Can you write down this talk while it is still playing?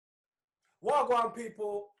Wagwan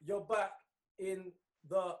people, you're back in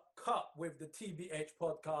the cup with the TBH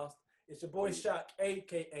podcast. It's your boy Shaq,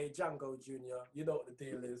 aka Django Jr. You know what the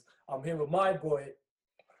deal is. I'm here with my boy.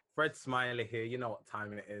 Fred Smiley here. You know what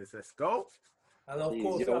time it is. Let's go. And of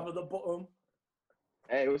course, we have at the bottom.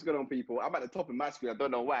 Hey, what's going on, people? I'm at the top of my screen. I don't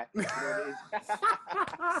know why. You know what it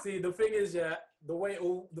is? See, the thing is, the way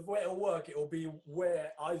it'll work, it'll be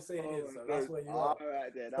where I say it is. So that's where you are. All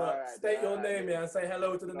right, then. So state your name here and say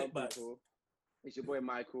hello to the Nickbacks. It's your boy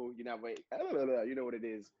Michael. You know what it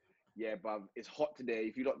is. Yeah, bruv. It's hot today.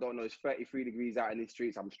 If you don't know, it's 33 degrees out in the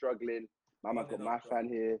streets. I'm struggling. Mama got my fan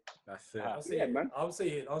here. That's it. I'm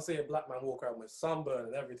seeing black man walk around with sunburn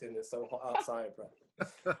and everything. It's so hot outside, bro.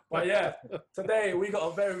 But yeah, today we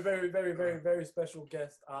got a very, very, very, very, very special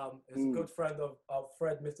guest. He's a good friend of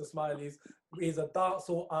Fred, Mr. Smiley's. He's a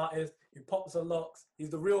dancehall artist. He pops a locks. He's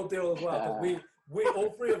the real deal as well. Because we all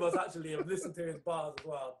three of us actually have listened to his bars as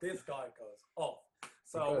well. This guy goes off.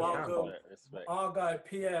 So welcome, our guy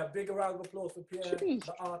Pierre. Big round of applause for Pierre, the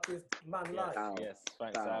artist, man life. Yes,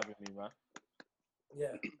 thanks for having me, man.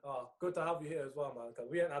 Yeah, good to have you here as well, man.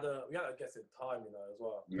 Because we hadn't had a guest in time, as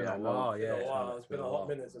well. Yeah, It's been a hot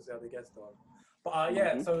minute since we had a guest on. But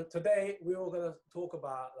so today we're all gonna talk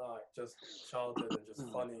about like just childhood and just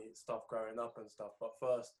funny stuff growing up and stuff. But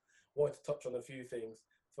first, wanted to touch on a few things.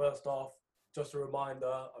 First off, just a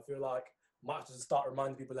reminder. I feel like might have to start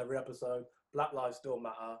reminding people every episode. Black lives still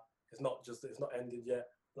matter. It's not ended yet.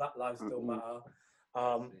 Black lives still matter.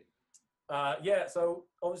 So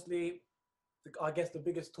obviously, I guess the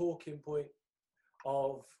biggest talking point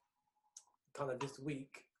of kind of this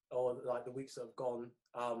week or like the weeks that have gone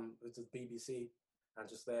was the BBC and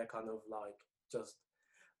just their kind of like just.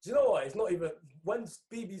 Do you know what? It's not even when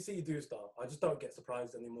BBC do stuff. I just don't get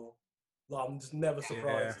surprised anymore. Like, I'm just never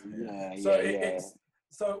surprised. It's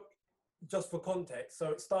so. Just for context,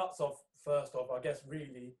 so it starts off first off, I guess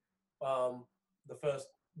really, the first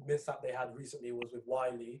mishap they had recently was with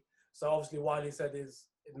Wiley. So obviously Wiley said his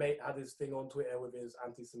mate had his thing on Twitter with his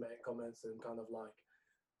anti-Semitic comments and kind of like,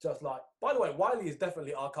 just like, by the way, Wiley is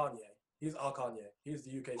definitely our Kanye. He's our Kanye. He's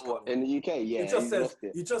the UK's Kanye. In the UK, yeah.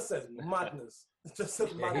 He just says madness. It just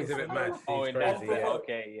says madness. He's a bit mad. Oh, crazy, yeah.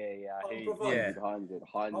 Okay, yeah. 100.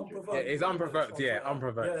 It's unprovoked. Yeah,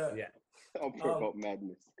 unprovoked. Yeah. Unprovoked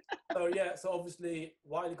madness. So obviously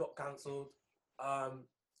Wiley got cancelled.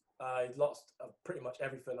 He lost pretty much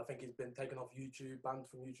everything. I think he's been taken off YouTube, banned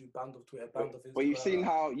from YouTube, banned off Twitter, banned off Instagram. But you've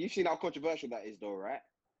seen how controversial that is, though, right?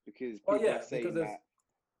 Because people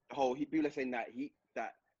are saying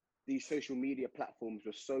that these social media platforms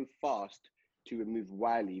were so fast to remove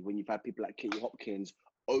Wiley when you've had people like Katie Hopkins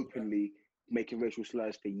openly making racial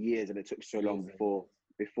slurs for years, and it took so long before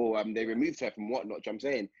they removed her from whatnot. Do you know what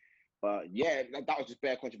I'm saying? But yeah, that was just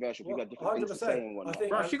bare controversial. People have different things to say and whatnot.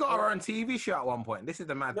 Bro, she got her own TV show at one point. This is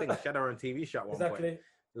the mad thing. She had her own TV show at one point.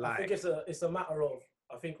 Exactly. I think it's a matter of,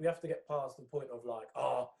 I think we have to get past the point of like,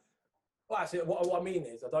 actually, what I mean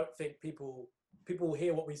is, I don't think people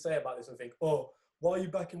hear what we say about this and think, why are you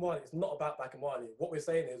backing Wiley? It's not about backing Wiley. What we're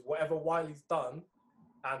saying is, whatever Wiley's done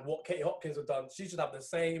and what Katie Hopkins have done, she should have the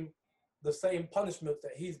same punishments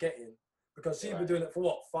that he's getting. Because she's been doing it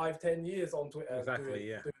for 5-10 years on Twitter,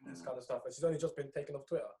 doing this kind of stuff, and she's only just been taken off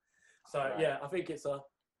Twitter. So I think it's a.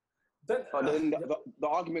 Then the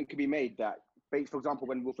argument could be made that, for example,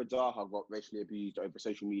 when Wilfred Zaha got racially abused over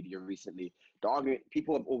social media recently, the argument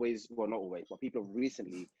people have always, well, not always, but people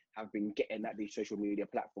recently have been getting at these social media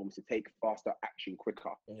platforms to take faster action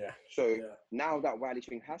quicker. Yeah. So now that Wiley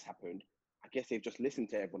thing has happened, I guess they've just listened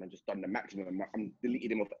to everyone and just done the maximum and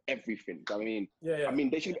deleted him off everything. I mean, I mean,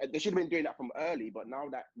 they should have been doing that from early, but now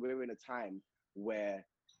that we're in a time where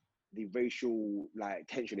the racial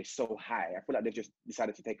tension is so high, I feel like they've just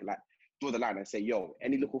decided to draw the line and say, yo,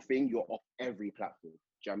 any little thing, you're off every platform.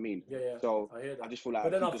 Do you know what I mean? Yeah. So I just feel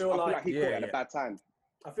like, he caught it at a bad time.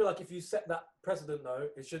 I feel like if you set that precedent though,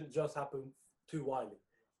 it shouldn't just happen to Wiley.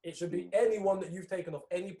 It should be anyone that you've taken off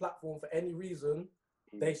any platform for any reason.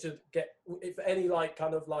 They should get, if any harmful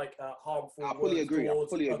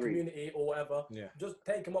towards a community or whatever, just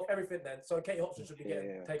take them off everything then. So Katie Hopkins should be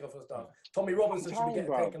getting taken off and stuff. Tommy Robinson should be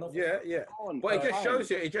getting taken off. Yeah. But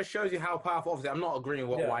it just shows you how powerful. Obviously, I'm not agreeing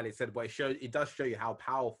with what Wiley said, but it does show you how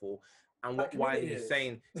powerful and what Wiley is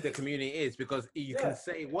saying the community is, because you can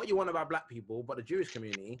say what you want about black people, but the Jewish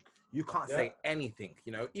community, you can't say anything.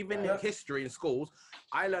 Even in history in schools,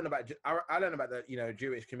 I learned about the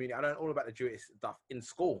Jewish community. I learned all about the Jewish stuff in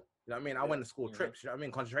school. You know what I mean? I went to school trips. You know what I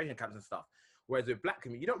mean? Concentration camps and stuff. Whereas with black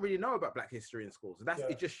community, you don't really know about black history in school. So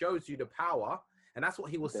it just shows you the power. And that's what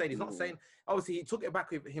he was saying. He's not saying, obviously he took it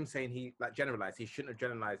back with him saying he generalized. He shouldn't have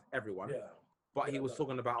generalized everyone. but he was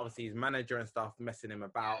talking about obviously his manager and stuff messing him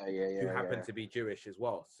about, who happened to be Jewish as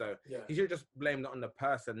well. So he should just blame it on the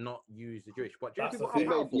person, not use the Jewish. But Jewish people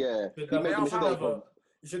are powerful.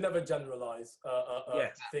 You should never generalize a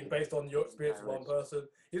thing based on your experience with one person.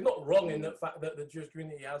 He's not wrong in the fact that the Jewish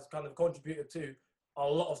community has kind of contributed to a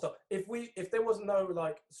lot of stuff. If there was no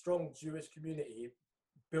like strong Jewish community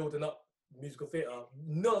building up musical theatre,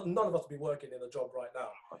 none of us would be working in a job right now.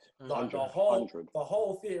 Like the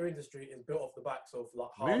whole theatre industry is built off the backs of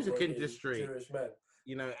like music industry, Jewish men.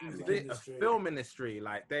 You know, film industry,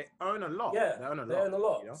 like they earn a lot. Yeah, they earn a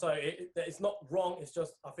lot. You know? So it's not wrong. It's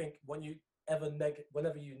just I think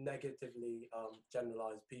whenever you negatively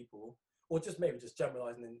generalize people, or just maybe just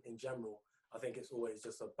generalizing in general, I think it's always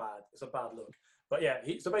just a bad look. But yeah,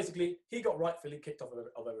 so basically he got rightfully kicked off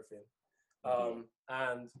of everything.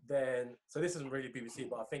 And then, so this isn't really BBC,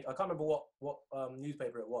 but I can't remember what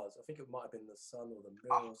newspaper it was. I think it might have been the Sun or the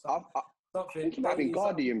Mirror or something. I think it might have been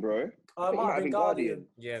Guardian, bro. It might have been Guardian.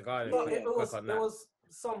 Yeah, Guardian. But it was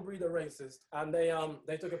some breeder racist, and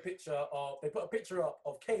they took a picture of, they put a picture up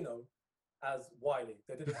of Kano as Wiley.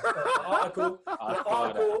 They did an article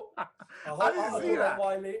about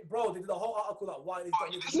Wiley. Bro, they did a whole article like Wiley.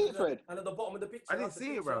 And at the bottom of the picture, I didn't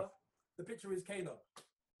see it, bro. The picture is Kano.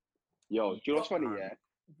 Yo, do you know what's funny, yeah?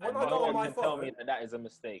 When I go on my phone, tell me that is a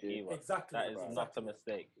mistake either. Exactly. That is not a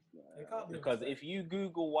mistake. It can't be because if you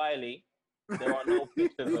Google Wiley, there are no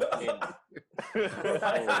pictures of him.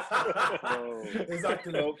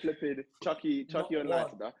 Exactly. No flipping. Chucky on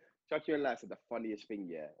Light said the funniest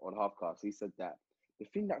thing, on Halfcast. He said that the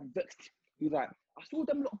thing that vexed, he was like, I saw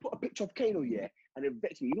them lot put a picture of Kano, and it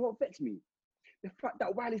vexed me. You know what vexed me? The fact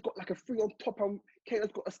that Wiley's got like a 3 on top and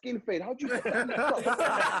Kano's got a skin fade. How do you get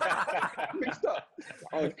that mixed up?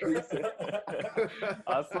 I was crazy.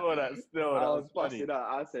 I saw that still. That was funny.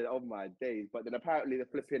 I said, oh my days. But then apparently the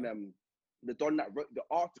flipping, the don that wrote the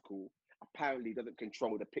article apparently doesn't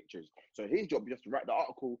control the pictures. So his job is just to write the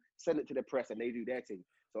article, send it to the press, and they do their thing.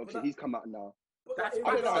 So obviously he's come out now. That's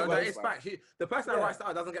that is fact. The person that writes the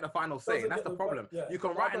article doesn't get the final say. That's the problem. You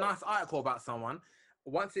can write a nice article about someone.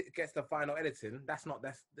 Once it gets the final editing,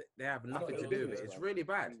 they have nothing to do with it. It's really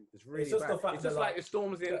bad. It's really bad. It's just like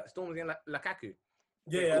Stormzy and Lukaku.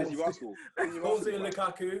 Yeah. Stormzy and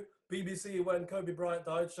Lukaku. BBC, when Kobe Bryant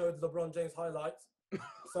died, showed LeBron James highlights.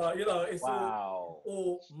 So, you know, it's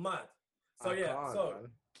all mad. So,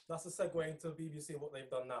 that's a segue into BBC, what they've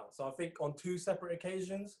done now. So I think on 2 separate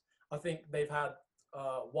occasions, I think they've had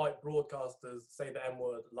white broadcasters say the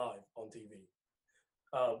M-word live on TV.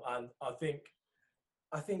 And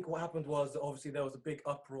I think what happened was that obviously there was a big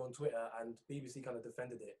uproar on Twitter, and BBC kind of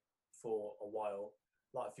defended it for a while,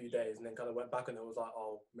 like a few days, and then kind of went back and it was like,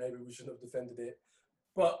 oh, maybe we shouldn't have defended it.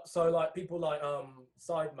 But so like people like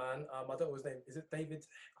Sideman, I don't know his name. Is it David?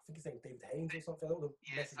 I think his name is David Haynes or something. I don't know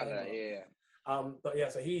his name. But yeah,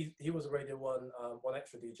 so he was a Radio 1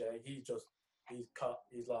 Extra DJ. He's cut.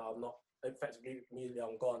 He's like, I'm not effectively immediately.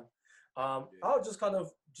 I'm gone. I just wanted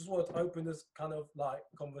to open this kind of like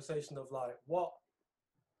conversation of like, what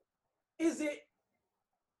is it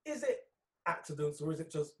accidents, or is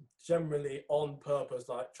it just generally on purpose,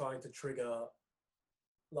 like trying to trigger?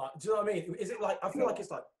 Like, do you know what I mean? Is it like, I feel like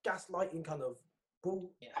it's like gaslighting kind of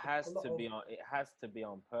bull? It has to be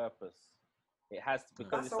on purpose. It has to,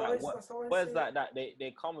 because it's like, where's that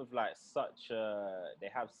they come with like they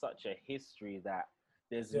have such a history that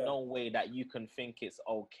there's no way that you can think it's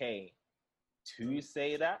okay to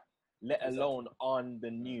say that, let alone on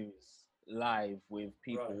the news live with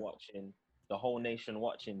people watching, the whole nation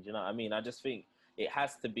watching. Do you know what I mean? I just think it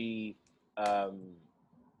has to be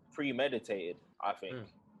premeditated, I think.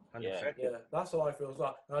 Yeah, that's what I feel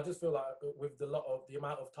like. And I just feel like with the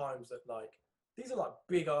amount of times that like these are like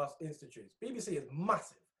big ass institutes. BBC is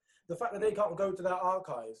massive. The fact that they can't go to their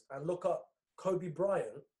archives and look up Kobe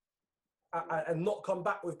Bryant and not come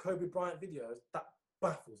back with Kobe Bryant videos, that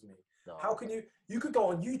baffles me. No. How can you could go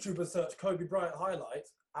on YouTube and search Kobe Bryant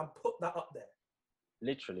highlights and put that up there.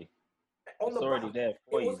 Literally. On it's already there.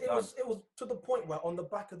 It was to the point where on the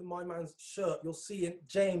back of my man's shirt you'll see it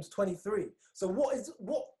James 23. So at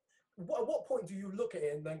what point do you look at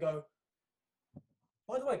it and then go,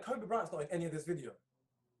 by the way, Kobe Bryant's not in any of this video?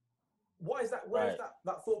 Why is that? Where is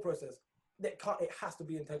that thought process? It has to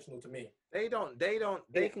be intentional to me. They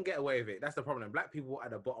can get away with it. That's the problem. Black people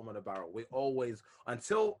at the bottom of the barrel. We always,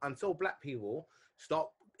 until black people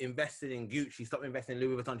stop investing in Gucci, stop investing in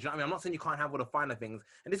Louis Vuitton. Do you know what I mean? I'm not saying you can't have all the finer things.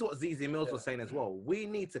 And this is what ZZ Mills was saying as well. We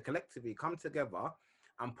need to collectively come together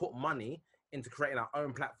and put money into creating our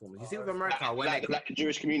own platforms. You see with America, like the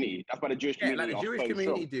Jewish community. That's why the Jewish community. Like the Jewish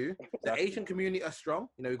community do. The Asian community are strong.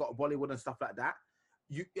 You know, we've got Bollywood and stuff like that.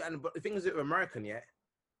 but the thing is with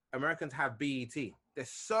Americans have BET. There's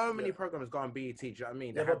so many programs going on BET. Do you know what I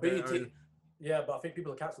mean? Yeah, but BET. Yeah, but I think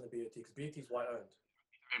people are cancelling the BET because BET is white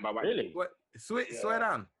owned. Really? Swear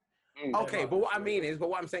down. Okay, but what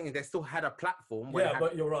I'm saying is they still had a platform where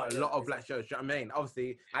but you're right. A lot of black shows. Do you know what I mean?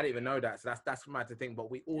 Obviously, I didn't even know that, so that's mad to think. But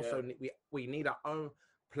we also we need our own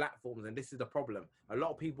platforms, and this is the problem. A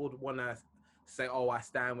lot of people want to say, "Oh, I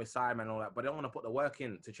stand with Simon" and all that, but they don't want to put the work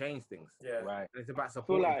in to change things. Yeah, right. And it's about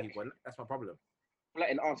supporting people, and that's my problem.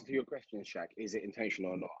 In answer to your question, Shaq, is it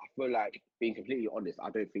intentional or not? I feel like, being completely honest, I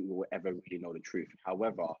don't think we will ever really know the truth.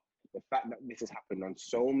 However, the fact that this has happened on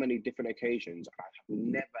so many different occasions, I have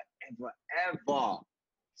never, ever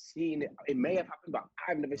seen it. It may have happened, but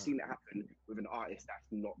I've never seen it happen with an artist that's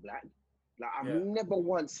not black. Like, I've never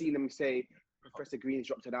once seen them say, Professor Green's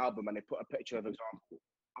dropped an album and they put a picture of example.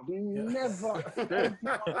 I've never,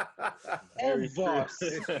 ever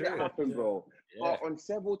seen it happen, bro. Yeah. But on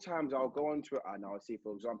several times, I'll go on Twitter and I'll see,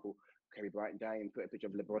 for example, Kerry Brighton dying, put a picture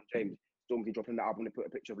of LeBron James. Stormzy dropping the album, they put a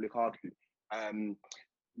picture of Lukaku.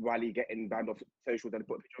 Riley getting banned off socials, and they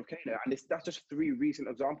put a picture of Kano. And that's just 3 recent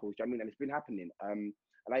examples. Do you know what I mean? And it's been happening. And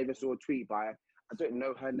I even saw a tweet by, I don't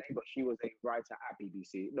know her name, but she was a writer at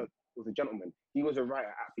BBC. No, it was a gentleman. He was a writer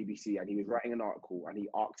at BBC and he was writing an article and he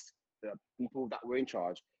asked the people that were in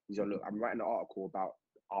charge, he said, look, I'm writing an article about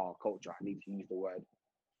our culture. I need to use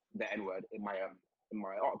the N-word in my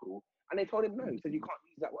article. And they told him no. He said, you can't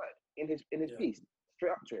use that word in his piece,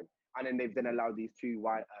 straight up to him. And then they've allowed these 2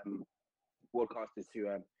 white broadcasters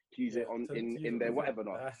to use it in their whatever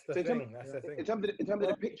not. That's the thing. In terms of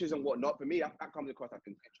the pictures and whatnot, for me, that comes across as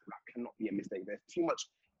intentional. That cannot be a mistake. There's too much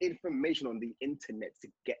information on the internet to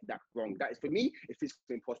get that wrong. That is, for me, it's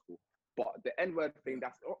physically impossible. But the N-word thing,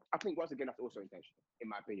 I think once again, that's also intentional, in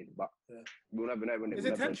my opinion. But we'll never know when it's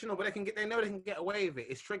intentional, but they know they can get away with it.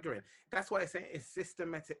 It's triggering. That's why I say it's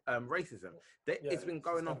systematic racism. It's been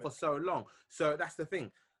going on for so long. So that's the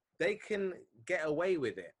thing. They can get away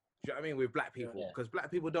with it. Do you know what I mean? With black people, because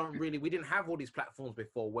black people we didn't have all these platforms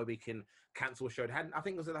before where we can cancel a show. I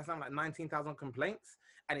think it was last time like 19,000 complaints,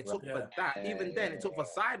 and it took for that. Even then, it took for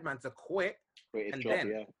Sideman to quit, But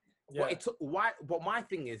it took But my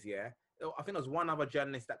thing is, I think there was one other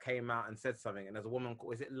journalist that came out and said something, and there's a woman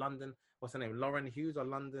called, is it London? What's her name? Lauren Hughes or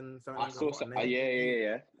London? I saw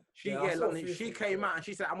yeah. She came out and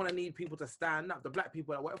she said, I'm gonna need people to stand up. The black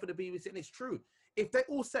people that work for the BBC, and it's true. If they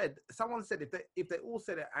all said, someone said, if they all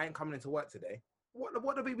said I ain't coming into work today, what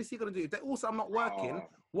the BBC gonna do? If they all say I'm not working,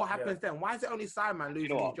 what happens then? Why is it only Sideman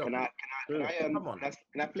losing his job? Come on.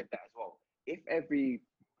 Can I flip that as well? If every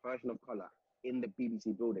person of colour in the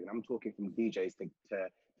BBC building, I'm talking from DJs to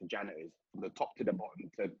janitors, from the top to the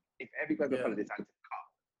bottom, if every person of colour decided to cut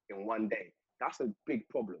in one day, that's a big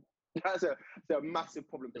problem. That's a massive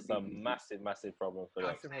problem. It's a massive problem for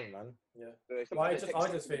them, man. Yeah. So I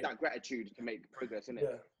just think that gratitude to make progress, isn't it?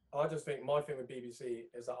 Yeah. I just think my thing with BBC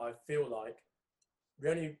is that I feel like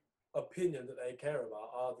the only opinion that they care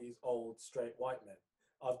about are these old straight white men.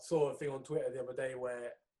 I saw a thing on Twitter the other day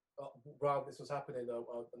where while this was happening,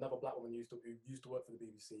 another black woman who used to work for the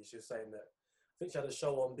BBC. She was saying that I think she had a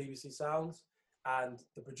show on BBC Sounds. And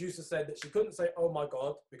the producer said that she couldn't say "oh my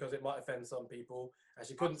god" because it might offend some people, and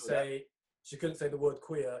she couldn't say the word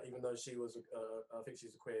queer, even though she was I think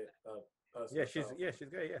she's a queer person. Yeah, she's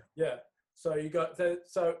gay. Yeah. So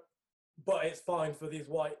but it's fine for these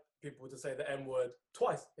white people to say the N-word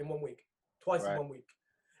twice in 1 week, in 1 week,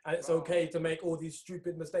 and it's okay to make all these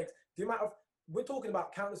stupid mistakes. The amount of we're talking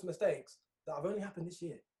about countless mistakes that have only happened this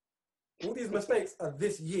year. All these mistakes are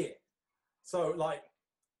this year. So like.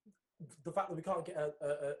 The fact that we can't get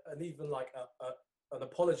an even like an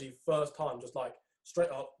apology first time, just like straight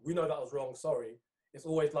up, we know that was wrong, sorry. It's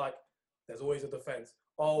always like there's always a defense.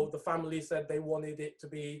 Oh, the family said they wanted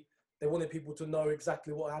people to know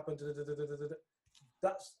exactly what happened.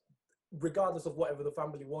 That's regardless of whatever the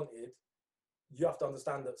family wanted. You have to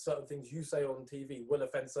understand that certain things you say on TV will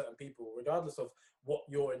offend certain people, regardless of what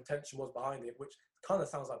your intention was behind it, which kind of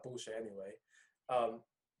sounds like bullshit anyway.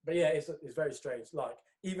 But yeah, it's very strange. Like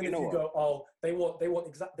even if you go, oh, they want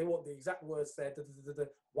the exact words said.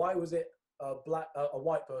 Why was it a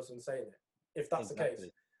white person saying it? If that's the case,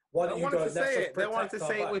 why don't you go? They wanted to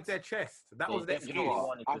say it with their chest. That was their excuse.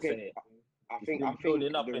 I think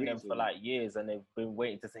building up in them for like years, and they've been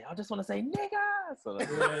waiting to say, "I just want to say nigga." So like,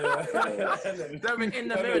 in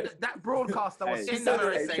the mirror, that broadcaster was in the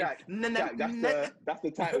mirror saying, Jack, that's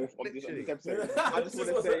the title of this episode. I just want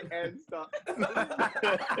to say and stuff.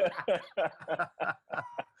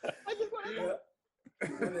 I just want to.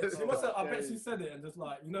 She must have, I bet she said it and just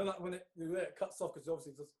like like when it cuts off because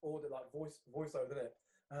obviously just ordered like voiceover, isn't it?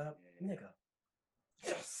 Nigga.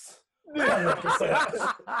 yes. Can I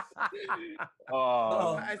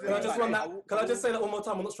just say that one more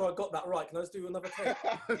time? I'm not sure I got that right. Can I just do another take?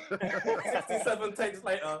 67 takes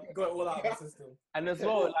later, got it all out of the system. And as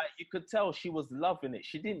well, like you could tell she was loving it.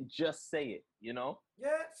 She didn't just say it, you know? Yeah,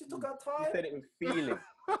 she took her time. She said it with feeling.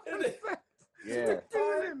 Yeah.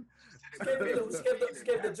 She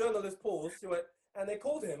gave the journalist pause. She went, and they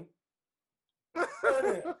called him.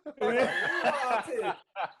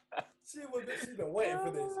 She's been waiting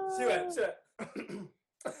for this. She went,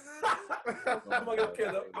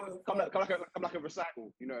 come like a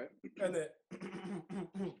recycle, you know? And it,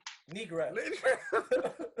 Negro.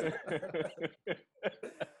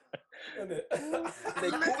 And it,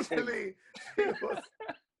 literally.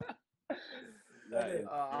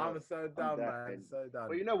 I'm so done, man. So done.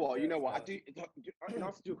 But you know what? I can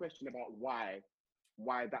ask you a question about why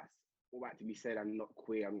that's all right to be said and not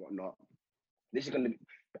queer and whatnot. This is gonna.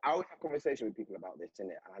 I always have conversation with people about this,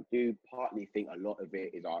 innit? And I do partly think a lot of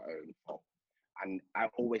it is our own fault. And I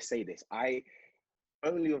always say this. I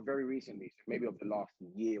only of very recently, so maybe over the last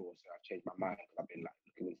year or so, I've changed my mind because I've been like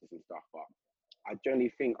looking into some stuff. But I generally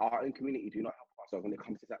think our own community do not help ourselves when it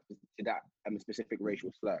comes to that specific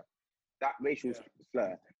racial slur. That racial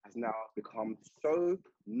slur has now become so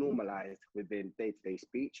normalized within day-to-day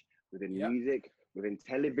speech, within music, within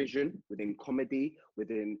television, within comedy,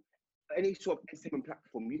 within any sort of entertainment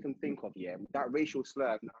platform you can think of. That racial slur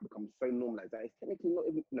has now become so normalized that it's technically not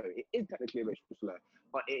even, no, it is technically a racial slur,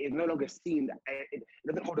 but it is no longer seen that it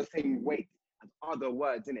doesn't hold the same weight as other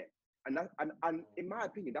words in it. And in my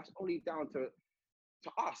opinion, that's only down to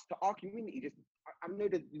us, to our community. Just I know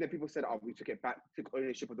that people said, we took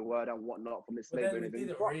ownership of the word and whatnot from the slavery. We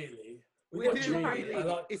didn't really. We didn't really.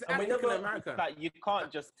 It's African American. Like you can't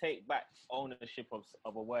just take back ownership of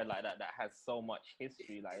a word like that has so much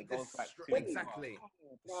history. Like it goes back to exactly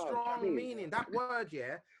strong meaning. That word,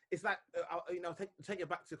 it's like take it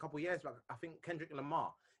back to a couple of years back. I think Kendrick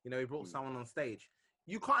Lamar. He brought someone on stage.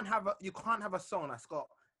 You can't have a song that's got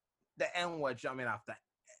the N word. I mean, after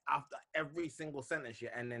every single sentence,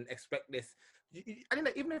 and then expect this. I think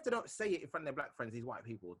that even if they don't say it in front of their black friends, these white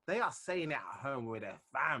people, they are saying it at home with their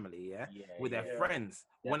family, with their friends,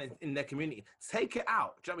 when it's in their community. Take it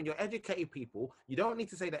out. Do you know what I mean? You're educated people. You don't need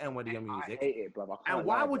to say the N word in your music. I hate it, brother. And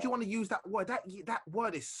why would you want to use that word? That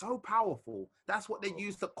word is so powerful. That's what they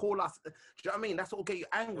use to call us. Do you know what I mean? That's what will get you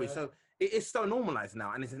angry. Yeah. So it is so normalized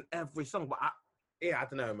now, and it's in every song. But I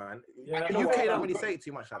don't know, man. UK don't really say it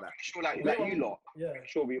too much like that. Sure, like you lot. I'm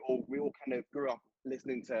sure we all kind of grew up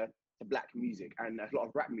listening to black music and a lot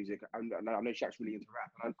of rap music, and I know Shaq's really into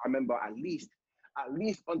rap. And I remember at least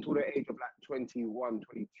until the age of like 21,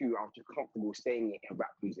 22, I was just comfortable saying it in rap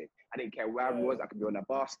music. I didn't care where I was. I could be on a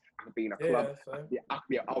bus, I could be in a club.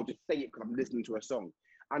 I'll just say it because I'm listening to a song.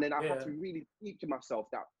 And then I had to really think to myself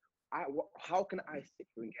that how can I sit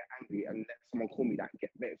here and get angry and let someone call me that and get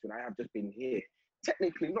vexed when I have just been here?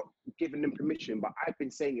 Technically not giving them permission, but I've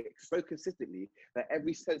been saying it so consistently that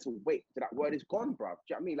every sense of weight to that word is gone, bruv.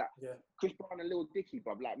 Do you know what I mean? Like Chris Brown and Lil Dicky,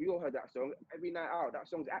 bruv. Like we all heard that song every night out. That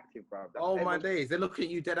song's active, bruv. My days. They're looking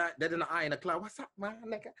at you dead in the eye in the club. What's up, man?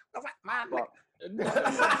 Nigga? What's up, man?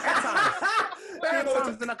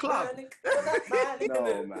 Times in the club.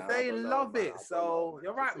 No, man. They love it. So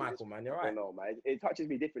you're right, Michael, man. You're right. No, man. It touches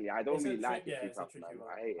me differently. I don't really like it. I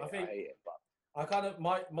hate it. But I kind of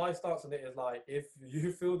my stance on it is like, if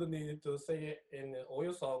you feel the need to say it in all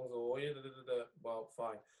your songs or all your well,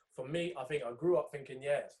 fine. For me, I think I grew up thinking,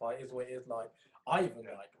 it's fine, it is what it is. Like I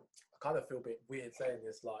kind of feel a bit weird saying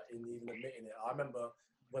this, like in even admitting it. I remember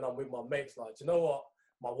when I'm with my mates, like, do you know what?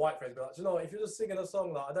 My white friends be like, do you know what? If you're just singing a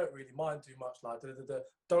song, like I don't really mind too much. Like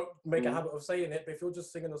don't make a habit of saying it. But if you're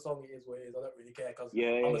just singing a song, it is what it is. I don't really care because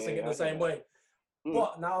I'm gonna sing it the same way.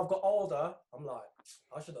 But now I've got older, I'm like,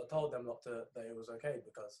 I should have told them that it was okay,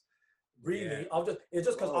 because really, it's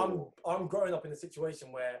just because I'm growing up in a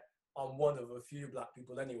situation where I'm one of a few black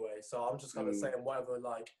people anyway, so I'm just kind of saying whatever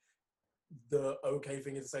like the okay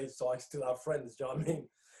thing is to say, so I still have friends. Do you know what I mean?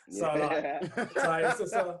 So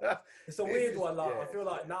it's a weird one. Like I feel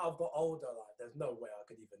like now I've got older, like there's no way I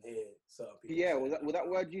could even hear certain people. Yeah, was that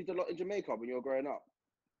word used a lot in Jamaica when you were growing up?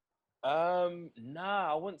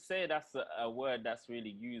 Nah, I wouldn't say that's a word that's really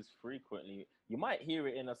used frequently. You might hear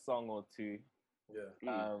it in a song or two,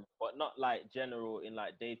 but not like general in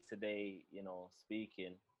like day-to-day,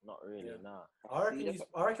 speaking. Not really, nah. I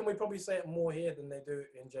reckon we probably say it more here than they do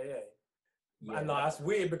in JA. Yeah. And that's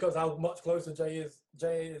weird because how much closer JA is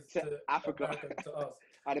to Africa to us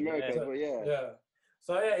and America,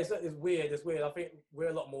 So it's weird. It's weird. I think we're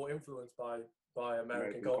a lot more influenced by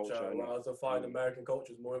American culture, whereas I find American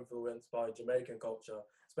culture is more influenced by Jamaican culture.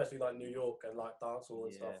 especially like New York and like dancehall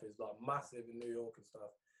and stuff is like massive in New York and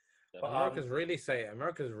stuff. But, Americans really say it.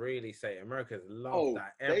 Americans really say it. Americans love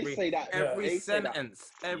that. They say that. Every sentence,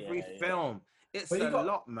 every film. It's a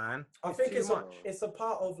lot, man. I think it's a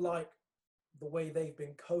part of like the way they've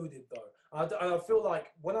been coded, though. I feel like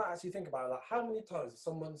when I actually think about it, like how many times does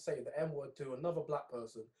someone say the N word to another black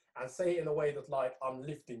person and say it in a way that's like, I'm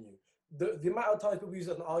lifting you? The amount of times people use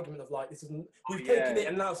an argument of like, this is we've taken it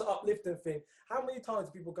and now it's an uplifting thing. How many times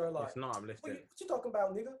do people go like, it's not uplifting. What you talking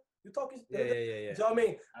about, nigga? You're talking. Yeah. Do you know what I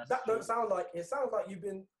mean? That don't sound like it. Sounds like you've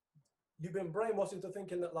been brainwashed into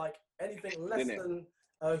thinking that like anything less than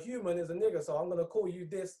a human is a nigger. So I'm gonna call you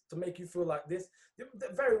this to make you feel like this.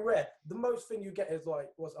 They're very rare. The most thing you get is like,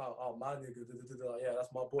 what's my nigga? Yeah,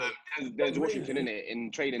 that's my boy. There's Washington in it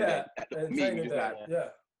in training day.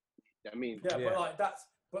 I mean, but like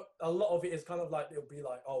but a lot of it is kind of like, it'll be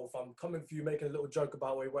like, oh, if I'm coming for you, making a little joke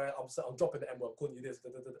about where I'm dropping the N-word, calling you this,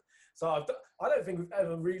 So I don't think we've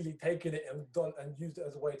ever really taken it and used it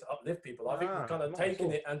as a way to uplift people. I think we've kind of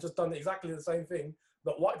taken it and just done exactly the same thing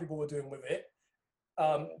that white people were doing with it.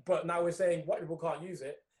 But now we're saying white people can't use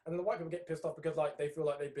it. And then the white people get pissed off because like they feel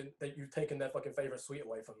like you've taken their fucking favorite sweet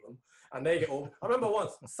away from them, and they get all. I remember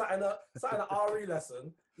once sat in an RE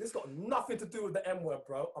lesson. This got nothing to do with the M word,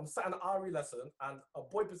 bro. I'm sat in an RE lesson, and a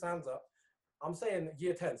boy puts hands up. I'm saying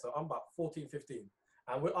year 10, so I'm about 14, 15,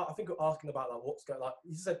 and I think we're asking about like what's going. Like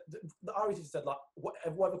he said, the RE teacher said like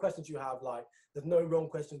whatever questions you have, like there's no wrong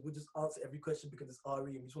questions. We'll just answer every question because it's RE,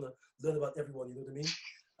 and we just want to learn about everyone. You know what I mean?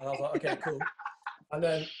 And I was like, okay, cool. And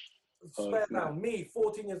then. Swear down, me,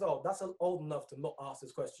 14 years old, that's old enough to not ask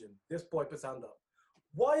this question. This boy puts hand up.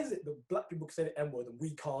 Why is it that black people can say the N-word and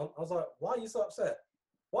we can't? I was like, why are you so upset?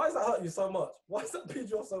 Why does that hurt you so much? Why does that piss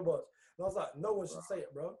you off so much? And I was like, no one should say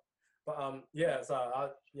it, bro. But so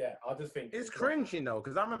I just think it's cringe, you know,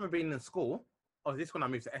 because I remember being in school. Oh, this when I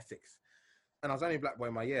moved to Essex, and I was only black boy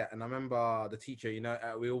in my year, and I remember the teacher. You know,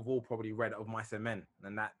 we've all probably read Of Mice and Men,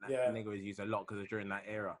 and that nigga was used a lot because it was during that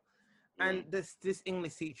era. And this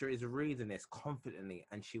English teacher is reading this confidently,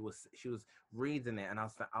 and she was reading it, and I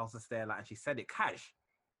was just there like, and she said it cash.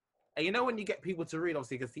 And you know when you get people to read,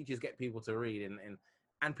 obviously, because teachers get people to read,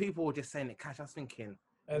 and people were just saying it cash. I was thinking,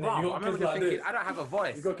 wow, I remember just thinking, I don't have a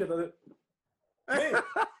voice. You got kids like this.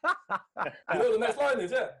 You know the next line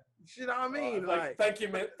is You know what I mean? Like, thank you,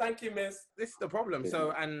 miss. This is the problem.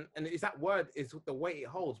 So, and is that word is the weight it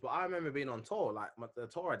holds. But I remember being on tour, like the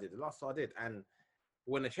tour I did, the last tour I did, and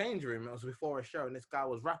when the change room, it was before a show, and this guy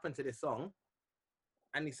was rapping to this song,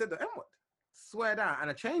 and he said the N-word. Swear down. And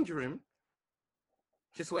the change room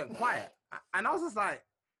just went quiet. And I was just like,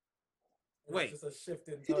 wait, just a shift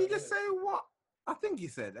in did he just say what? I think he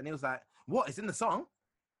said. And he was like, what? It's in the song?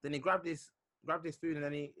 Then he grabbed his food and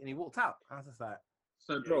then he walked out. And I was just like,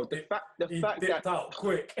 so, bro, the fact he dipped out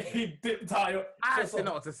quick. He dipped out. I actually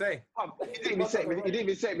know what to say. He didn't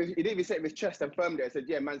even say it with his chest and firm there. Said,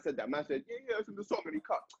 yeah, man said that. Man said, yeah, it's in the song, and he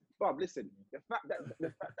cut. Bob, listen, the fact that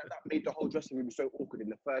made the whole dressing room so awkward in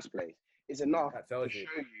the first place is enough to show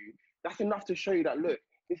you. That's enough to show you that, look,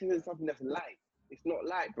 this isn't something that's light. It's not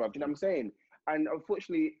light, bro. Do you know what I'm saying? And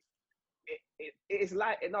unfortunately, it is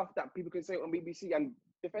light enough that people can say it on BBC and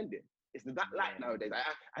defend it. It's that light nowadays.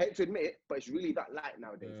 I hate to admit it, but it's really that light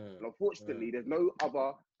nowadays. And unfortunately, there's no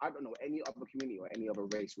other, I don't know, any other community or any other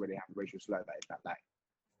race where they have racial slur that is that light.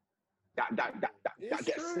 That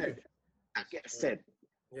gets said. That gets said.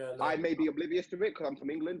 Yeah, no. I may be oblivious to it because I'm from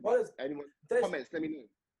England, but anyone comments, let me know.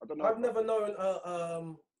 I don't know. I've never known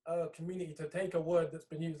a community to take a word that's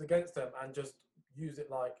been used against them and just use it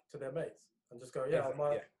like to their mates and just go, it's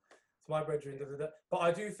my brethren. But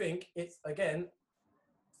I do think it's, again,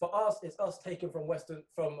 for us, it's us taking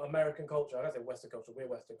from American culture. I don't say Western culture, we're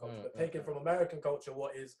Western culture, but taking from American culture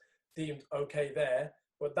what is deemed okay there.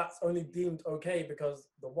 But that's only deemed okay because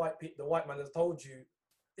the white man has told you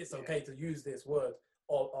it's okay to use this word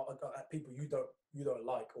or people you don't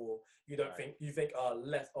like or you think are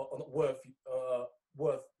less or not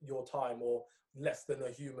worth your time or less than a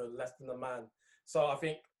human, less than a man. So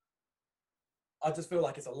I just feel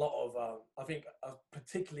like it's a lot of, I think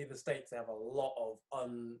particularly the States, they have a lot of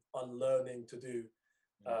unlearning to do.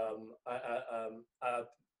 A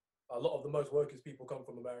lot of the most workers people come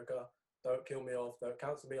from America. Don't kill me off, don't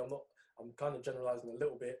cancel me. I'm kind of generalizing a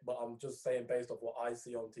little bit, but I'm just saying based off what I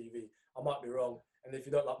see on TV. I might be wrong. And if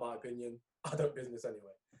you don't like my opinion, I don't business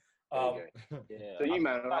anyway. So you,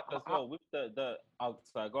 man. As well, with the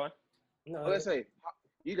sorry, go on. No, let's say,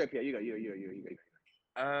 you go, Pierre, you go.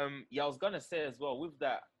 I was gonna say as well with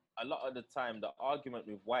that. A lot of the time, the argument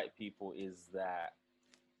with white people is that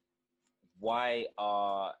why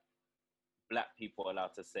are black people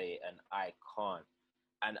allowed to say it and I can't?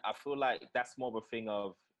 And I feel like that's more of a thing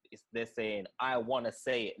of they're saying I want to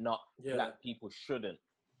say it, not black people shouldn't.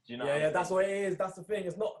 Do you know? Yeah, that's what it is. That's the thing.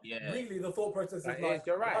 It's not really the thought process. Is like,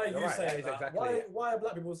 you're right. Why are you saying that? exactly why are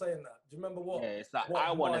black people saying that? Do you remember what? Yeah, it's like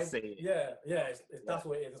I want to say it. Yeah. That's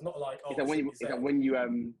what it is. It's not like it's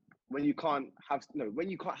when you can't have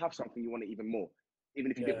something, you want it even more, even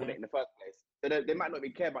if you didn't want it in the first place. They might not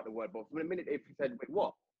even care about the word, but from the minute they said, "Wait,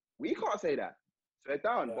 what? We can't say that." So they're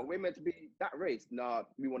down, but we're meant to be that race. Nah,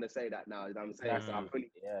 we want to say that now. You know what I'm saying? So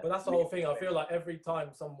but that's the whole thing. I feel like every time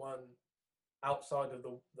someone outside of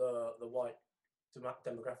the white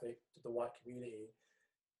demographic, the white community,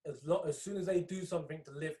 as soon as they do something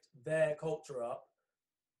to lift their culture up,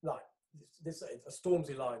 like this a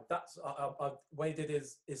Stormzy line. That's Wade did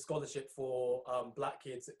his scholarship for black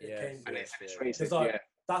kids at Cambridge. It's like,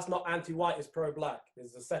 that's not anti-white, it's pro-black.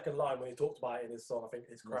 There's the second line when he talks about it in his song, I think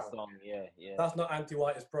it's Crown. That's not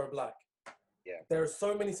anti-white, it's pro-black. Yeah. There are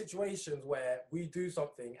so many situations where we do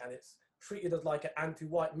something and it's treated as like an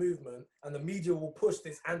anti-white movement, and the media will push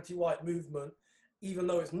this anti-white movement, even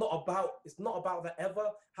though it's not about that ever.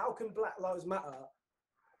 How can Black Lives Matter?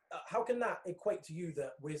 How can that equate to you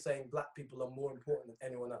that we're saying black people are more important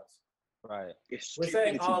than anyone else? Right. We're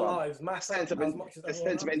saying our lives matter as much as a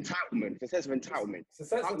sense of entitlement. It's a sense of entitlement. It's a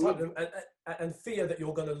sense of entitlement and fear that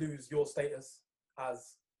you're going to lose your status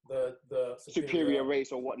as the superior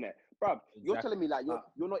race or whatnot. Bruv, you're telling me like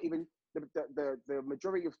you're not even the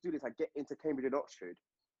majority of students that get into Cambridge and Oxford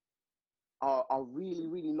are really,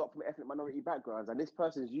 really not from ethnic minority backgrounds, and this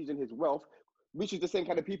person is using his wealth, which is the same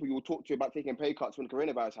kind of people you will talk to about taking pay cuts when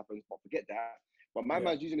coronavirus happens. But forget that. But my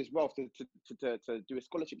man's using his wealth to do a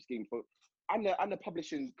scholarship scheme for and the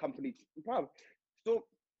publishing company. Bruv. So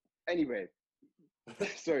anyway,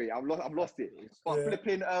 sorry, I've lost it. But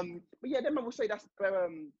flipping, but yeah, then man will say that's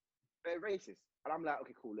they're racist, and I'm like,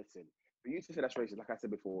 okay, cool, listen. For you to say that's racist, like I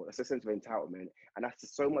said before, that's a sense of entitlement, and that's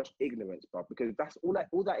just so much ignorance, bro. Because that's all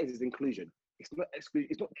that is inclusion. It's not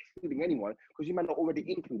excluding anyone, because you might not already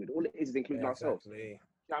included. All it is including ourselves. Exactly. You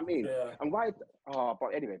know what I mean? Yeah. And why? But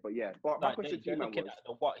anyway, but yeah. But my question to you, man,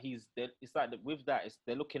 was what he's. It's like with that,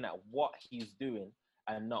 they're looking at what he's doing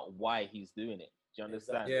and not why he's doing it. Do you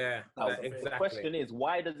understand? Yeah. Exactly. The question is,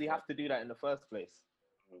 why does he have to do that in the first place?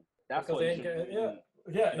 That's what. Exactly.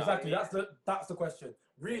 I mean? That's the question.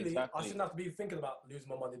 Really, I shouldn't have to be thinking about losing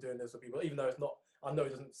my money doing this for people, even though it's not. I know he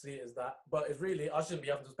doesn't see it as that, but it's really, I shouldn't be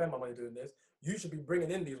having to spend my money doing this. You should be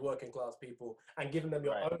bringing in these working class people and giving them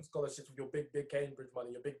your own scholarships with your big Cambridge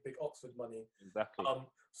money, your big Oxford money. Exactly.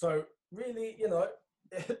 So really,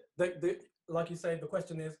 like you say, the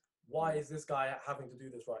question is, why is this guy having to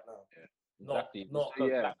do this right now? Exactly. Not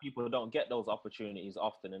black people don't get those opportunities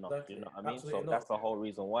often enough. Exactly. You know what I mean? Absolutely so that's the whole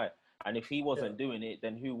reason why. And if he wasn't doing it,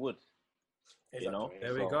 then who would? Exactly. You know?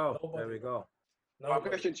 There we go. There we go. My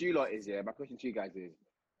question to you lot is, my question to you guys is,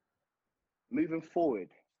 moving forward,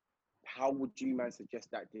 how would you man suggest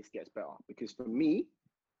that this gets better? Because for me,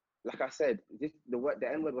 like I said, the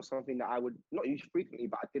N-word was something that I would not use frequently,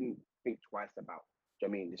 but I didn't think twice about. Do you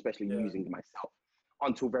know what I mean? Especially using myself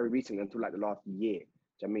until very recently, until like the last year.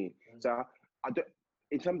 Do you know what I mean? So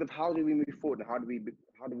in terms of how do we move forward and how do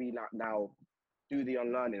we now do the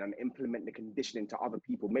unlearning and implement the conditioning to other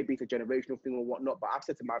people? Maybe it's a generational thing or whatnot, but I've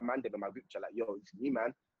said to my man in my group chat, like, yo, it's me,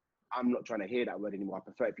 man, I'm not trying to hear that word anymore. I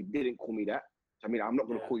prefer if you didn't call me that. I mean, I'm not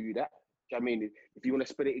going to call you that. Do you know what I mean? If you want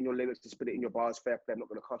to spit it in your lyrics, to spit it in your bars, fair play, I'm not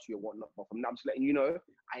going to cuss you or whatnot. But from now, I'm just letting you know,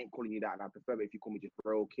 I ain't calling you that. And I prefer it if you call me just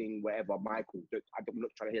bro, king, whatever, Michael. I'm not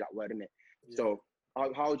trying to hear that word, innit? Yeah. So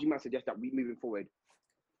how would you man suggest that we moving forward?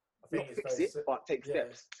 I think not fix it, but take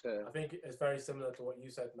steps to... I think it's very similar to what you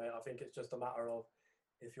said, mate. I think it's just a matter of,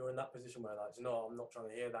 if you're in that position where, like, I'm not trying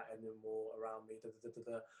to hear that anymore around me.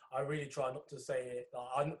 I really try not to say it.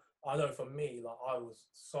 Like, I know for me, like, I was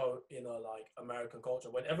so in a like American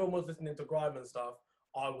culture. When everyone was listening to grime and stuff,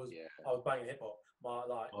 I was banging hip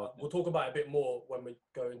hop. We'll talk about it a bit more when we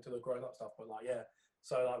go into the grown up stuff. But like,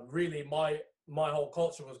 so like, really, my whole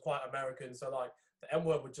culture was quite American. So like, the N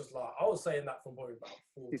word was just like, I was saying that from probably about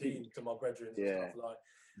 14 to my brethren and stuff.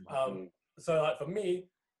 Like, so like for me,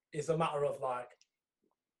 it's a matter of like,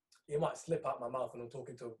 it might slip out my mouth when I'm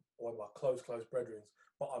talking to one of my close brethren,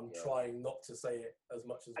 but I'm trying not to say it as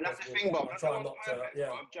much as and possible. That's the thing, Bob. I'm trying not to, Do you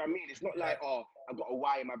know what I mean? It's not like, I've got a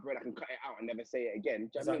Y in my brain, I can cut it out and never say it again.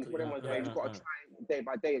 Do you know what I mean? It's one of them ones where you've got to try day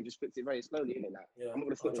by day and just fix it very slowly, innit? Like, I'm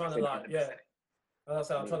not going to trying to like, and I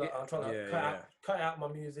say I'm trying to cut out my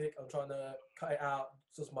music. I'm trying to cut it out,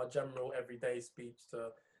 just my general everyday speech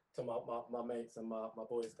to my mates and my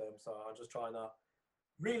boys. Them. So I'm just trying to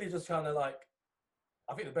like,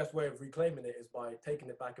 I think the best way of reclaiming it is by taking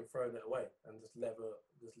it back and throwing it away and just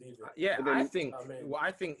leave it. Yeah, I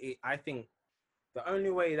think the only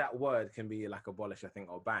way that word can be like abolished, I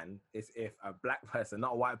think, or banned, is if a black person,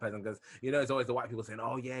 not a white person, because it's always the white people saying,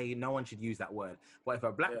 "Oh yeah, no one should use that word." But if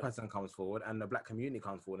a black person comes forward and the black community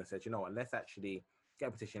comes forward and says, "You know what? Let's actually get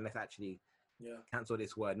a petition. Let's actually cancel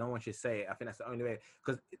this word. No one should say it." I think that's the only way,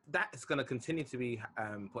 because that's going to continue to be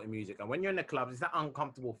put in music. And when you're in a club, it's that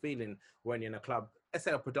uncomfortable feeling when you're in a club. Let's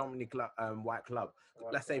say a predominantly white club.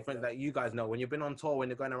 Let's say, for instance, that you guys know when you've been on tour, when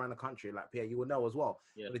you're going around the country, like Pierre, you will know as well.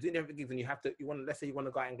 Yeah. When you're doing different gigs and let's say you want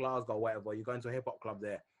to go out in Glasgow or whatever, you're going to a hip hop club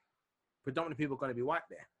there. Predominantly people are going to be white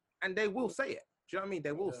there, and they will say it. Do you know what I mean?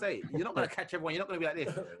 They will say it. You're not going to catch everyone. You're not going to be like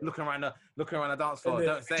this, looking around the dance floor.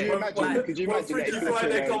 Don't say it. Could you imagine Freaky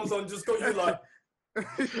Friday comes on, just got you like.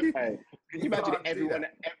 Hey, can you imagine everyone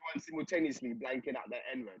simultaneously blanking out their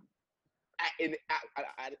N-word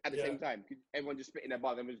at the same time? Everyone just spitting their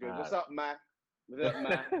bars and just going, "What's up, man? What's up,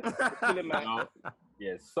 man? What's chilling, man?" No.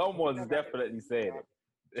 Yeah, someone's definitely saying it.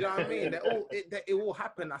 Do you know what I mean? It all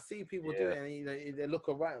happen. I see people do it, and they look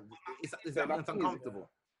around. It's uncomfortable.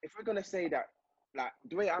 If we're gonna say that, like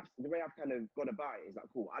the way I've kind of gone about it is like,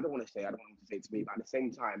 cool. I don't want to say it to me, but at the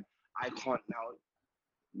same time, I can't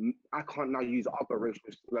now use other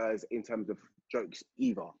racial slurs in terms of jokes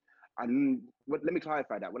either. And let me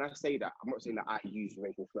clarify that. When I say that, I'm not saying that I use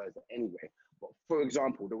racial slurs anyway. But for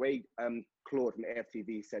example, the way Claude from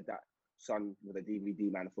AFTV said that son with a DVD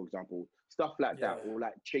man, for example, stuff like that, or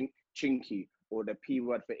like chinky, or the P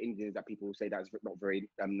word for Indians that people say that's not very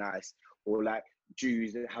nice, or like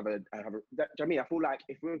Jews that have a. Do you know what I mean? I feel like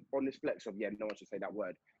if we're on this flex of no one should say that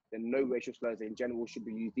word, then no racial slurs in general should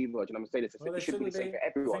be used either. And I'm saying this, it should be the same for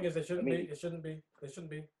everyone. The thing is, they shouldn't be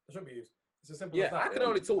used. It's as simple as that. I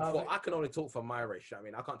can only talk for my race. I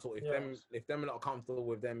mean, I can't talk if them are not comfortable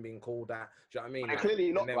with them being called that. Do you know what I mean? Like,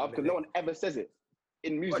 clearly not, because no one ever says it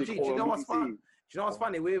in music. Do you know what's funny? Do you know what's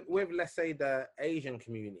funny? With let's say the Asian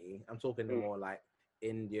community, I'm talking the more like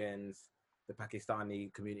Indians, the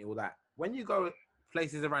Pakistani community, all that. When you go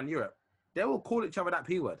places around Europe, they will call each other that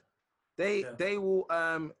P word. They will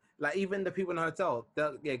like even the people in the hotel,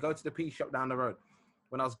 they'll go to the P shop down the road.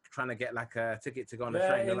 When I was trying to get like a ticket to go on the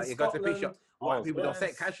train, they're like, you go to the P shop. White people, they'll say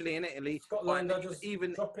it casually in Italy. Scotland, they'll just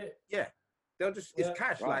drop it. Yeah, they'll just, it's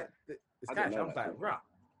cash. Right. Like, it's cash. I'm like, right.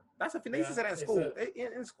 That's the thing. They used to say that in school.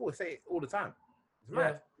 In school, they say it all the time. It's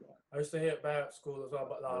mad. I used to hear it about school as well,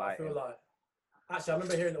 but like, I feel like, actually, I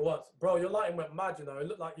remember hearing it once. Bro, your lighting went mad, you know. It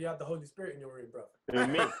looked like you had the Holy Spirit in your room, bro.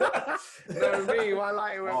 Me? No, me. My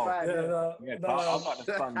lighting went mad. I've got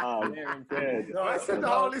the sun. I said the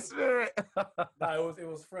Holy Spirit. No, it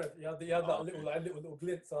was Fred. He had that little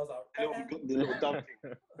glitz. I was like, the little dumb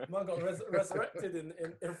thing. Man got resurrected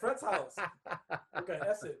in Fred's house. Okay,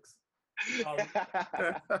 Essex.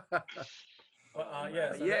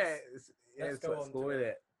 Let's go on to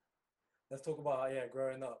it. Let's talk about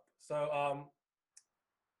growing up. So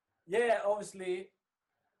obviously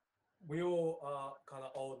we all are kind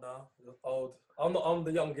of old now. Old. I'm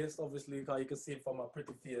the youngest, obviously. You can see it from my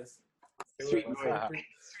pretty face. Sweet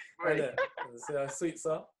boy. Sweet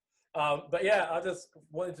sir. But yeah, I just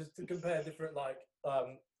wanted to compare different what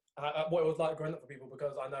it was like growing up for people,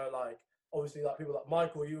 because I know obviously people like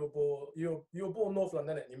Michael, you were born North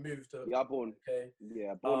London, and you moved to born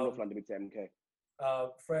North London, big MK.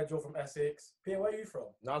 Fred, you're from Essex. Pierre, where are you from?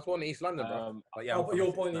 No, I was born in East London, bro. But you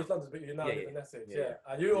were born in East London, but you now live in Essex. Yeah.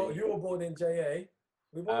 And you were born in JA.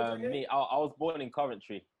 Me, I was born in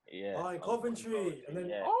Coventry. Yeah. Oh, in Coventry, and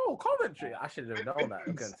then Coventry. I should have known that.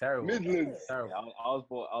 Looking terrible. Midlands. Terrible. I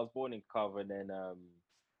was born in Coventry, and then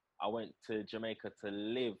I went to Jamaica to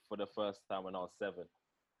live for the first time when I was 7.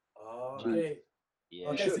 Oh, okay. Yeah.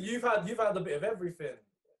 Okay, so you've had a bit of everything,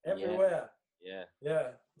 everywhere. Yeah. Yeah.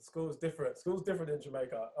 School's different. School's different in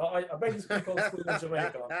Jamaica. I beg you speak on school in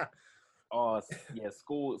Jamaica. Oh yeah,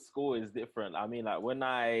 school is different. I mean, like when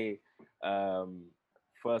I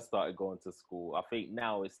first started going to school, I think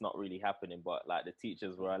now it's not really happening, but like the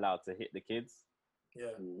teachers were allowed to hit the kids.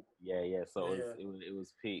 Yeah. So it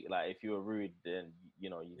was peak. Like if you were rude, then you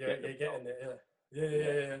get getting it.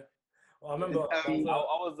 Yeah. Well, I remember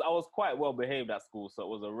I was quite well behaved at school, so it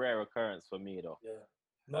was a rare occurrence for me though. Yeah.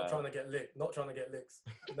 Not trying to get licked. Not trying to get licks.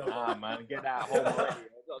 No. Man, get out home already.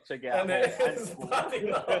 Not to get out home. It's bad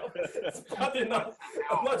enough. It's bad enough.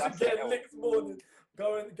 I'm not just getting licks more than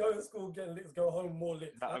going to school, getting licks, go home, more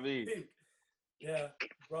licks. That's what I mean. Yeah,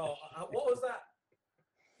 bro. What was that?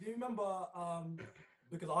 Do you remember?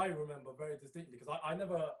 Because I remember very distinctly. Because I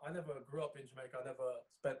never grew up in Jamaica. I never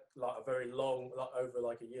spent a very long, over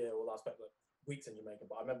a year, or I spent weeks in Jamaica.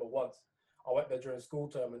 But I remember once I went there during school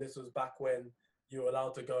term, and this was back when you were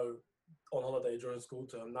allowed to go on holiday during school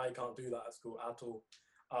term. Now you can't do that at school at all.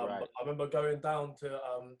 But I remember going down to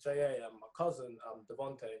JA and my cousin,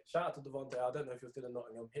 Devonte. Shout out to Devonte. I don't know if you're still in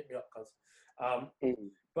Nottingham. Hit me up, cuz.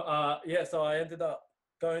 But yeah, so I ended up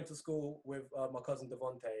going to school with my cousin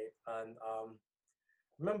Devonte, and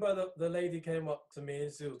remember the lady came up to me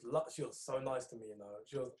and she was so nice to me, you know.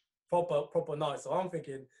 She was proper nice. So I'm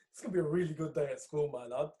thinking it's gonna be a really good day at school,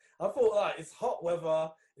 man. I thought like it's hot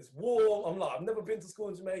weather, it's warm. I'm like, I've never been to school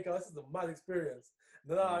in Jamaica. This is a mad experience.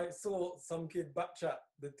 Then I saw some kid backchat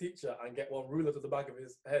the teacher and get one ruler to the back of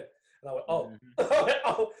his head. And I went, oh.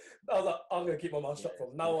 I was like, I'm going to keep my mouth shut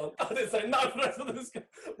from now on. I didn't say nothing. The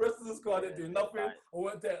rest of the school, I didn't do nothing. I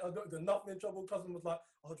went there, I didn't do nothing in trouble. Cousin was like,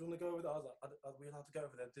 oh, do you want to go over there? I was like, are we allowed to go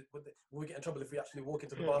over there? We'll get in trouble if we actually walk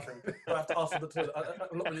into the bathroom. I have to ask for the toilet.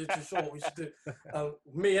 I'm not really too sure what we should do.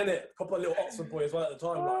 Me and a couple of little Oxford boys right at the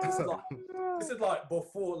time. Like, this is like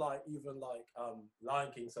before like even like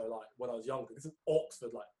Lion King. So like when I was younger, this is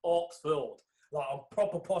Oxford. Like I'm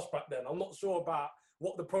proper posh back then. I'm not sure about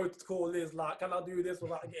what the protocol is. Like, can I do this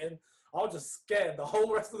without getting? I was just scared the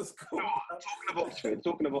whole rest of the school.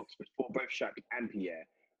 Talking of Oxford for both Shaq and Pierre.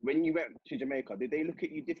 When you went to Jamaica, did they look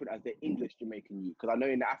at you different as the English Jamaican you? Because I know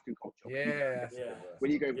in the African culture,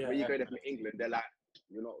 when you go there from England, they're like,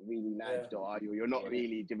 you're not really nice, are you? You're not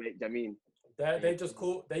really Jamaican. I mean, they used to just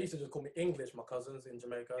call me English. My cousins in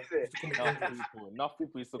Jamaica. Enough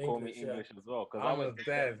people used to call me English as well. Because I was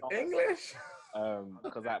dead. English.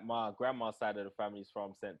 Because like my grandma's side of the family's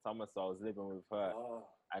from St. Thomas, so I was living with her.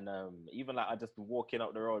 And even like I just be walking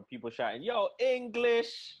up the road, people shouting, "Yo,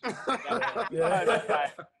 English!" It's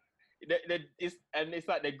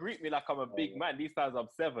like they greet me like I'm a big man. These times I'm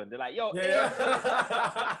 7. They're like, "Yo, English!"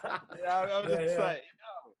 I'm just like,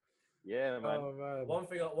 yeah, man. Oh, man. One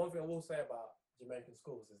thing I will say about Jamaican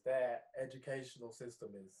schools is their educational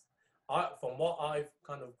system is, from what I've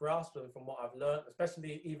kind of grasped and from what I've learned,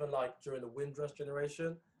 especially even like during the Windrush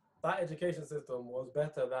generation, that education system was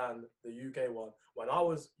better than the UK one. When I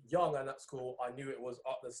was young and at school, I knew it was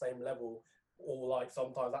at the same level, or like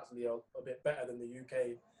sometimes actually a bit better than the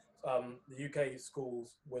UK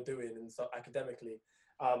schools were doing, and so academically.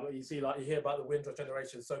 You see, like you hear about the Windrush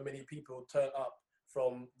generation, so many people turn up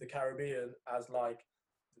from the Caribbean as like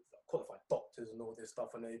qualified doctors and all this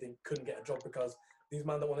stuff, and they couldn't get a job because these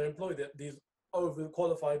men that want to employ these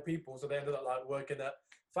overqualified people, so they ended up like working at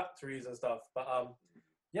factories and stuff. But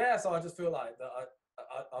yeah, so I just feel like that.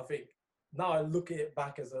 I think now I look at it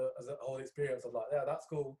back as a whole experience of like, yeah, that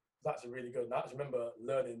school was actually really good. And I actually remember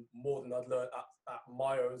learning more than I'd learned at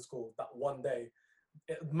my own school that one day.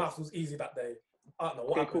 Maths was easy that day. I don't know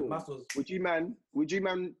what happened. Cool. Maths was. Would you man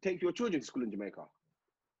take your children to school in Jamaica?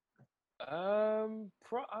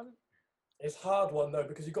 It's hard one though,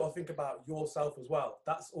 because you got to think about yourself as well.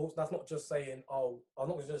 That's not just saying, oh, I'm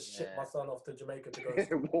not going to just ship my son off to Jamaica to go to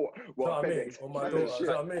school. what I mean? Or my daughter, you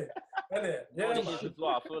know what I mean? Innit? Yeah, man. As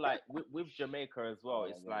well, I feel like with Jamaica as well,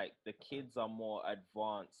 it's like the kids are more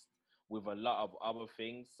advanced with a lot of other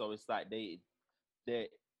things. So it's like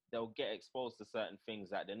they'll get exposed to certain things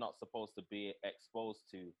that they're not supposed to be exposed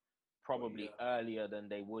to probably earlier than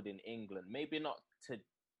they would in England. Maybe not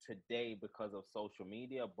today because of social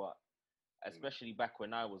media, but especially back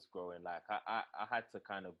when I was growing, like I had to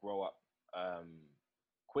kind of grow up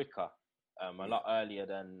quicker, a lot earlier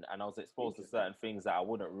and I was exposed to certain things that I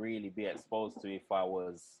wouldn't really be exposed to if I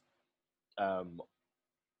was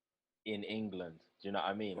in England. Do you know what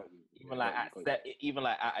I mean? Even like at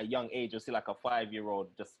a young age, you'll see like a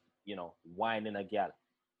 5-year-old just, you know, whining a gal.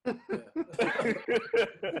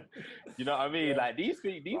 You know what I mean? Like these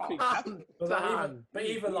things happen. But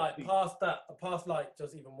even like past like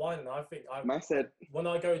just even whining, I think when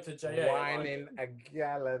I go to JA, whining a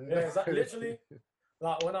gallon. Yeah, is that literally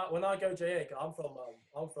like when I go JA? I'm from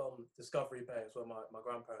Discovery Bay, is where my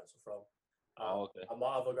grandparents are from. And my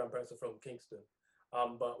other grandparents are from Kingston.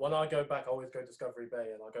 But when I go back, I always go to Discovery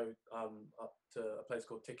Bay, and I go up to a place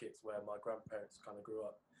called Tickets, where my grandparents kind of grew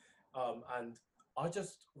up. And I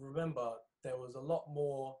just remember there's a lot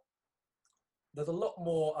more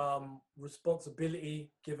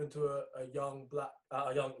responsibility given to a young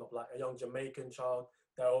Jamaican child.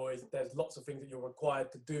 There's lots of things that you're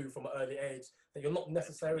required to do from an early age that you're not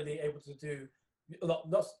necessarily able to do, not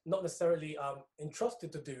necessarily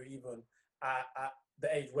entrusted to do even at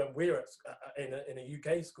the age when we're in a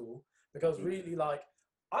UK school. Because really, like,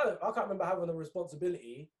 I can't remember having a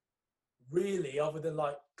responsibility really other than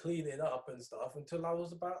like cleaning up and stuff until I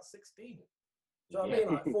was about 16. Do you know what I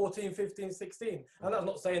mean? Like 14, 15, 16. And I'm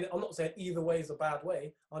not saying either way is a bad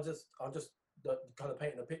way. I'm just kind of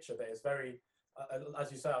painting a picture that is very, as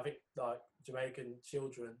you say, I think like Jamaican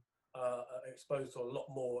children exposed to a lot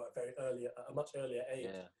more at a much earlier age.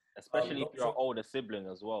 Yeah, especially if you're an older sibling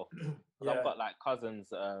as well. Yeah. I've got like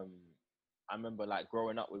cousins. I remember like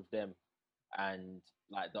growing up with them, and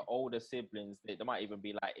like the older siblings, they might even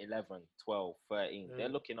be like 11, 12, 13. They're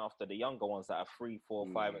looking after the younger ones that are 3, 4,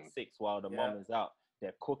 5, and 6 while the mom is out.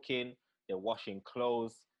 They're cooking, they're washing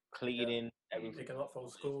clothes, cleaning, everything. Picking up from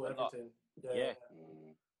school, everything. Yeah.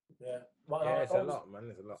 Well, it's a lot, man.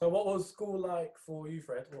 It's a lot. So what was school like for you,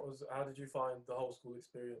 Fred? How did you find the whole school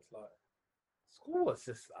experience like? School was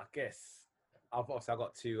just, I guess, I've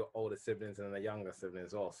got 2 older siblings and a younger sibling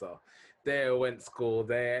as well. So they went to school,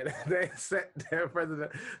 they set their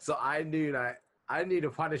president. So I knew the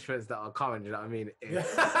punishments that are coming, you know what I mean?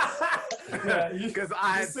 Because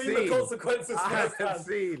I had seen the consequences. I had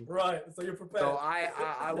seen. Right, so you're prepared. So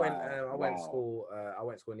I went to school. I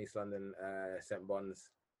went to school in East London, St.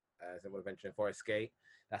 Bonaventure in Forest Gate.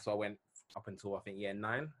 That's where I went up until I think year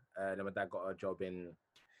 9. Then my dad got a job in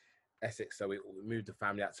Essex, so we moved the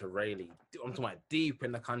family out to Rayleigh. I'm talking about deep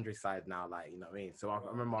in the countryside now, like, you know what I mean? So I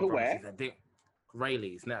remember my brother said,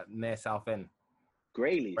 Rayleigh, it's near Southend.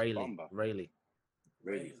 Rayleigh.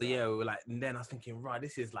 So yeah, we were like, and then I was thinking, right,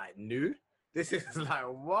 this is like new. This is like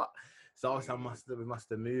what? So obviously we must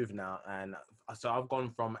have moved now, and so I've gone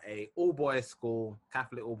from a all-boys school,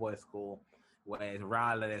 Catholic all-boys school, where it's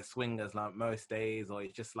rather there's swingers like most days, or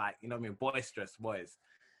it's just like, you know what I mean, boisterous boys.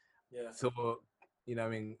 Yeah. So, you know what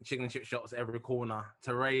I mean, chicken and chip shops every corner,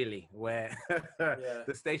 to Rayleigh, where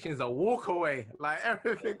the stations are walk away, like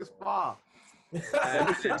everything's far. But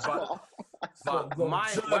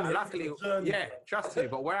luckily, trust me.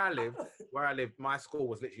 But where I lived, my school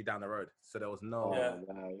was literally down the road, so there was no. You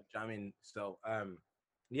know what I mean, so and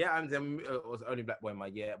then it was only black boy in my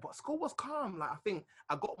year, but school was calm. Like I think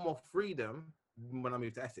I got more freedom when I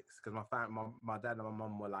moved to Essex because my dad and my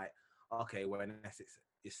mum were like, okay, we're in Essex,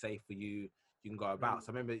 it's safe for you. You can go about.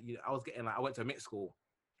 So I remember, I was getting I went to a mixed school.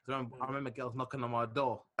 So I remember girls knocking on my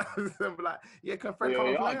door. So I'm like, yeah, can Fred come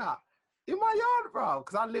and play out? In my yard, bro.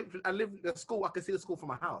 Because I lived in the school. I could see the school from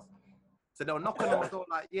my house. So they were knocking on my door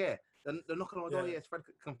like, yeah. They're knocking on my door, yes,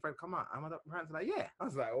 can Fred come out? And my parents were like, yeah. I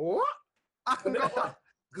was like, what? I can go out.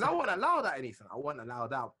 Because I wasn't allowed that in Eastern. I wasn't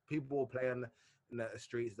allowed out. People will play in the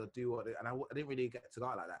streets, they'll do what they, and I didn't really get to go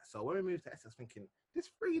out like that. So when we moved to Essex, I was thinking, this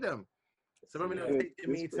freedom. So when they were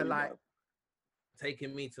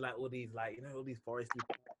taking me to like all these like, you know, all these foresty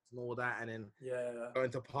parks and all that, and then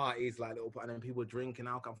going to parties like and then people drinking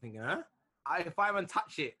alcohol. I'm thinking, if I even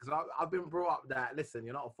touch it, because I've been brought up that, listen,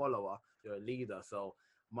 you're not a follower, you're a leader, so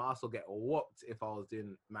my ass will get whooped if I was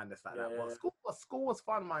doing madness like that. But school was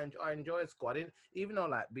fun, man. I enjoyed school. I didn't, even though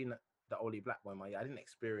like being the only black boy in my year, I didn't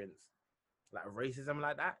experience like racism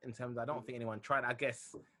like that. In terms, I don't think anyone tried. I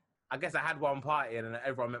guess I had one party and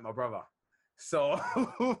everyone met my brother. So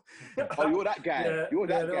you're that guy. You're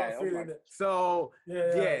that guy. So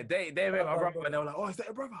they met my brother and they were like, oh, is that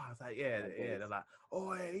your brother? I was like, yeah. They're like,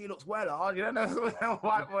 oh, yeah, he looks well hard. You know,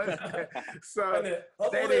 white boys. So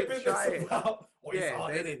they didn't try it.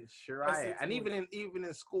 They didn't try it. And even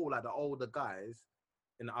in school, like the older guys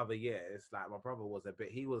in the other years, like my brother was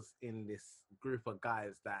he was in this group of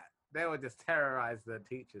guys that they would just terrorize the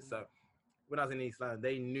teachers. So when I was in East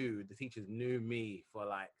London, the teachers knew me for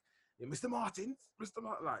like, Mr. Martins, like, do you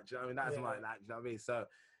know what I mean? That's like that, do you know what I mean? So,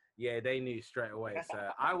 yeah, they knew straight away.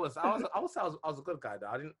 So I was a good guy though.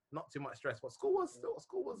 I didn't, not too much stress, but school was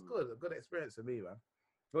good, a good experience for me, man.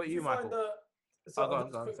 What you, Michael?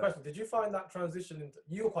 Question: did you find that transition?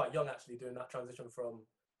 You were quite young actually doing that transition from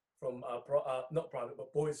not private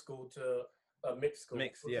but boys' school to mixed school.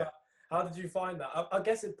 How did you find that? I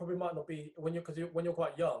guess it probably might not be when you're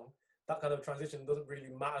quite young. That kind of transition doesn't really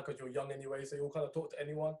matter because you're young anyway, so you'll kind of talk to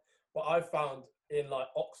anyone. But I found in like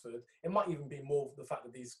Oxford, it might even be more the fact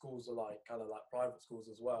that these schools are like kind of like private schools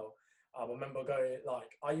as well. I remember going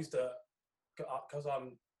like I used to, because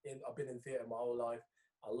I've been in theatre my whole life.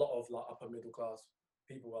 A lot of like upper middle class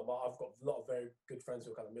people. I've got a lot of very good friends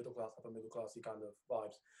who are kind of middle class, upper middle classy kind of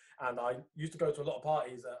vibes. And I used to go to a lot of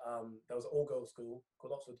parties. There was an all girls school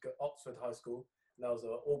called Oxford High School, and there was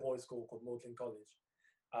an all boys school called Magdalen College.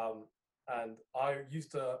 And I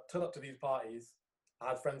used to turn up to these parties. I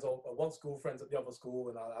had friends at one school, friends at the other school,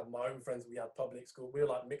 and I had my own friends. We had public school. We were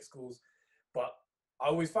like mixed schools. But I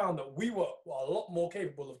always found that we were a lot more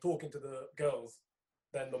capable of talking to the girls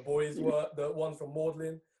than the boys were, the ones from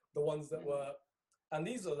Magdalen, the ones that were... And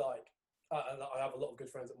these are like... and I have a lot of good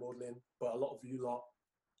friends at Magdalen, but a lot of you lot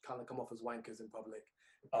kind of come off as wankers in public.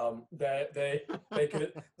 They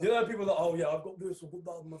could, you know, people that, oh yeah, I've got this, I've got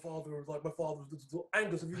that, my father was like,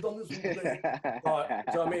 Angus, have you done this? Like, do you know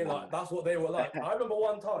what I mean? Like, that's what they were like. I remember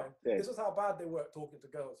one time, this was how bad they were at talking to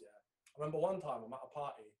girls, yeah. remember one time I'm at a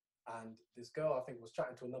party and this girl, I think, was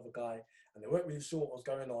chatting to another guy and they weren't really sure what was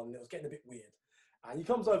going on. And it was getting a bit weird. And he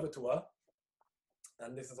comes over to her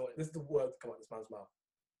and this is the word that come out of this man's mouth.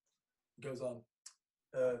 He goes, I'm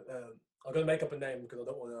going to make up a name because I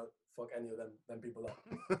don't want to fuck any of them people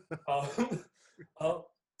up.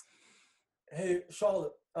 Hey,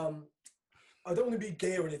 Charlotte, I don't want to be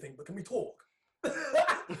gay or anything, but can we talk?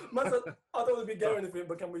 Man said, I don't want to be gay or anything,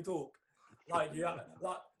 but can we talk? Like, yeah,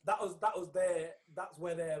 like that's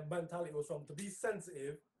where their mentality was from. To be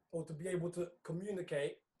sensitive or to be able to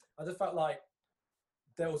communicate, I just felt like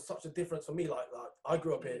there was such a difference for me. Like I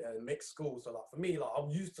grew up in a mixed school, so like for me, like I'm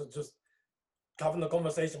used to just having a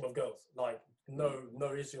conversation with girls. Like no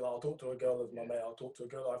issue. Like, I'll talk to a girl as my mate. I'll talk to a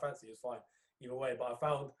girl I fancy. It's fine either way. But I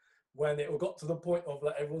found when it got to the point of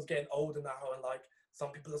like everyone's getting older now and like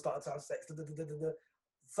some people are starting to have sex,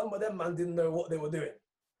 some of them man didn't know what they were doing.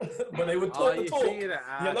 But they would talk the talk. They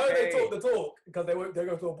talk the talk because they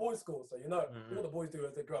go to a boys' school. So all the boys do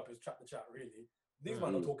as they grow up is chat the chat. Really, these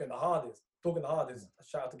men are talking the hardest.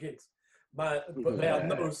 Shout out to Gigs, man. But they had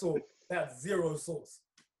no source. They had zero source.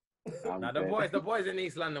 Now the boys in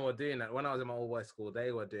East London were doing that. When I was in my old boys' school,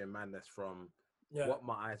 they were doing madness from what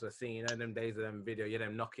my eyes were seeing. Them days of them video,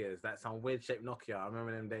 them Nokias, that some weird shaped Nokia. I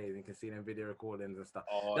remember them days. You can see them video recordings and stuff.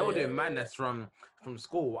 They were doing madness from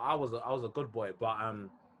school. I was a good boy, but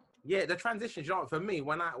the transition. For me,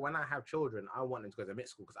 when I have children, I want them to go to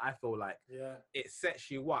mixed school because I feel like it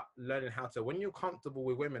sets you up learning how to, when you're comfortable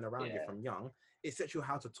with women around you from young, it sets you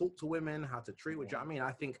how to talk to women, how to treat with you. I mean,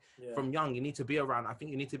 I think from young you need to be around. I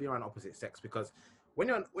think you need to be around opposite sex because when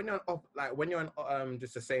you're in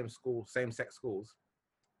just the same school, same sex schools,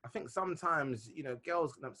 I think sometimes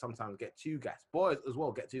girls sometimes get too gassed. Boys as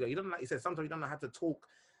well get too gassed. You don't, like you said, sometimes you don't know how to talk.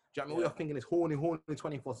 Do you know what I mean? All you're thinking is horny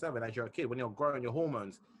 24/7 as you're a kid when you're growing your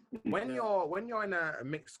hormones. When you're in a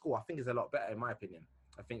mixed school, I think it's a lot better in my opinion.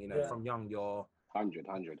 I think from young you're 100.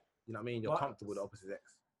 You know what I mean? You're comfortable with the opposite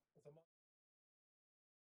sex.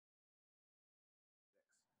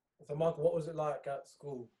 So Mark, what was it like at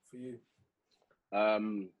school for you?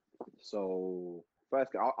 So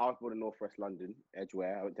first, I was born in Northwest London,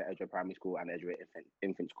 Edgware. I went to Edgware Primary School and Edgware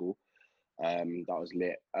Infant School. That was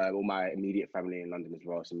lit. All my immediate family in London as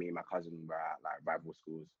well. So me and my cousin were at like rival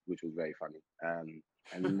schools, which was very funny.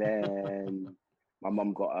 And then my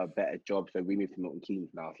mum got a better job, so we moved to Milton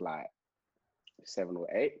Keynes. And I was like 7 or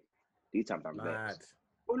 8. These times I'm vexed.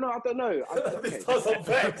 Well, no, I don't know. This doesn't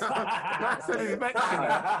vex. No.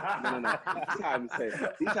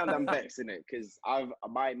 These times I'm vexed, innit? Because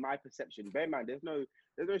my perception. Bear in mind, there's no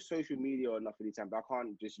social media or nothing these times. I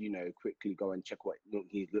can't just quickly go and check what Milton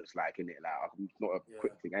Keynes looks like, innit? Like it's not a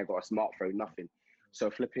quick thing. I ain't got a smartphone, nothing. So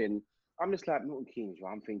flipping, I'm just like Milton Keynes.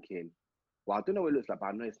 Well, I'm thinking, well, I don't know what it looks like, but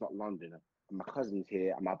I know it's not London. And my cousin's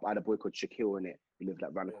here, and I had a boy called Shaquille in it. He lived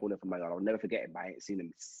like around the corner from my yard. I'll never forget him, but I ain't seen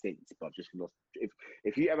him since. But I've just lost.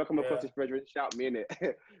 If you ever come across this brethren, shout me in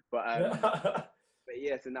it. But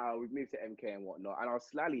so now we've moved to MK and whatnot, and I was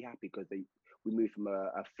slightly happy because we moved from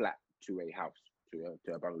a flat to a house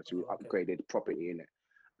to a bungalow, to upgraded property in it,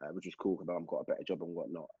 which is cool because I've got a better job and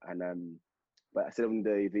whatnot. And but I said on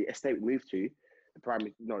the estate we moved to,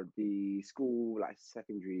 the school, like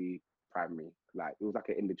secondary primary, like it was like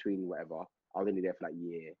an in between, whatever. I was only there for like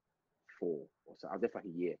year 4 or so. I was there for like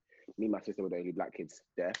a year. Me and my sister were the only black kids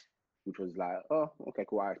there, which was like, oh, okay,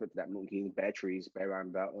 cool. I expected that. Milton Keynes, bare trees, bare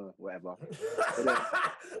roundabout, whatever.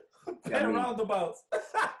 Bare roundabouts.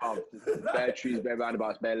 Bare trees, bare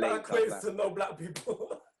roundabouts, bare lanes. That equates to no black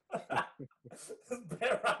people.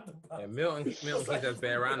 Bare roundabouts. Yeah, Milton Keynes has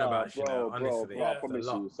bare roundabouts, honestly. Bro, I promise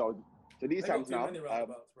you. So these times now,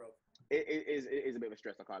 it is a bit of a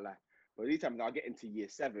stress, I can't lie. But these times now I get into year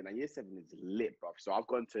 7, and year 7 is lit, bro. So I've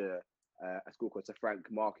gone to a school called Sir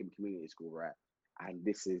Frank Markham Community School, right? And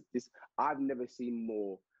this I've never seen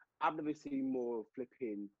more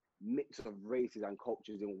flipping mix of races and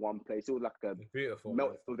cultures in one place. It was like a beautiful.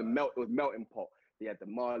 It was melting pot. You had the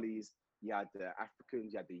Marleys, you had the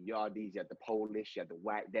Africans, you had the Yardies, you had the Polish, you had the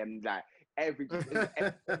white. Them like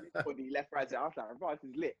everybody left, right. So I was like, bro, this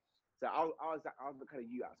is lit. So I was the kind of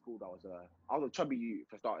youth at school that I was a chubby youth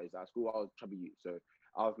for starters. At school, I was a chubby youth. So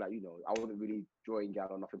I was like, I wasn't really drawing out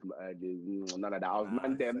or nothing from early, none of that. I was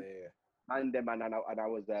man them, and I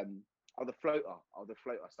was a floater.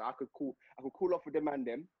 So I could cool off with the man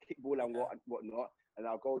them, kick ball and whatnot, and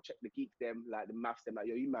I'll go check the geeks them, like the maths them, like,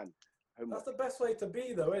 yo, you man. That's the best way to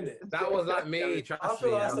be, though, isn't it? That was like me. I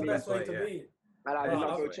feel like that's the best way to be. And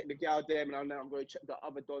I'll go check the gal them, and I'll go check the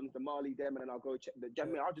other dons, the Marley them, and then I'll go check the.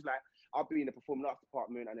 I'll be in the performing arts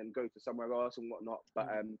department and then go to somewhere else and whatnot. But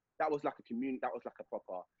that was like a community. That was like a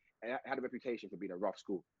proper. And it had a reputation for being a rough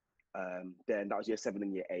school. Then that was year 7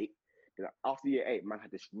 and year 8. Then after year 8, man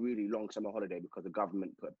had this really long summer holiday because the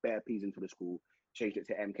government put bare peas into the school, changed it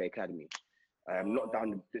to MK Academy. Locked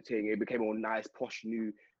down the thing. It became all nice, posh,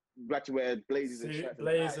 new. We had to wear blazers and shirts.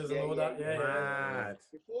 Blazers and all that. Yeah.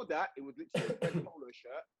 Before that, it was literally a red polo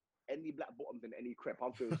shirt, any black bottoms and any crepe.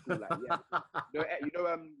 I'm going to school like, you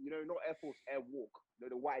know, not Air Force, Air Walk. You know,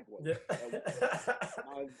 the wide one. Yeah.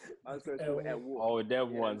 I was going to school Air Walk. Oh,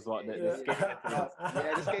 them ones, like the skating things.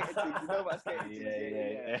 Yeah, the skating things. You know what skating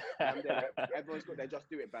things? Yeah. Everyone's got their Just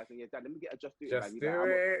Do It bag. And yeah, Dad, let me get a Just Do It bag. Just do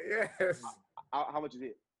it, yes. How much is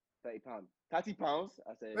it? £30. £30?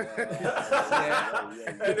 I say,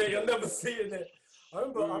 and then you're never seeing it. I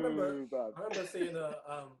remember seeing a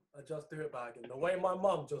Just Do It bag, and the way my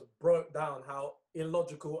mum just broke down how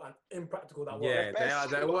illogical and impractical that was. Yeah,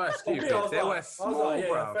 they were stupid. They were small,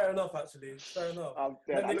 bro. Fair enough, actually. Fair enough.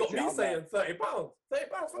 Then they got me saying £30. £30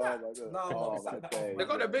 for that? No, they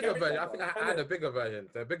got a bigger version. I think I had a bigger version.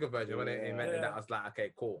 The bigger version when it meant that, I was like,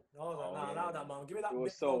 okay, cool. I was like, allow that, man. Give me that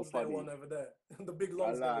big Lonsdale one over there. The big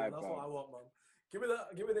Lonsdale one. That's what I want, man. Give me the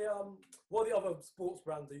what are the other sports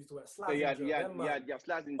brands they used to wear? Slazenger. Yeah,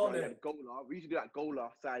 Slazenger, yeah, Gola. We used to do that Gola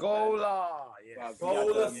side. Gola, yes.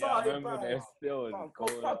 Gola side. I remember they're still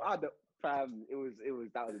fam. It was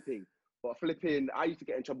that was the thing. But flipping, I used to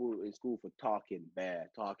get in trouble in school for talking.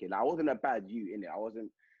 I wasn't a bad youth in it. I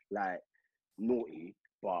wasn't like naughty.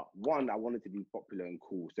 But one, I wanted to be popular and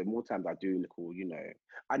cool. So more times I do cool, you know.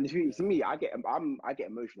 And to me, I get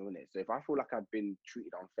emotional in it. So if I feel like I've been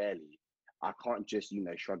treated unfairly, I can't just, you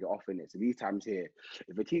know, shrug it off in it. So these times here,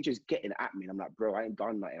 if a teacher's getting at me and I'm like, bro, I ain't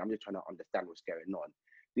done nothing. I'm just trying to understand what's going on.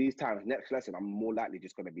 These times, next lesson, I'm more likely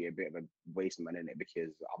just going to be a bit of a waste man in it because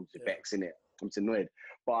I'm just vexing it. I'm just annoyed.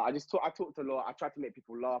 But I talked a lot. I tried to make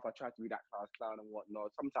people laugh. I tried to be that class clown and whatnot.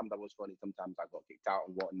 Sometimes I was funny. Sometimes I got kicked out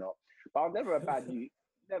and whatnot. But I was never a bad youth.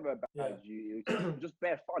 Never a bad youth. It was just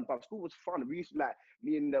bare fun. But school was fun. We used to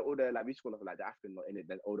me and we used to call it like the African lot in it,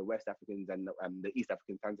 all the West Africans and the East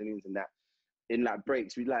African Tanzanians and that. In like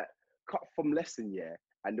breaks, we like cut from lesson,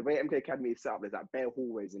 and the way MK Academy is set up, there's like bare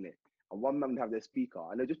hallways in it, and one man would have their speaker,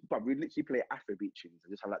 and they we literally play Afrobeat tunes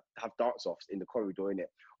and just have dance offs in the corridor in it.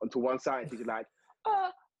 Onto one side, and he's like,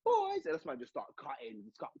 boys, and this man just start cutting.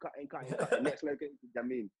 Next level, I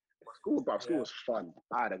mean, school was fun.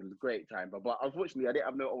 I had a great time, but unfortunately, I didn't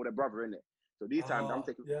have no older brother in it. So these times, I'm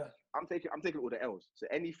taking all the L's. So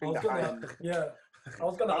anything I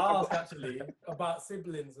was gonna ask actually about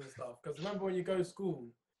siblings and stuff, because remember when you go to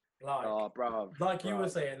school, like you were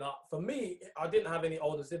saying, like for me, I didn't have any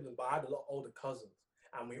older siblings, but I had a lot of older cousins,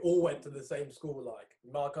 and we all went to the same school. Like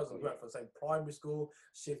my cousins went for the same primary school,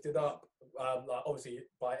 shifted up, like obviously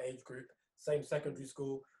by age group, same secondary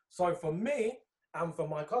school. So for me and for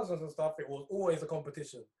my cousins and stuff, it was always a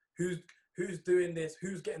competition. Who's doing this?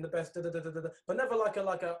 Who's getting the best? But never like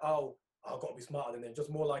a oh, I've got to be smarter than him.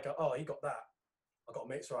 Just more like oh, he got that. I've got to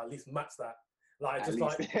make sure I at least match that. Like just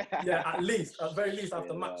at very least I have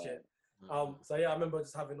to match it. So I remember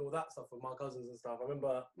just having all that stuff with my cousins and stuff. I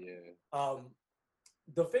remember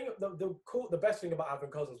the best thing about having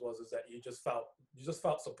cousins was that you just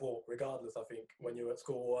felt support regardless. I think when you're at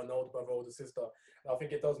school, or an older brother, older sister, and I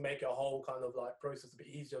think it does make your whole kind of like process a bit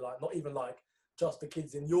easier. Like not even like just the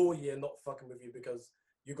kids in your year not fucking with you because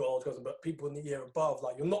you got older cousins, but people in the year above,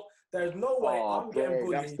 like there's no way I'm getting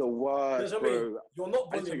bullied. That's the worst, bro. I mean? You're not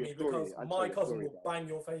bullying me because my cousin will bang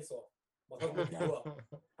your face off. My cousin will beat you up,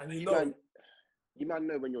 and you might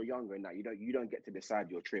know when you're younger and that you don't get to decide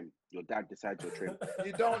your trim. Your dad decides your trim.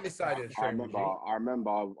 You don't decide your trim. I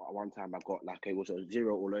remember one time I got like it was a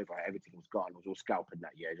 0 all over. Everything was gone. It was all scalping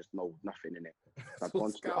that year. Just nothing in it. So I've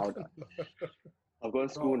gone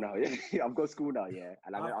to school now. Yeah, I've got school now. Yeah,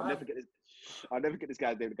 and I'll never get this. I'll never get this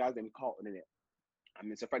guy's name. The guy's name is Carlton in it. I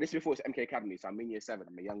mean, so this is before it's MK Academy. So I'm in year 7.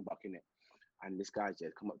 I'm a young buck in it, and this guy's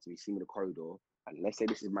just come up to me, see me in the corridor, and let's say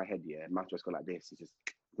this is my head. Yeah, man's just gone like this. He just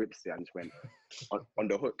rips it and just went on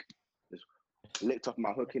the hook. Just licked off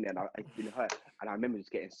my hook in there, and I've been hurt. And I remember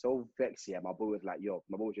just getting so vexed. Yeah, my boy was like,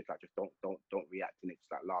 my boy was just like, just don't react in it.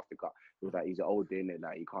 Just like laugh. He was like, he's old in it,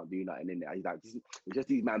 like he can't do nothing in it. He's like, it's just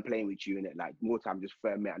these man playing with you in it. Like more time, just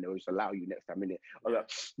firm it, and they'll just allow you next time in it. I was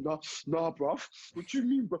like, nah, bro. What you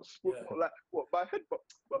mean, bro? What my head, bro?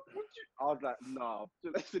 What you? I was like, nah.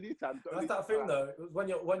 So these times, that's that thing though. When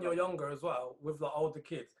you're younger as well, with the older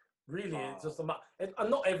kids. Really, it's just and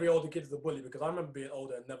not every older kid is a bully, because I remember being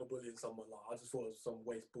older and never bullying someone. Like I just thought it was some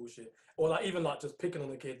waste bullshit, or like even like just picking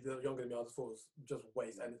on a kid that was younger than me. I just thought it was just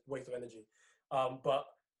waste of energy. But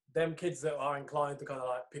them kids that are inclined to kind of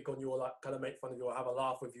like pick on you or like kind of make fun of you or have a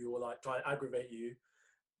laugh with you or like try and aggravate you,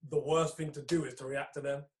 the worst thing to do is to react to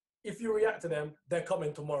them. if you react to them, they're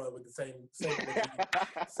coming tomorrow with the same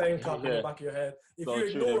cup in the back of your head. If you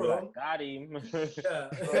ignore them, got him.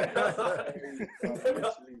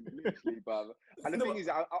 Literally, brother. And the thing is,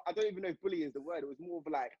 I don't even know if bullying is the word. It was more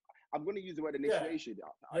of like, I'm going to use the word initiation.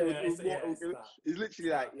 It's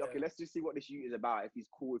literally like, okay, let's just see what this youth is about. If he's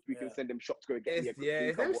cool, if we can send him shots to go get me.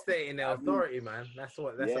 It's them stating their authority, man. That's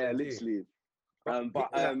what. Literally. So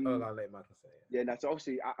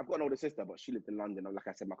obviously I've got an older sister, but she lived in London. Like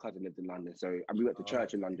I said, my cousin lived in London, so and we went to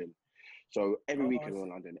church in London. So every weekend we were in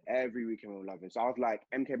London. So I was like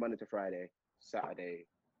MK Monday to Friday, Saturday,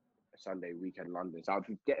 Sunday, weekend London. So I was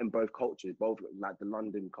getting both cultures, both like the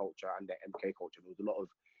London culture and the MK culture. There was a lot of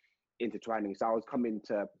intertwining. So I was coming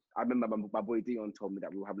to. I remember my boy Dion told me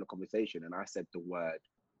that we were having a conversation, and I said the word.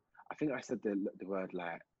 I think I said the word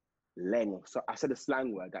like leng. So I said a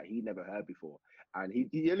slang word that he never heard before. And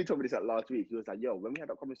he only told me this last week. He was like, yo, when we had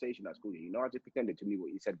that conversation at school, I just pretended to me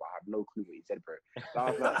what he said, but I have no clue what he said, bro. So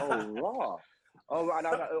I was like, oh, raw. Oh, and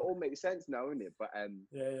I was like, it all makes sense now, isn't it? But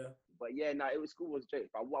school was a joke.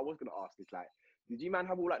 But what I was going to ask is, like, did you, man,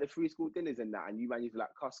 have all, like, the free school dinners and that? And you, man, used to,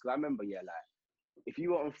 like, cuss? Because I remember, like, if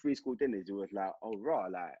you were on free school dinners, it was like, oh, raw,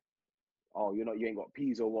 like, oh, you ain't got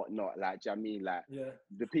peas or whatnot. Like, do you know what I mean? Like,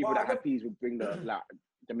 the people that had peas would bring the, like,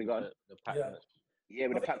 the packed lunch. Yeah,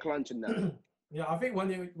 with the packed lunch and that. Yeah, I think when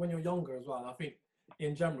you're younger as well, I think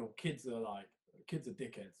in general kids are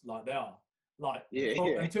dickheads, like they are, like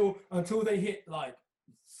until they hit like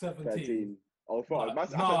 17. 13. Oh, fuck, like,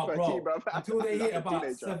 13, bro. Until they hit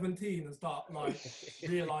about 17 and start like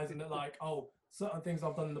realizing that like, oh, certain things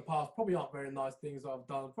I've done in the past probably aren't very nice things I've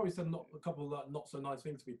done. Probably said a couple of like, not so nice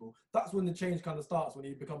things to people. That's when the change kind of starts, when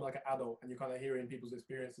you become like an adult and you're kind of hearing people's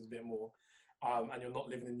experiences a bit more. And you're not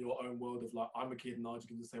living in your own world of like, I'm a kid and I just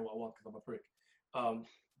can just say what I want because I'm a prick.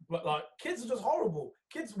 But like kids are just horrible.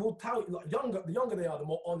 Kids will tell you, like the younger they are, the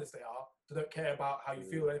more honest they are. They don't care about how you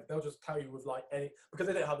feel. They'll just tell you with like because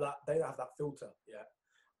they don't have that filter. Yeah.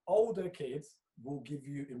 Older kids will give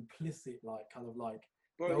you implicit like kind of like.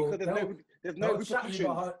 Bro, there's no repercussion.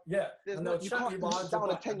 And they'll chat you behind your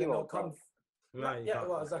back and they'll come.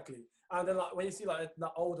 Well, exactly. And then like when you see like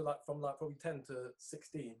that older, like from like probably 10 to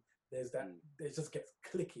 16. There's that, it just gets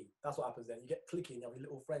cliquey. That's what happens then. You get cliquey and you have your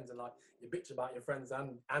little friends and like you bitch about your friends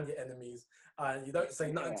and your enemies. And you don't say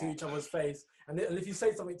nothing to each other's face. And if you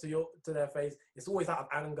say something to their face, it's always out of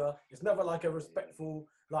anger. It's never like a respectful,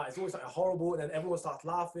 like it's always like a horrible, and then everyone starts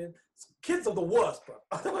laughing. Kids are the worst, bro.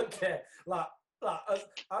 I don't care. Like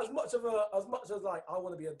as much as like I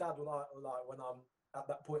want to be a dad when I'm at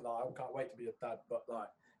that point, like I can't wait to be a dad, but like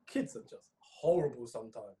kids are just horrible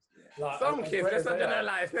sometimes. Like, some kids, let's not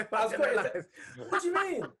generalize. What do you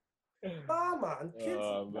mean? Ah, man, kids,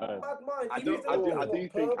 bad mind. I do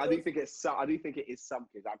think it is some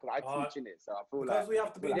kids. Because I teach in it, so I feel like we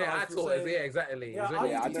have to be. I taught it. Yeah, exactly.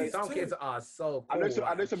 I know some kids are so. Cool,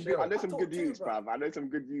 I know some good youths, bruv. I know some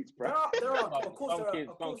good youths, bruv. There are. Of course,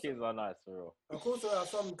 some kids are nice for real. Of course, there are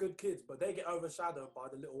some good kids, but they get overshadowed by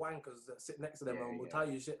the little wankers that sit next to them and will tell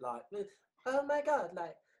you shit like, "Oh my god,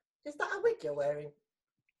 like, is that a wig you're wearing?"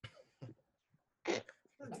 Do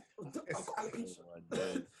you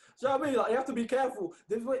know what I mean? Like, you have to be careful.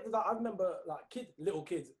 Like, I remember, like, little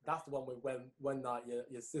kids. That's the one when like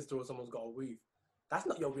your sister or someone's got a weave. That's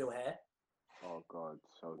not your real hair. Oh God!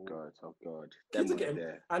 So God! Kids are getting,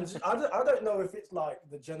 and I don't know if it's like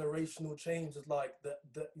the generational change. Is like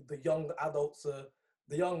the young adults,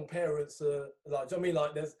 the young parents, like, do you know what I mean?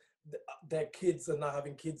 Like, their kids are now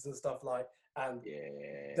having kids and stuff like. And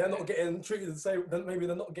they're not getting treated the same. Then maybe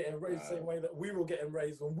they're not getting raised the same way that we were getting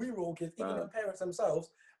raised when we were all kids, even the parents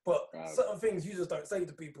themselves. But certain things you just don't say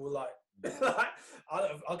to people. Like,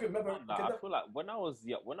 I can remember. I feel like when I was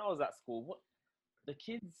at school, the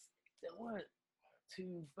kids, they weren't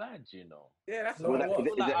too bad, you know. Yeah, that's what. Is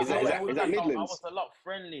that Midlands? I was a lot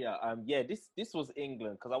friendlier. This was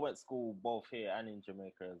England because I went to school both here and in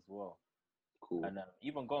Jamaica as well. Cool. And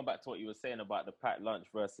even going back to what you were saying about the packed lunch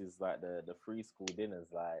versus like the free school dinners,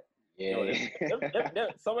 like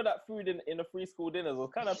some of that food in the free school dinners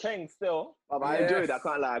was kind of paying still. I enjoyed it. I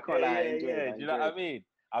can't lie. Do you know what I mean?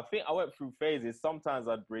 I think I went through phases. Sometimes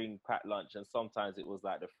I'd bring packed lunch, and sometimes it was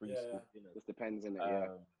like the free school dinners. Just depends,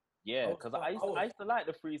 innit? Yeah, because I used to like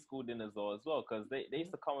the free school dinners though as well, because they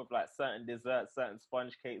used to come with like certain desserts, certain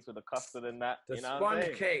sponge cakes with the custard and that. The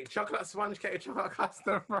sponge cake, chocolate sponge cake, chocolate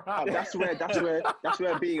custard. That's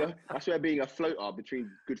where being a floater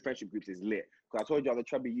between good friendship groups is lit. Because I told you I'm a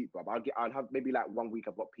chubby youth, bro. I'll have maybe like 1 week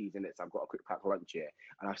I've got peas in it, so I've got a quick pack lunch here,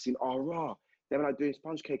 and I've seen raw. Then I'm doing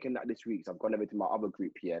sponge cake and that this week, so I've gone over to my other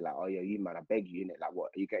group here, like, oh yeah, you man, I beg you, innit? Like,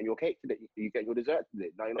 what? Are you getting your cake today? Are you getting your dessert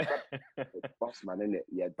today? No, you're not. boss man, innit?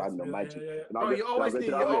 Yeah, done the magic. Bro, you always knew.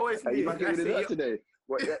 You always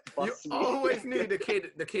knew the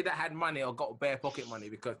kid that had money or got bare pocket money,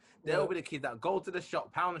 because they'll be the kids that go to the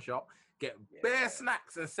shop, pound shop, get bare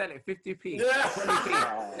snacks and sell it 50p,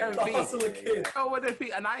 20p, 10p. Oh, what the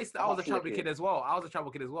fee? And I was a trouble kid as well.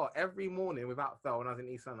 Every morning without fail when I was in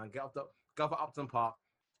East London, I'd go for Upton Park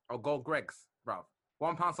or go Greg's, bro.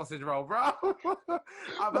 £1 sausage roll, bro. I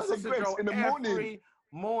have a sausage roll in the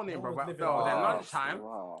morning, bro. Then lunchtime,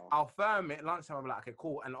 I'll firm it. Lunchtime, I'll be like, okay,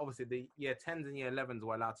 cool. And obviously the year 10s and year 11s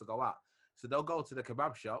were allowed to go out. So they'll go to the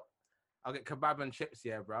kebab shop. I'll get kebab and chips,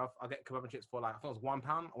 bro. I'll get kebab and chips for like, I think it was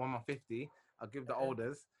 £1 or £1.50. I'll give the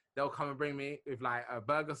olders. They'll come and bring me with like a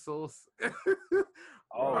burger sauce.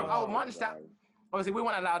 I'll munch that. Obviously, we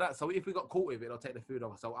won't allow that. So if we got caught with it, they'll take the food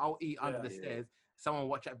off. So I'll eat under the stairs. Someone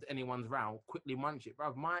watch up to anyone's round, quickly munch it,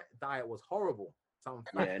 bro. My diet was horrible.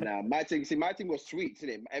 My thing was sweets,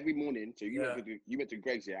 innit? Every morning. So you went to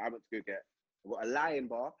Greg's, I went to go get. I got a Lion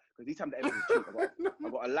bar because these times everything's cheap. I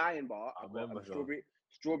got a Lion bar. I got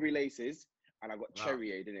strawberry laces, and I got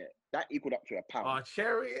cherry aid in it. That equaled up to £1. Oh,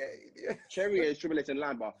 cherry aid. Cherry aid, strawberry laces, and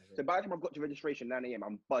Lion bar. So by the time I got to registration 9 a.m,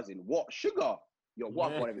 I'm buzzing. What sugar? Yo,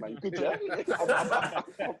 what one, man? Good job.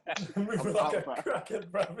 Moving like a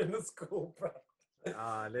crackhead, bruv, in the school, bruv.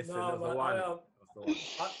 Listen, that's the one. Do you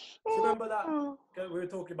remember that? We were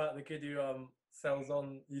talking about the kid who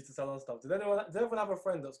used to sell on stuff. Did anyone have a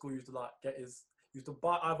friend at school used to buy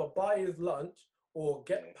his lunch or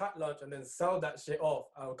get packed lunch and then sell that shit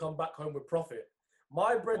off and come back home with profit?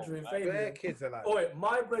 My brethren, Fabian. Kids are like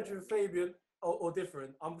my brethren, Fabian, or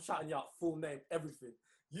different. I'm shouting you out full name, everything.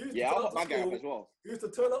 I got my guy as well. Used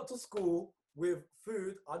to turn up to school with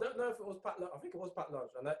food. I don't know if it was packed lunch. I think it was packed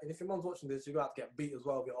lunch. And if your mom's watching this, you're going to have to get beat as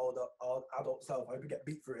well with your older adult self. I hope you get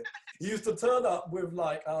beat for it. He used to turn up with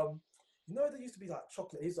like, there used to be like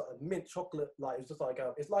chocolate. He's like a mint chocolate. Like, it's just like,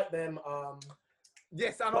 it's like them.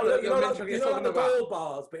 Yes, I know what you're mentioning. You know like the gold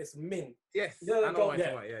bars, but it's mint. Yes, I know what you're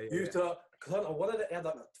talking about. You used to turn on one of the, had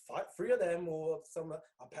like 3 of them or some, a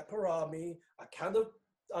pepperami, a can of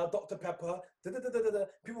Dr. Pepper,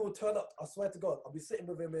 people would turn up. I swear to God, I'll be sitting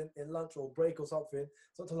with him in lunch or break or something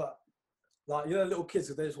like little kids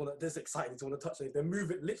who they just want to, they're excited to want to touch it. They're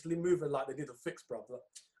literally moving like they need a fix, bro. Like,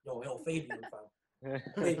 yo, Fabian, fam.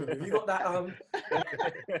 Fabian, have you got that?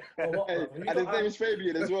 And his name is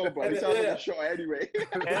Fabian as well, bro. He sounds like a shot anyway. Yo,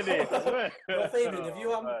 Fabian, have you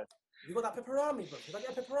got that pepperami, bro? Did I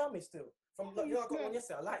get a pepperami still? I got one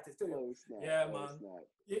yesterday. I liked it still. Man.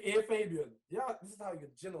 Yeah, Fabian. Yeah, this is how you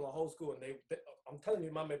gin on the whole school, and they I'm telling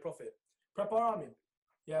you, man, made profit. Pepperami.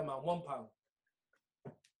 Yeah, man, £1.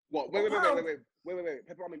 What? Wait.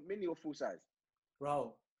 Pepperami mini or full size?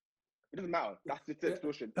 Bro. It doesn't matter. That's the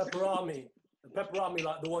extortion. Pepperami. Pepperami,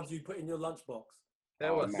 like the ones you put in your lunchbox. They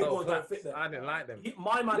were so fat. I didn't like them.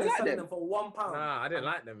 My man is selling them for £1. Nah, I didn't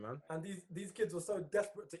like them, man. And these kids were so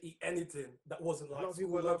desperate to eat anything that wasn't like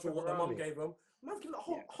school lunch or what their mum gave them. Man's giving a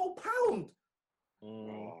whole pound.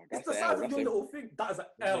 It's the size of your little thing. That is an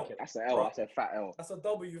L. That's an L. That's a fat L. That's a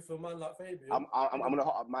W for a man like Fabian. I'm gonna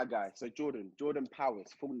hot up my guy. So Jordan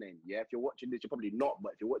Powers, full name. Yeah, if you're watching this, you're probably not,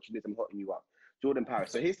 but if you're watching this, I'm hotting you up. Jordan Powers.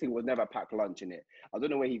 So his thing was never packed lunch in it. I don't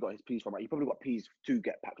know where he got his peas from. He probably got peas to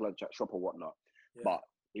get packed lunch at shop or whatnot. Yeah. But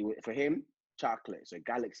for him, chocolate. So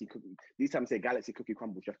Galaxy cookie. These times say Galaxy cookie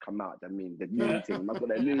crumbles just come out. I mean the new thing. I've got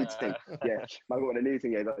the new thing. Yeah, I've got the new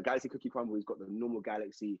thing. Yeah, the Galaxy cookie crumble. He's got the normal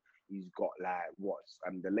Galaxy. He's got like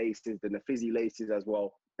the laces, then the fizzy laces as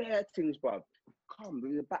well. Bare things, bruv. Come,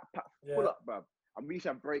 there's a backpack full up, bruv. I'm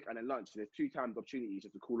reaching a break and a lunch. So there's 2 times opportunities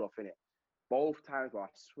just to cool off in it. Both times, I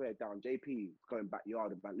swear down, JP going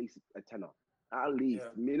backyard with at least a tenner. At least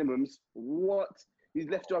minimums. What? He's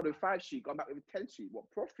left job with 5 sheet, gone back with a 10 sheet. What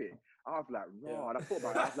profit? I was like, raw. And I thought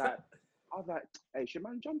about it. I was like, hey, should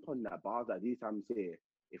man jump on that? But I was like, these times here,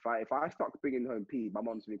 if I start bringing home peas, my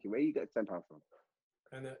mom's thinking, where you get £10 from?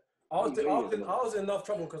 And I was in enough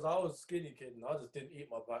trouble because I was a skinny kid and I just didn't eat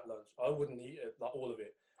my black lunch. I wouldn't eat it, like all of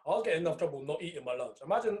it. I was getting enough trouble not eating my lunch.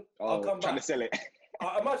 Imagine I'll come trying back. to sell it.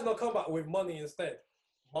 Imagine I'll come back with money instead.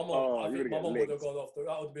 My mom, I think my mom would have gone off.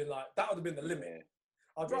 That would have been the limit.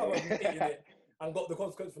 I'd rather have eaten it and got the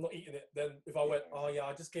consequence for not eating it than if I went,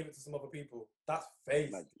 I just gave it to some other people. That's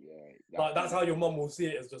faith. That's how your mom will see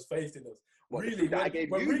it, as just faithiness. Really, that's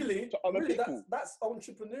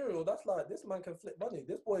entrepreneurial. That's like, this man can flip money.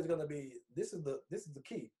 This boy is gonna be. This is the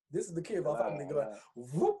key. This is the key of our family. Going,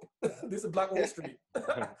 whoop. This is Black Wall Street.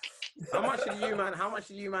 How much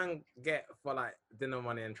do you man get for like dinner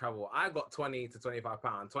money and travel? I got £20 to £25,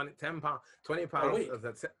 £10,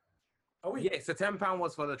 £20 a week. Yeah, so £10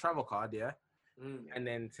 was for the travel card, yeah. and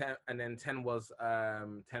then 10 was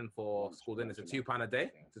 10 for school dinner. It's a £2 a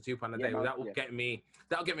day. It's a £2 a day. That'll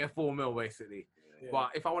get me a full meal basically. Yeah. But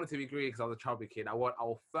if I wanted to be greedy because I was a chubby kid,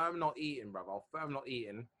 I'll firm not eating, bruv. I'll firm not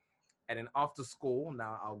eating. And then after school,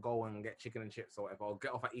 now I'll go and get chicken and chips or whatever. I'll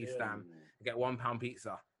get off at East Ham and get £1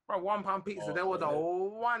 pizza. Bro, £1 pizza. There was a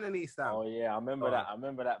one in East Ham. Oh yeah, I remember that. I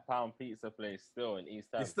remember that pound pizza place still in East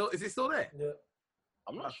Ham. Is it still there? Yeah.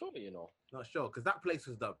 I'm not sure, Not sure, because that place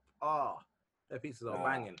was their pizzas are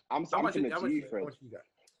banging. I'm similar to you, Fred. How much you got?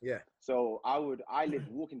 Yeah. So I live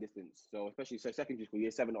walking distance. So especially secondary school,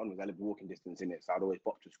 year 7 onwards, I live walking distance in it. So I'd always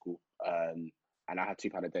bop to school. And I had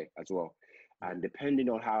 £2 a day as well. And depending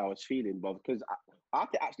on how I was feeling, but because I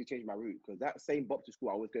have to actually change my route, because that same bop to school,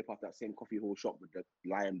 I always go past that same coffee hall shop with the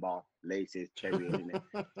Lion Bar, laces, cherries in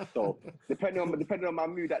it. So depending on my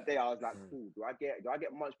mood that day, I was like, cool, do I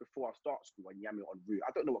get munch before I start school and yummy on route?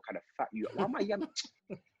 I don't know what kind of fat you are. Why am I yummy?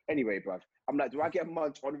 Anyway, bruv, I'm like, do I get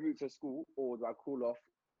munch en route to school, or do I cool off,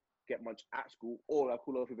 get munch at school, or do I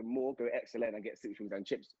cool off even more, go excellent and get 6 wings and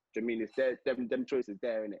chips? Do you mean it's there? Them choices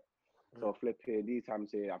there, innit? So flipping these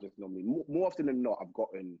times here, I've just normally more often than not, I've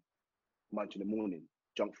gotten munch in the morning,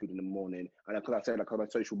 junk food in the morning, and because I said like I'm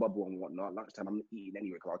a social bubble and whatnot, lunchtime I'm not eating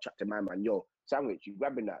anyway because I'll chat to my man, yo, sandwich, you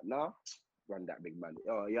grabbing that? Nah, run that, big man.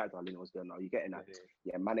 Oh yeah, darling, what's going on? You getting that?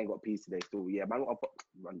 Yeah, man ain't got peas today still. Yeah, man,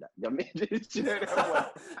 run that. You know what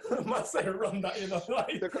I mean? I must say run that, you know,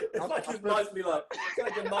 like it's like he's nicely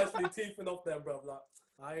nicely teething off them, bro. Like,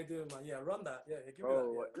 how you doing, man? Yeah, run that. Yeah, give me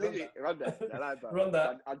that. Yeah, literally, run that. Run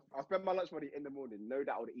that. I spend my lunch money in the morning. Know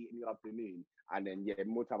that I would eat in the afternoon, and then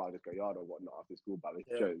more time I'll just go yard or whatnot after school. But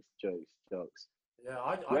it's jokes. Yeah,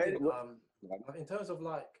 I think in terms of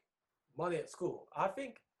like money at school, I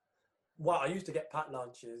think. Well, I used to get packed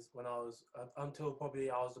lunches when I was until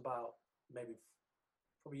probably I was about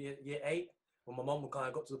probably year 8, when my mum kind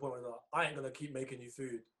of got to the point where like, I ain't gonna keep making you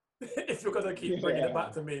food if you're gonna keep bringing it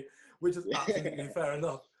back to me, which is absolutely fair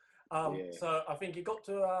enough. So I think it got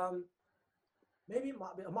to maybe it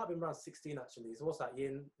might have been around 16 actually. So what's that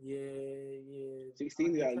year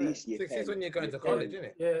 16 at least year 16 is when you're going to college, isn't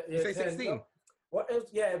it? Yeah. You say 16. What?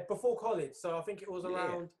 Before college. So I think it was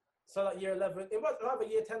around. So like year 11, it was either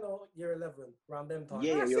year 10 or year 11, around them times.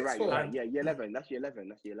 Yeah, you're right. Yeah, year 11. That's year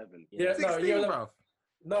 11. Yeah, 16, year 11.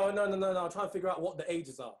 Bro. No. I'm trying to figure out what the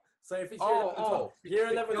ages are. So if it's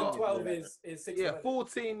year 11 and 12 is 6. Yeah,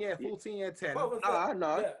 14, year 10. 12 and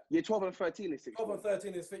no. Yeah. Year 12 and 13 is 6. 12 and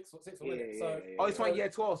 13 is 6 Yeah, it's one year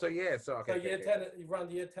 12, so yeah. So, okay. So year 10,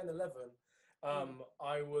 around year 10, 11,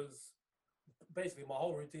 I was, basically my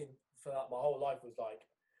whole routine for my whole life was like,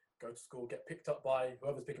 go to school, get picked up by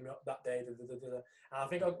whoever's picking me up that day. And I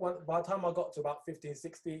think by the time I got to about 15,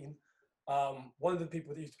 16, one of the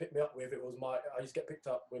people that used to pick me up with, I used to get picked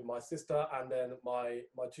up with my sister and then my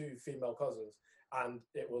 2 female cousins. And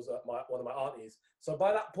it was one of my aunties. So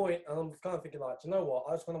by that point, and I'm kind of thinking like, you know what?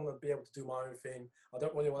 I just kind of want to be able to do my own thing. I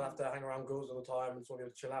don't really want to have to hang around girls all the time and just want to be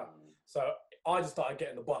able to chill out. So I just started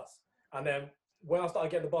getting the bus. And then when I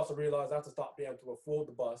started getting the bus, I realised I had to start being able to afford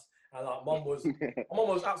the bus. And like, my mum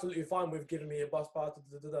was absolutely fine with giving me a bus pass.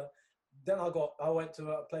 Then I went to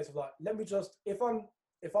a place of like, let me just, if I'm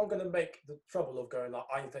gonna make the trouble of going like,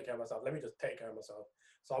 I need to take care of myself, let me just take care of myself.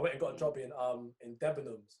 So I went and got a job in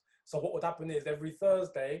Debenhams. So what would happen is every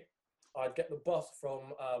Thursday, I'd get the bus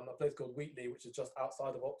from a place called Wheatley, which is just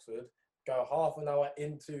outside of Oxford, go half an hour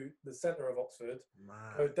into the centre of Oxford,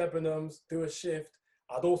 go Debenhams, do a shift.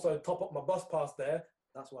 I'd also top up my bus pass there.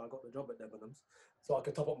 That's why I got the job at Debenhams. So I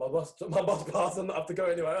could top up my bus pass and not have to go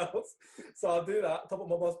anywhere else. So I'll do that, top up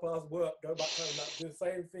my bus pass, work, go back home, do the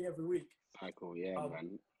same thing every week. Cycle, yeah,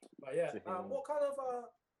 man. But yeah, what kind of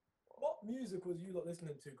what music was you lot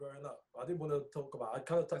listening to growing up? I didn't want to talk about. I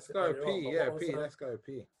kind of touched it earlier on, P. Let's go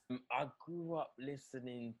P. I grew up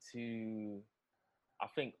listening to, I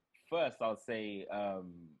think first I'll say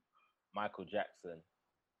Michael Jackson.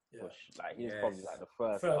 Yeah. Like he was probably like the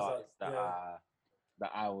first artist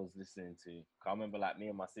that I was listening to. I remember like me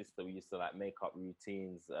and my sister, we used to like make up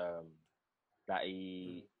routines that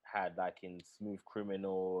he had like in Smooth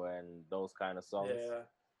Criminal and those kind of songs. Yeah.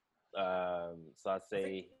 So I'd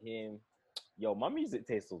say him. Yo, my music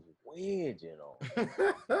taste was weird, you know.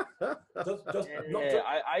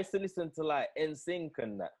 I used to listen to like NSYNC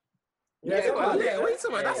and that. Yeah, what are you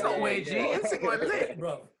talking about? That's not weird, G. NSYNC was lit,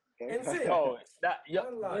 bro. NSYNC. Oh,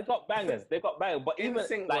 they got bangers. But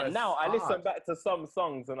even like now, I listen back to some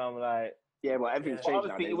songs and I'm like, yeah, but everything's changed.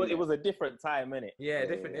 Obviously, it was a different time, innit? Yeah,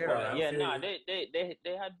 different era.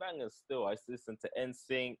 They had bangers still. I used to listen to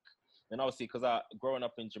NSYNC, and obviously because growing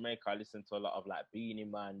up in Jamaica, I listened to a lot of like Beanie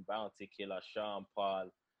Man, Bounty Killer, Sean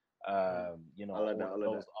Paul, You know, all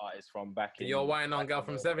those artists from back in. You're whining on girl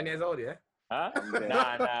from 7 years old, yeah? Huh?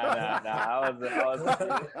 Nah. I was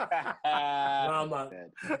Nah,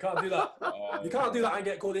 man. You can't do that. You can't do that and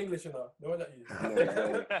get called English, you know. They won't let you.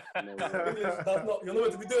 No. English, that's not. You're not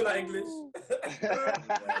meant to be doing that English.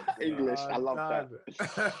 English, I love that.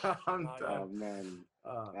 I'm done. Oh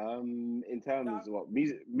man. In terms of what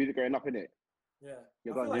music growing up, innit? Yeah.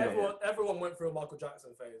 You're I feel like everyone went through a Michael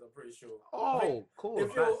Jackson phase. I'm pretty sure. Oh, cool.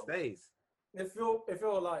 If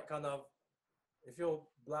you're like kind of, if you're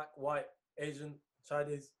black, white, Asian,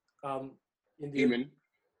 Chinese, Indian,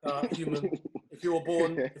 human. If you were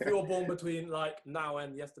born between like now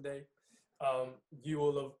and yesterday, you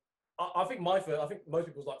will have. I think most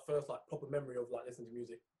people's like first like proper memory of like listening to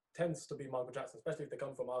music tends to be Michael Jackson, especially if they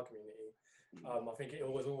come from our community. I think it's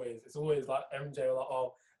always like MJ or like,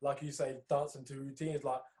 oh, like you say, dancing to routines.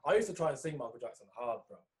 Like I used to try and sing Michael Jackson hard,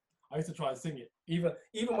 bro. I used to try and sing it. Even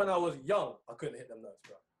when I was young, I couldn't hit them notes,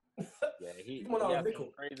 bro. Yeah, he had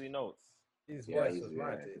some crazy notes. His voice was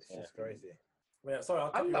mad. It's just crazy. Yeah, sorry.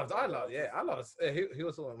 I love. Who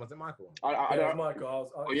was the one? Was it Michael? It was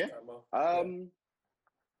Michael. Oh yeah.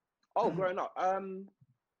 Growing up.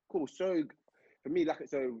 Cool. So for me,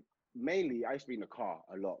 mainly I used to be in the car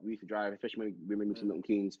a lot. We used to drive, especially when we moved to Milton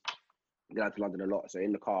Keynes. Get out to London a lot. So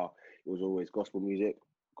in the car, it was always gospel music,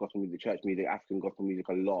 church music, African gospel music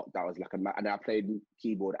a lot. That was like and I played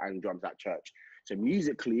keyboard and drums at church. So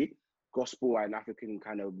musically, gospel and African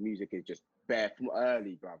kind of music is just bare from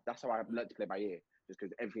early, bruv. That's how I learned to play by ear, just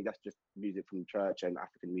because everything that's just music from church and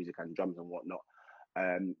African music and drums and whatnot.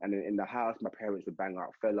 And in the house, my parents would bang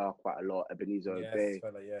out Fela quite a lot, Ebenezer Obey,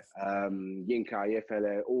 Yinka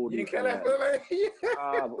Ayefele, all these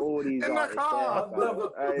all these in the car.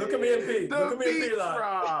 Look at me and P. Look at me and P,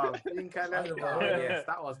 like. Yes,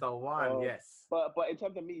 that was the one. Yes. But in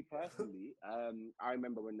terms of me personally, I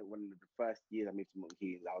remember when the first years I moved to Milton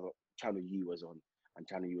Keynes, Channel U was on, and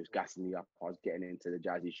Channel U was gassing me up. I was getting into the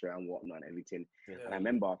jazzy show and whatnot and everything. Yeah. And I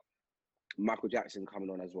remember Michael Jackson coming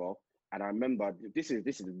on as well. And I remember this is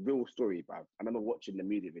a real story, bruv. I remember watching the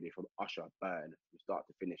music video from Usher Burn from start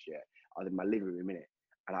to finish. Yeah, I was in my living room in it,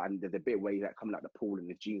 and there's a bit where he's like coming out the pool in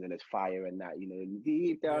his jeans and there's fire and that, you know,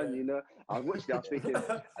 deep down, you know. I was watching, I was thinking,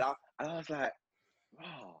 and I was like,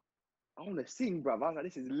 wow, I want to sing, bruv. I was like,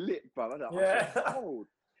 this is lit, bruv. I was like, oh, cold.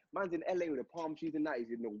 Man's in LA with the palm trees and that.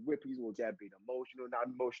 He's in the whip. He's all there being emotional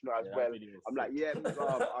as well. I'm like, yeah,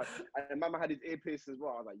 bro. And Mama had his earpiece as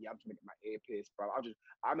well. I was like, yeah, I'm just making my earpiece, bro.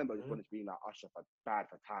 I remember just wanting to be like Usher for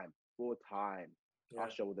time. Yeah.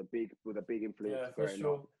 Usher was a big influence growing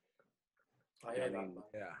up. I hear that.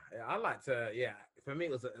 Yeah. I like to. Yeah, for me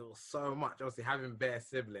it was so much. Obviously, having bare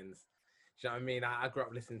siblings. Do you know what I mean? I grew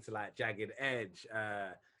up listening to like Jagged Edge.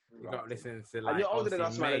 You got listening to like. And you're older than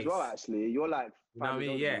us, man, as well. Actually, you're like. You know what I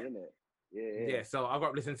mean? Yeah. Yeah. So I grew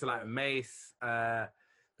up listening to like Mace,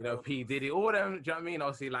 P Diddy, all them. Do you know what I mean?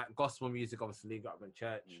 Obviously, like gospel music. Obviously, grew up in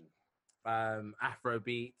church. Afro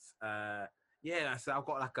beats. So I've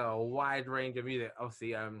got like a wide range of music.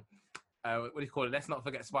 Obviously, what do you call it? Let's not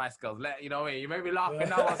forget Spice Girls. You know what I mean? You may be laughing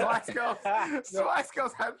now on Spice Girls. Spice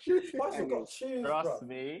Girls had tunes. Spice Girls got tunes, Trust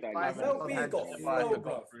me.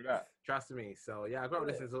 Trust me. So yeah, I grew up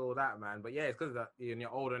listening to all that, man. But yeah, it's because you're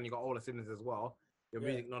older and you got older siblings as well. Your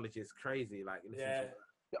music knowledge is crazy. Like,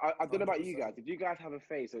 I don't know about you guys. Did you guys have a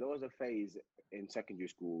phase? So there was a phase in secondary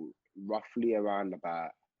school, roughly around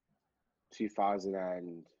about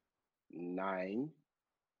 2009.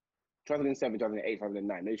 2007, 2008,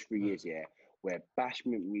 2009, those 3 years, where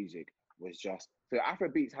bashment music was just, so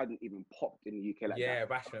Afrobeats hadn't even popped in the UK like that.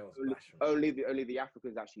 Bashment was only the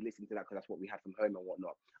Africans actually listened to that because that's what we had from home and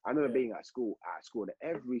whatnot. I remember being at school, and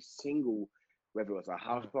every single, whether it was a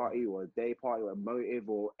house party or a day party or a motive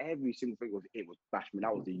or every single thing it was bashment.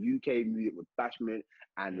 That was the UK music with bashment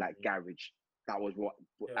and like garage. That was what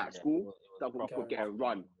at school. That was what get a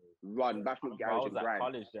run. Bashment, garage, and grind. I was at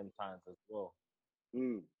college them times as well.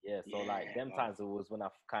 Yeah, so like them times it was when I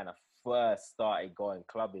kind of first started going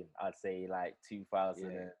clubbing. I'd say like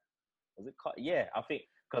 2000. Was it? Yeah, I think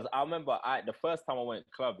because I remember the first time I went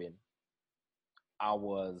clubbing, I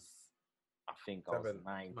was 19.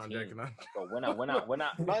 So when I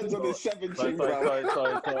man's on the 17. So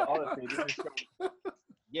honestly,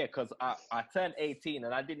 because I turned 18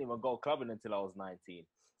 and I didn't even go clubbing until I was 19.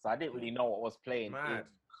 So I didn't really know what was playing in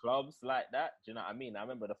clubs like that. Do you know what I mean? I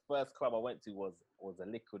remember the first club I went to was a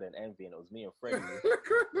Liquid and Envy, and it was me and Fred.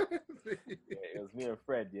 It was me and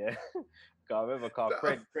Fred. Yeah, I remember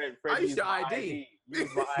Fred used your ID.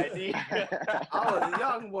 Used my ID. I was a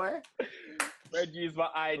young boy. Fred used my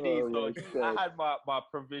ID, so I had my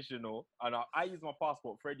provisional, and I used my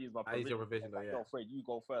passport. Fred used my provisional. I used your provisional, yeah. No, Fred, you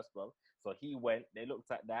go first, bro. So he went. They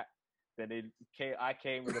looked at that. Then I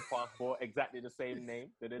came with a passport, exactly the same name.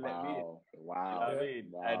 Then they let me in. Wow. You know what I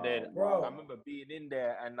mean? And then I remember being in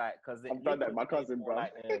there and like, because I've done that with my cousin, bro.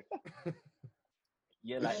 Like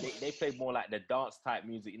yeah, like they played more like the dance type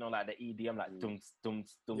music, you know, like the EDM, like dums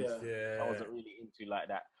dums dums. Yeah. I wasn't really into like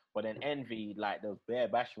that. But then Envy, like there was bare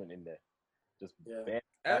bashment in there. Just bare.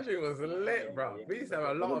 Envy was lit, bro. We used to have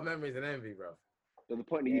a lot of memories in Envy, bro. So the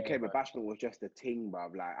point in the UK where bashment was just a thing, bro.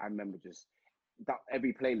 Like I remember just that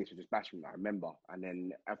every playlist was just bashment. I remember, and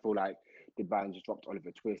then I feel like the band just dropped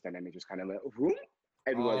Oliver Twist, and then it just kind of went whoop.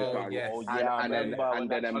 Everyone just started. Yes. And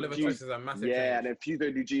then Oliver Twist is a massive change. And then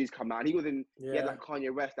Fuso New G's come out. And he was in, he had like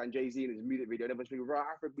Kanye West and Jay-Z in his music video. And everyone's thinking, right,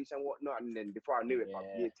 Afrobeats and whatnot. And then before I knew it, by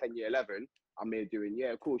year 10, year 11, I'm here doing,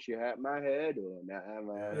 of course, you hurt my head. Or nah,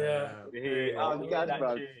 man.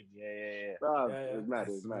 Bro. Bro, it was mad.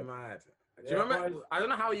 It was mad. Do you remember? I don't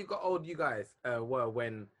know how you got old, you guys were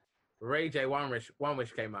when Ray J One Wish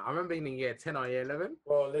came out. I remember being in year 10 or year 11.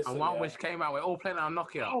 Well, listen, and One Wish came out. We're all playing on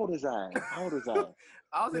Nokia. How old is that?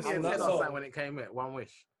 I was in year 10 or something when it came in. One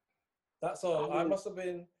Wish. That's all. I must have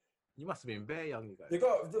been. You must have been very young, you guys.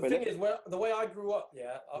 The thing is, the way I grew up,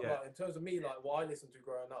 like, in terms of me, like what I listened to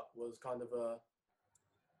growing up was kind of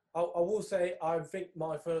I will say, I think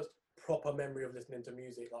my first proper memory of listening to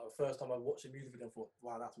music, like the first time I watched a music video and thought,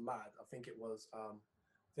 wow, that's mad. I think it was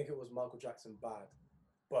Michael Jackson, Bad.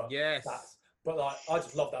 But but like I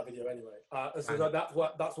just love that video anyway. So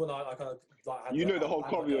that's when I kind of like. The whole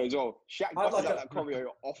choreo as well. Shaq busted out that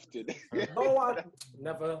choreo often. No, I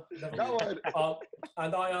never.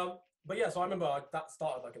 And but yeah, so I remember that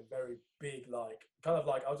started like a very big like kind of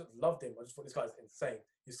like I just loved him. I just thought this guy's insane.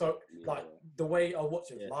 He's so like the way I watch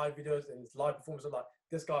his live videos and his live performances, like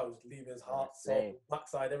this guy was leaving his heart, soul,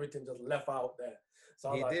 backside, everything just left out there. So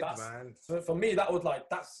I was like, man. So for me, that was like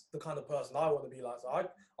that's the kind of person I want to be like. So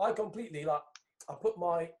I completely like I put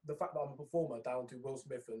the fact that I'm a performer down to Will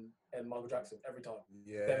Smith and Michael Jackson every time.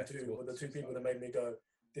 Yeah, them two were the two people that made me go,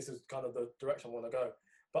 this is kind of the direction I want to go.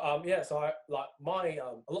 But so I like my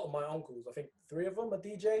a lot of my uncles, I think 3 of them are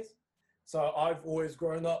DJs. So I've always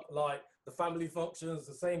grown up like the family functions,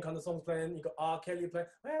 the same kind of songs playing. You got R. Kelly playing.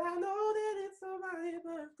 Well, I know that it's my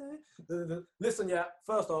birthday. Listen,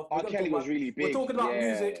 first off, R. Kelly was really big. We're talking about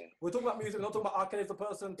music. We're talking about music. We're not talking about R. Kelly as a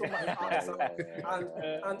person. Talking about his artist.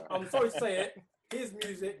 And I'm sorry to say it, his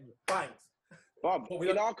music bangs. Bob,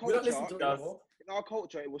 in our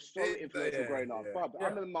culture, it was so influential growing up. Bob, I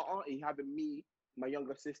remember my auntie having me, my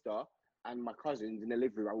younger sister, and my cousins in the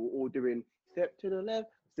living room. We were all doing step to the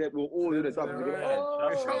left. Step, we're all in the top. I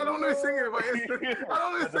don't know singing it, but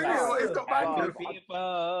it's got bangers.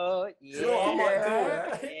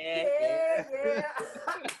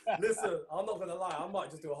 Listen, I'm not gonna lie. I might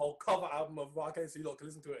just do a whole cover album of RK so you lot can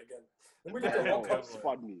listen to it again. And we just do a whole cover.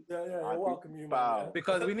 Funny. You're welcome, you man.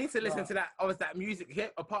 Because we need to listen to that. Obviously, that music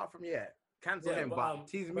hit. Apart from cancel him, but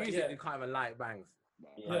his music you can't even like bangs.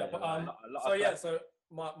 So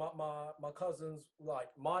my cousins, like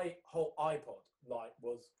my whole iPod, like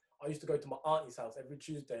was I used to go to my auntie's house every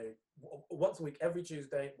Tuesday, once a week, every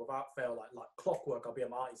Tuesday without fail, like clockwork. I'll be at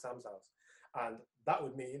my auntie Sam's house, and that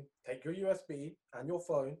would mean take your USB and your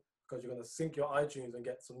phone because you're gonna sync your iTunes and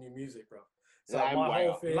get some new music, bro. So my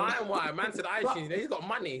whole thing. LimeWire, man said iTunes. He's got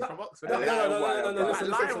money from Oxford.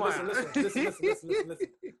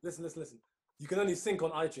 Listen. You can only sync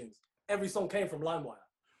on iTunes. Every song came from LimeWire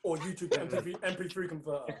or YouTube MP3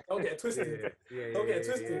 converter. Don't get it twisted. Don't get it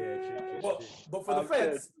twisted. But for the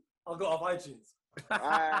feds, I got off iTunes.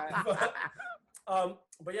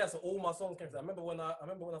 But so all my songs came from. I remember when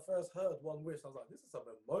I first heard One Wish, I was like, this is some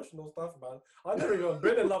emotional stuff, man. I never even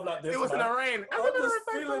been in love like this. It was in the rain. I'm just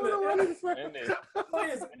feeling it.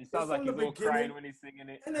 And he sounds like he's all crying when he's singing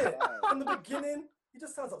it. From the beginning, he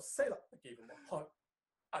just sounds upset. Like, I gave him my heart.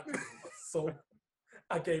 I gave him my soul.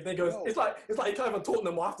 They goes, it's like he can't even talk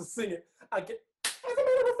no more. I have to sing it. As a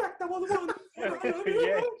matter of fact, that was one.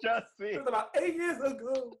 Just see. It was about 8 years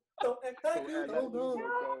ago. Don't act like you don't know.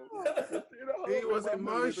 It was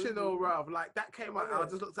emotional, bruv. Like that came out. I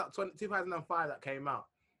just looked up 2005. That came out.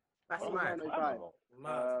 That's mad. I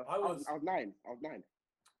was 9. I was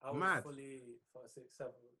mad. Fully 5, 6,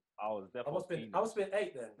 7. I was definitely. I must have been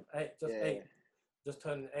 8 then. 8. Just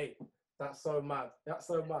turning 8. That's so mad.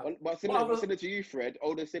 But similar to you, Fred,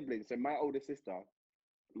 older siblings. So my older sister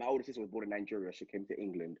was born in Nigeria. She came to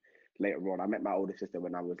England later on. I met my older sister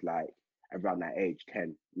when I was like around that age,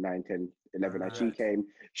 9, 10, 11. And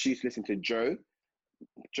she used to listen to Joe,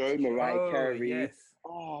 Mariah Carey. Yes.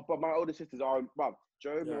 Oh, but my older sisters are,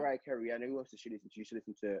 Joe, Mariah Carey, and who else did she listen to? She used to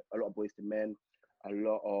listen to a lot of Boyz II Men, a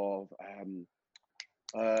lot of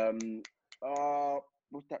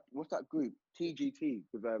what's that group? TGT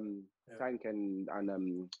with Tank and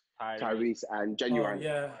Tyrese and Genuine.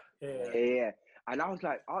 Yeah. And I was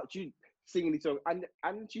like, aren't you singing these songs? And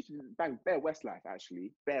she used to bang Bare Westlife,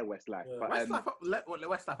 actually. Bare Westlife. Yeah. But,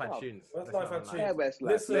 Westlife had tunes. Westlife had tunes. Bare Westlife.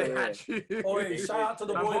 Listen, shout out to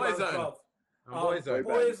the Boyzone.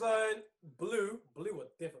 Boyzone, Blue were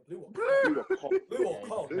different. Blue were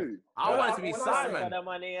cold. I wanted to be Simon. For the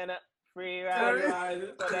money and free ride.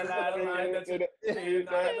 For the line.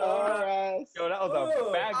 Yo, that was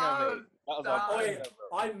a banger, mate.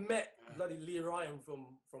 I met bloody Lee Ryan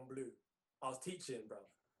from Blue. I was teaching, bro,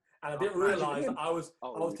 and I didn't realize that I was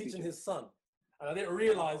teaching his son, and I didn't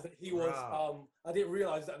realize that he was. I didn't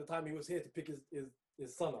realize that at the time he was here to pick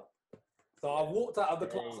his son up. So I walked out of the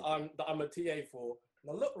class that I'm a TA for, and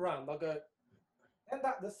I look around. I go, "Isn't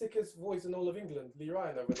that the sickest voice in all of England, Lee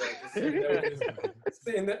Ryan over there?" Just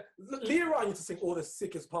sitting there. Lee Ryan used to sing all the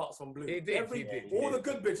sickest parts on Blue. He did. All the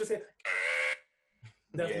good bits. Just say.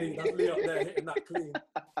 That's Lee up there hitting that clean.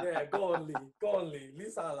 Yeah, go on, Lee. Lee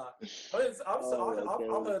sound like.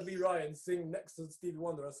 I've heard Lee Ryan sing next to Stevie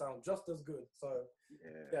Wonder and sound just as good. So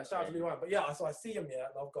yeah, shout out to Lee Ryan. But yeah, so I see him and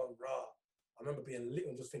I've gone rah. I remember being little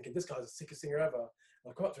and just thinking this guy's the sickest singer ever.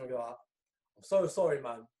 And I come up to him and go, I'm so sorry,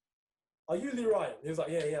 man. Are you Lee Ryan? He was like,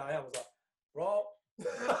 yeah, I am. I was like, bro. I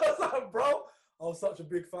was like, bro. I was such a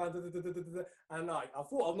big fan. And like, I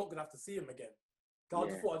thought I'm not gonna have to see him again. I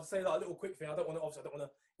just thought I'd say that a little quick thing. I don't want to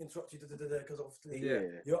interrupt you because obviously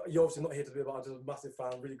you're obviously not here to be about. I'm just a massive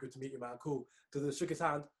fan. Really good to meet you, man. Cool. Shook his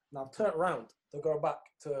hand. Now I've turned around to go back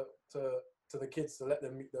to the kids to let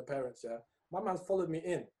them meet their parents. Yeah, my man's followed me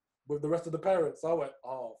in with the rest of the parents. I went,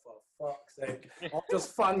 oh, for fuck's sake! I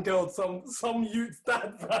just fangirled some youth's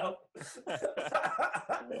dad, bro.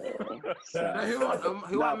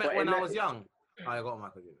 Who I met when I was young. I got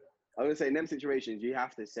Michael Jordan. I was gonna say in them situations you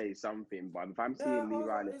have to say something, but if I'm seeing Lee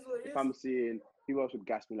Ryan, if I'm seeing who else would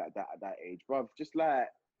gas me like that at that age, bro, just like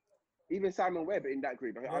even Simon Webber in that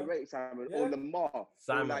group. I rate Simon or Lamar.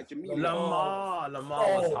 Simon, or like Lamar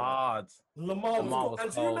was hard. Lamar was cool. And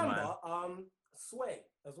do you remember Sway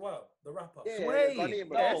as well, the rapper? Sway. Do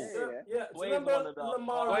you remember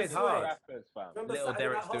Lamar and Sway? Little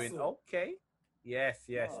Derek's doing okay. Yes.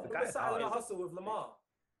 The guy Saturday Night Hustle with Lamar.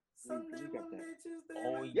 Sunday, Monday, Tuesday.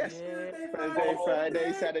 Oh yes. Thursday,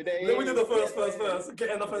 Friday, Saturday. Then we did the first.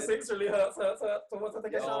 Getting up at 6 really hurts.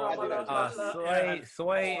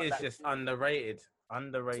 Sway is just underrated.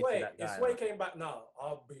 That guy. If Sway came back now,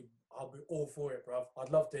 I'll be all for it, bruv.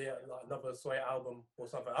 I'd love to hear like another Sway album or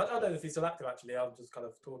something. I don't know if he's still active actually. I'm just kind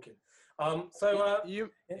of talking. Go on.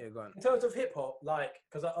 In terms of hip hop, like,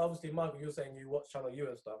 because obviously Michael, you're saying you watch Channel U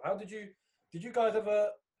and stuff. How did you guys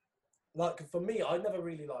ever? Like, for me, I didn't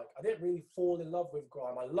really fall in love with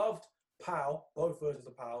grime. I loved POW, both versions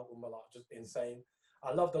of POW were like just insane.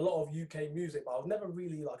 I loved a lot of UK music, but I was never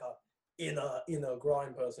really like a inner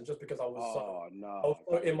grime person just because I was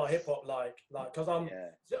in my hip hop, because I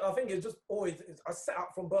think it's just always, I set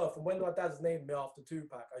out from birth, and when my dad's named me after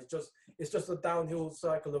Tupac, it's just a downhill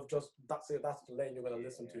cycle of just, that's it, that's the lane you're going to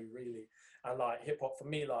listen to, really. And like hip hop for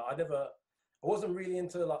me, like I wasn't really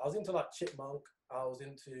into, like, I was into like Chipmunk, I was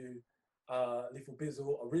into Lethal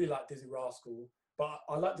Bizzle. I really like Dizzy Rascal, but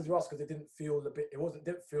I like Dizzy Rascal because it didn't feel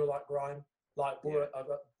like grime. Like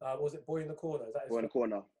was it Boy in the Corner? Is that Boy in the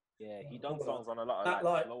Corner? Yeah, he done songs on a lot of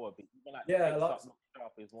like slower beats.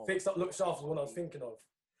 Fix Up, Look Sharp is what I was thinking of.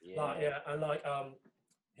 And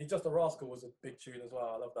He Just a Rascal was a big tune as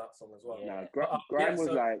well. I love that song as well. Yeah, grime was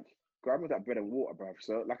like bread and water, bruv.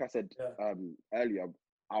 So like I said earlier,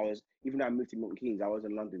 even though I moved to Milton Keynes, I was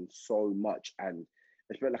in London so much, and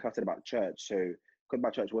especially like I said about church. So because my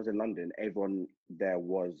church was in London, everyone there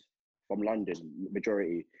was from London,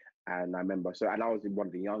 majority. And I remember, and I was one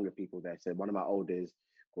of the younger people there. So one of my oldest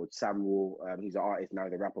called Samuel, he's an artist now,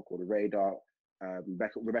 he's a rapper called Radar.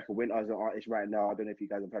 Rebecca Winter is an artist right now. I don't know if you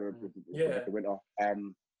guys have heard of Rebecca Winter.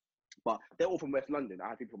 But they're all from West London. I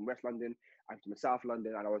had people from West London, I'm from South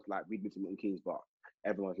London, and I was like, we'd been to Milton Keynes, but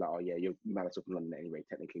everyone's like, oh yeah, you might have from London anyway,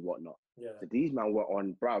 technically, whatnot. Yeah. So these men were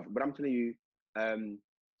on, bruv. But I'm telling you,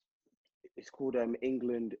 it's called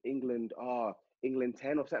England 10 or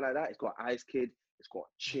something like that. It's got Ice Kid, it's got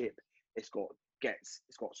Chip, it's got Gets,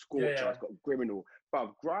 it's got Scorcher, it's got Criminal.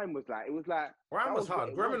 But grime was like, grime was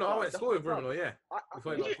hard. Criminal, I went to school with Criminal, yeah. I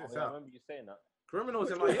remember you saying that. Criminal's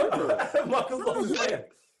in my year, bro. Marcus loves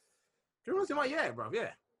it. Criminal's in my year, bro,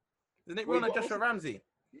 yeah. Isn't it Ron and Joshua Ramsey?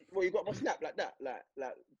 Well, you got my snap like that, like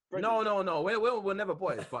No. We're never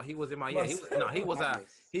boys, but he was in my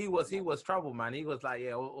he was trouble, man. He was like,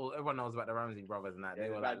 everyone knows about the Ramsey brothers and that. They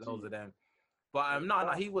were like loads of them. But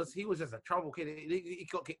he was just a trouble kid. He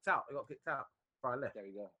got kicked out. He got kicked out before I left. There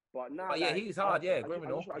we go. But now, but yeah, he's hard. I just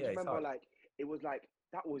remember like it was like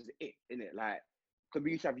that was it, innit? Like, because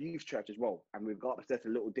we used to have youth church as well, and we've got upstairs a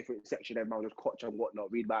little different section. Everyone was coach and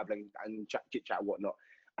whatnot, read Bible and chit chat and whatnot,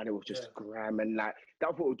 and it was just gram and like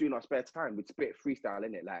that's what we do in our spare time. We'd spit freestyle,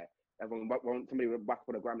 innit? Like everyone, when somebody went back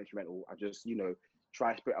on a gram instrumental, I just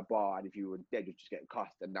try to spit a bar, and if you were dead, you'd just get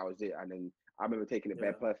cussed, and that was it. And then I remember taking it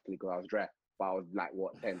very personally because I was dressed. But I was like,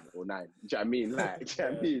 10 or 9? Do you know what I mean? Like, do you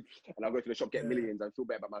know what I mean? And I'll go to the shop, get millions, and feel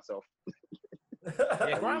better about myself.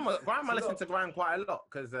 Grime, I listen to Grime quite a lot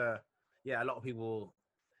because, a lot of people,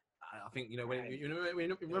 I think, when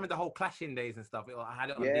remember the whole clashing days and stuff. I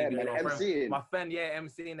had it on DVD. My friend,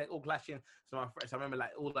 MCing, they're all clashing. So I remember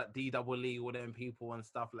like all that DEE, all them people and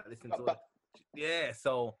stuff, like listening to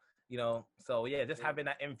just having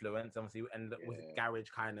that influence, obviously, and with garage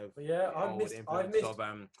kind of. I missed of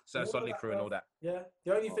Sir Solid Crew and all that. Yeah,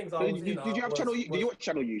 the only things did you have Channel U? Did you watch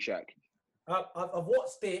Channel U, Shaq? I've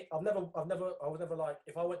watched it. I was never like,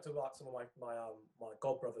 if I went to like some of my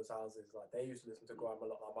godbrother's houses, like they used to listen to grime a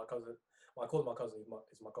lot. Like I call my cousin, is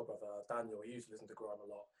my godbrother Daniel. He used to listen to grime a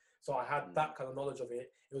lot, so I had that kind of knowledge of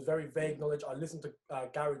it. It was very vague knowledge. I listened to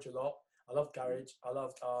garage a lot. I loved garage. I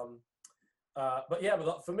loved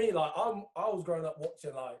but for me, like I was growing up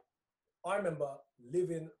watching, like I remember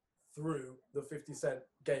living through the 50 Cent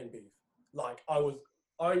game beef. Like I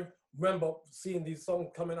remember seeing these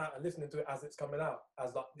songs coming out and listening to it as it's coming out.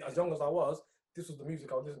 As young as I was, this was the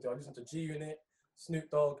music I would listen to. I listened to G Unit, Snoop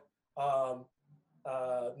Dogg,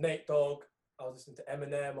 Nate Dogg. I was listening to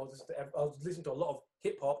Eminem. I was listening to a lot of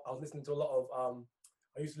hip hop. I was listening to a lot of.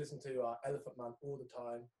 I used to listen to Elephant Man all the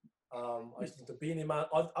time. I used to listen to Beanie Man.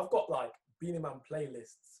 I've got like Beanie Man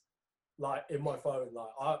playlists like in my phone. Like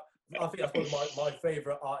I think that's one of my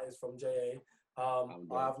favorite artists from JA. I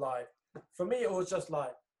have like, for me it was just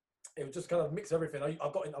kind of mix everything. I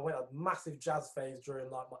went a massive jazz phase during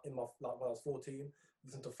when I was 14.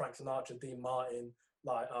 Listened to Frank Sinatra, Dean Martin,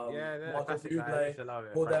 like Michael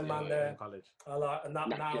Bublé, all them man there.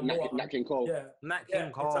 Nat King Cole. Yeah, Nat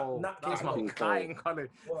King Cole. That's my guy in college.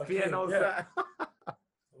 Piano's that.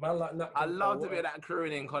 Man like Nat King I love to be that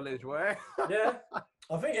crooning in college, boy. Yeah,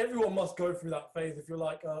 I think everyone must go through that phase. If you're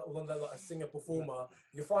like a singer performer,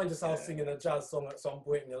 you find yourself singing a jazz song at some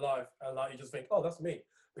point in your life, and like you just think, oh, that's me,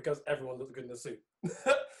 because everyone looks good in a suit.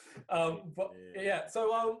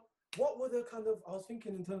 So what were the kind of, I was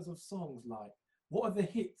thinking in terms of songs, like what are the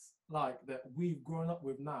hits like that we've grown up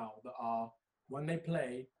with now that are, when they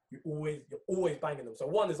play, you're always banging them? So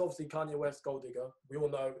one is obviously Kanye West, Gold Digger. We all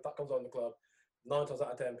know if that comes on in the club, 9 times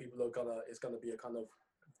out of 10 people it's gonna be a kind of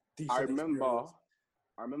decent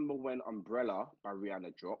I remember when Umbrella by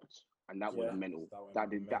Rihanna dropped, and that was mental. I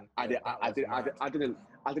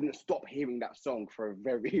didn't stop hearing that song for a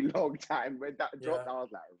very long time. When that dropped, I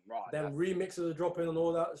was like, right. Then remixes are dropping and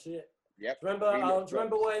all that shit. Yep. Do you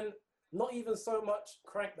remember when, not even so much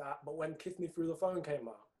Crank That, but when Kiss Me Through the Phone came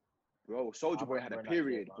out? Bro, Soulja Boy had a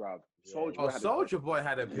period, bruv. Soulja Boy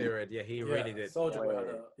had a period. Yeah, he really did. Soulja Boy had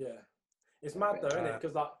It's mad though, isn't it?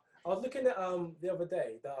 Because like I was looking at the other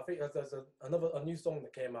day that I think there's a new song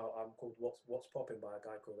that came out called What's Poppin' by a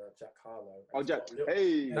guy called Jack Harlow. Oh, Jack!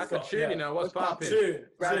 Hey, that's a tune, What's Poppin'?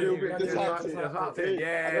 Yeah,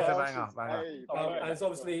 it's a banger. And it's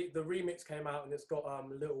obviously the remix came out, and it's got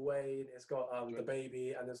Lil Wayne, it's got The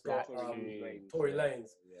Baby, and it's got Tory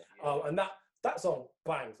Lanez. And that song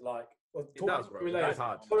bangs like. Tory Lanez,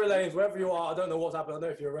 hard. Tory Lanez, wherever you are, I don't know what's happened. I don't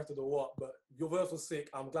know if you're arrested or what, but your verse was sick.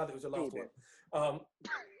 I'm glad it was your last one.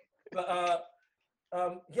 Do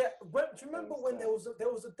you remember when there was a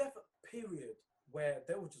definite period where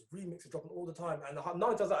they were just remixes dropping all the time, and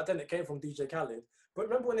 9 times out of 10 it came from DJ Khaled. But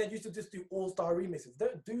remember when they used to just do all-star remixes? They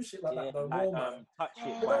don't do shit like that no more, man. Touch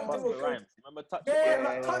It by Busta Rhymes. Remember Touch It?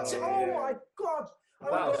 Yeah, Touch It. Oh my god.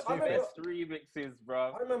 I remember remixes,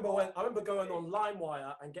 bro. I remember going on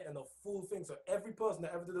LimeWire and getting the full thing. So every person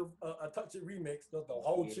that ever did a Touch It remix does the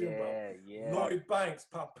whole tune, bro. Lloyd Banks,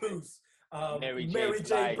 Papoose, Mary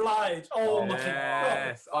J. Blige. Oh my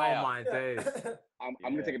god. Oh my days. I'm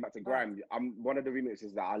gonna take it back to grime. One of the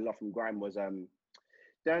remixes that I love from grime was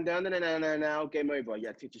Down, now, Game Over. You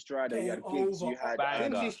had Tinchy Stryder, you had Gigs, you had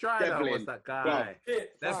Tinchy Stryder was that guy.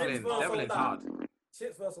 Devlin's hard.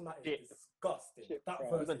 Shit's verse on that is disgusting.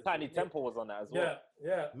 Even Tiny Temple was on that as well.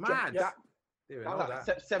 Yeah. Man,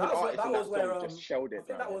 Seven artists that was where just showed it. I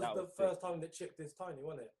think that was the first time that Chip This Tiny,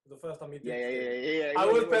 wasn't it? The first time he did. Yeah. I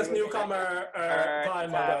was best newcomer time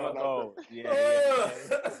ago. Yeah.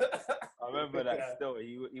 I remember that still.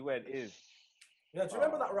 He went in. Yeah, do you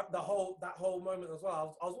remember that whole moment as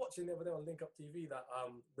well? I was watching the other day on Link Up TV that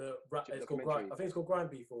the rap it's called I think it's called Grind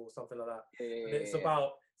Beef or something like that. And it's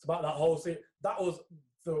about that whole scene. That was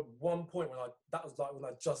the one point when I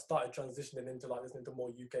just started transitioning into like listening to more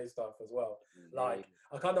UK stuff as well. Like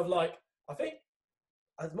I kind of like, I think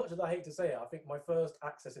as much as I hate to say it, I think my first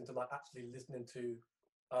access into like actually listening to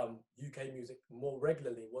UK music more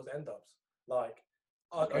regularly was N-Dubz. Like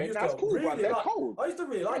that's cool. I used to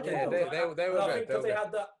really like it. Yeah, they were good. Because they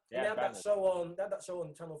had that show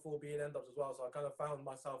on Channel 4 being N-Dubz as well, so I kind of found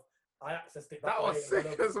myself. I accessed it. That was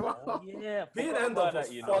sick as well. Yeah, being N-Dubz was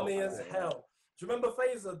funny as hell. Do you remember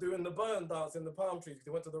Fazer doing the burn dance in the palm trees?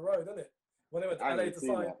 They went to the road, didn't it? When they went to LA to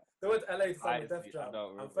sign, the Def Jam,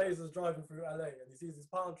 and Fazer's driving through LA, and he sees these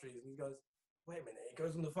palm trees, and he goes, "Wait a minute!" He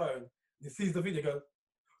goes on the phone, and he sees the video, goes,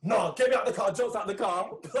 "No, get me out the car!" Jumps out the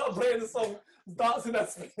car, start playing the song, dancing and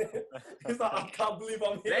spinning. He's like, "I can't believe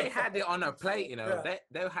I'm here." They had it on a plate, you know. Yeah.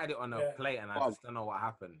 They had it on a plate, and I just don't know what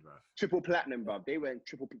happened, bro. Triple platinum, bro. They went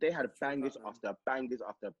triple. They had bangers after bangers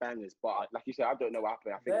after bangers. But like you said, I don't know what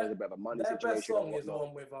happened. I think there's a bit of a money situation. Their best song is the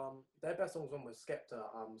one with Their best song is one with Skepta.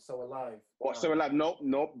 So Alive. What? So Alive?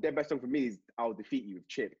 Nope. Their best song for me is "I'll Defeat You" with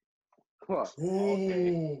Chip. What?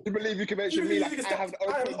 Okay. You believe you can mention me like I have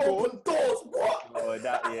open doors? What? Oh,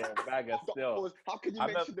 bagger still. How can you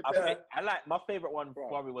mention the best? I like my favorite one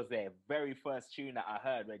probably was their very first tune that I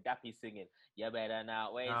heard where Dappy singing. You better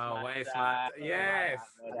not waste my time. Yes.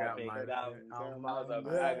 I need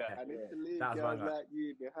to leave girls like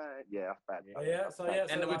you behind. Yeah, that's bad. Yeah.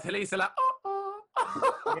 And with Talisa like,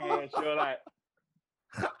 yeah, sure, like.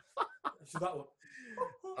 She's that one.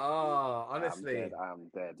 Oh, honestly, I'm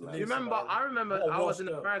dead. Do you remember? I remember I was in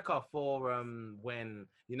America for when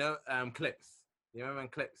Clips. You remember when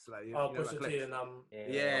Clips Pusha T and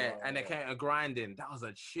and they came grinding. That was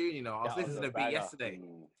a tune, you know. I was listening to the beat yesterday.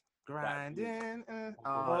 Grinding.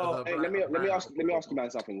 Hey, let me ask you man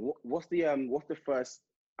something. What's the first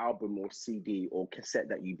album or CD or cassette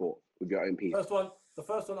that you bought with your own piece? The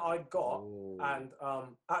first one I got, and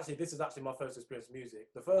actually this is actually my first experience with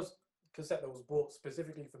music. The first cassette that was bought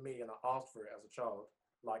specifically for me, and I asked for it as a child,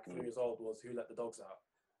 like 3 years old, was "Who Let the Dogs Out."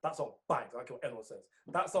 That song bangs. I don't care what anyone says.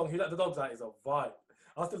 That song, "Who Let the Dogs Out," is a vibe.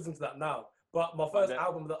 I still listen to that now. But my first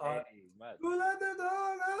album that "Who Let the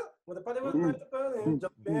Dogs Out," when the party was meant to burn,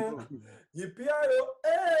 jump in, yippee-yi-yo,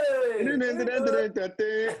 hey.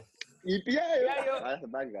 Yippee-yi-yo. That's a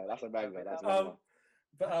banger. That's a banger.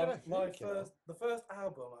 But the first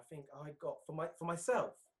album I think I got for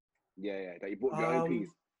myself. Yeah, that you bought your own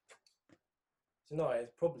piece. You know,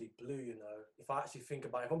 it's probably Blue, you know. If I actually think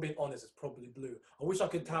about it, if I'm being honest, it's probably Blue. I wish I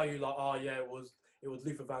could tell you like, oh yeah, it was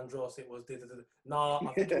Luther Vandross, it was Nah,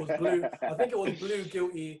 I think it was Blue. I think it was Blue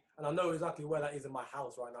Guilty, and I know exactly where that is in my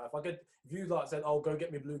house right now. If you like said, "Oh, go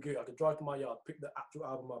get me Blue Guilty," I could drive to my yard, pick the actual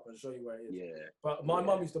album up, and show you where it is. Yeah. But my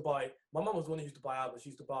mum used to buy. My mum was the one who used to buy albums. She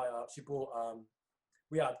used to buy. She bought.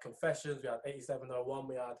 We had Confessions. We had 8701.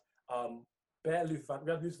 We had Luther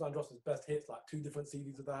Vandross's best hits, like 2 different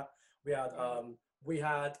CDs of that. We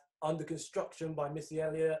had Under Construction by Missy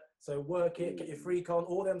Elliott. So Work It, Get Your Freak On.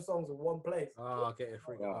 All them songs in one place. Oh, Get Your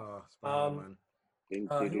Freak On. Man.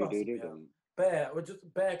 Bear. We're just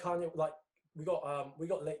Bear Kanye. Like we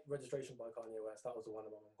got Late Registration by Kanye West. That was the one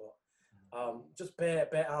my mum got. Just Bear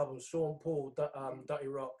albums. Sean Paul, Dirty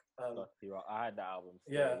Rock. Dirty Rock. I had that album.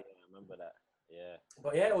 Yeah, I remember that. Yeah.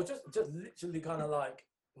 But yeah, it was just literally kind of like.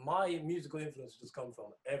 My musical influence just come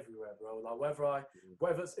from everywhere, bro. Like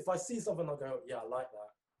if I see something, I go, yeah, I like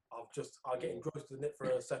that. I'll get engrossed in it for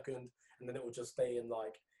a second, and then it will just stay in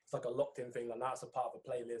like it's like a locked in thing. Like that's a part of a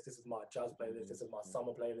playlist. This is my jazz playlist. This is my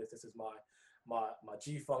summer playlist. This is my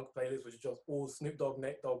G-Funk playlist, which is just all Snoop Dogg,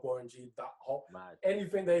 Nate Dogg, Warren G, that whole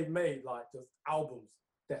anything they've made, like just albums.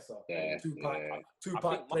 Dessa,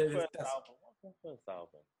 Tupac playlist. What's my first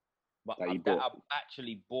album? But that I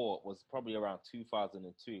actually bought was probably around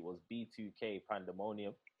 2002. It was B2K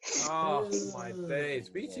Pandemonium. Oh my days,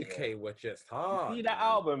 B2K were just hard. See that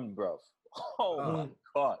album, bro? Oh my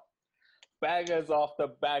god, bangers after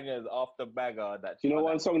bangers after banger. You know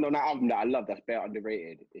one song on that album that I love that's very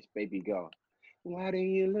underrated? It's "Baby Girl." Why do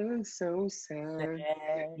you look so sad,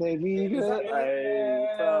 baby girl?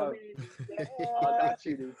 Oh, that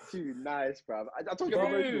tune is too nice, bro. I told you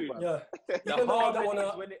I'm emotional, bro. Yeah. Even though I don't want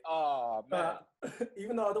to,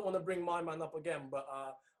 even though I don't want to bring my man up again, but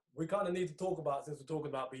we kind of need to talk about, since we're talking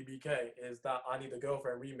about BBK, is that I Need a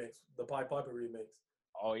Girlfriend remix, the Pied Piper remix.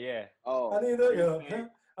 Oh yeah. Oh. I need a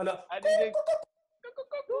and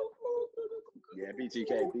yeah,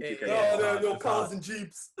 BTK. Oh, your cars and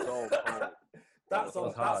jeeps. So that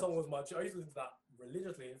song was my. I used to listen to that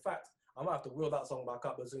religiously. In fact, I might have to wheel that song back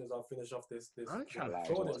up as soon as I finish off this. I'm trying to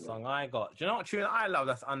think what song I got. Do you know what tune I love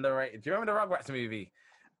that's underrated? Do you remember the Rugrats movie?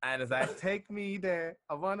 And it's like, take me there.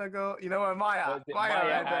 I wanna go. You know where Maya and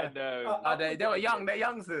they were young. They're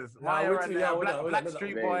youngsters. Maya and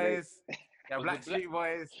Blackstreet Boys. Yeah, Blackstreet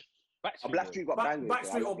Boys. Blackstreet got bangers.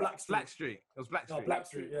 Blackstreet or Blackstreet? Blackstreet. It was Blackstreet. Oh,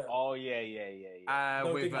 Blackstreet, yeah. Oh, yeah.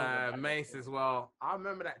 With Mace as well. I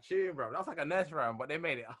remember that tune, bro. That was like a nursery rhyme, but they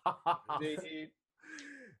made it. It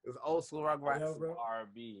was old school Rugrats.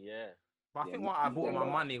 R&B, yeah. But I think what I bought my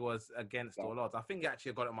money was Against All Odds. I think I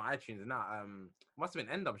actually got it on my iTunes now. Must have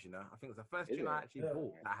been N-Dubs, you know. I think it was the first tune I actually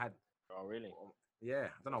bought that I had. Oh, really? Yeah.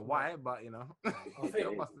 I don't know why, but, you know. I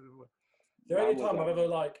think the only time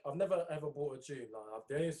I've never ever bought a tune. Like,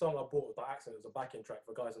 the only song I bought by accident was a backing track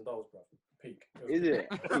for Guys and Dolls, bro. Peak. Is it?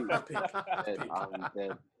 Peak.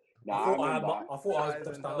 I thought I was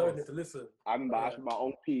just downloading it to listen. I remember actually my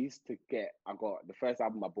own piece to get. I got the first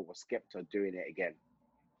album I bought was Skepta Doing It Again,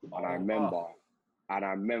 and I remember that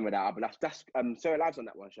album. That's Sarah Lives on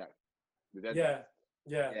that one track. Yeah,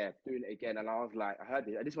 Doing It Again, and I was like, I heard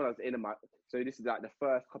it. This one I was in my. So this is like the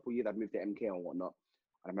first couple of years I moved to MK and whatnot.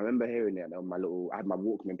 And I remember hearing it on I had my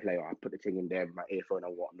Walkman player. I put the thing in there, my earphone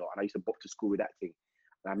and whatnot. And I used to bop to school with that thing.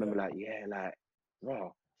 And I remember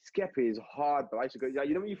bro, Skepta is hard, but I used to go,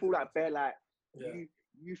 you know when you feel like bare, like,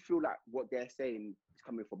 you feel like what they're saying is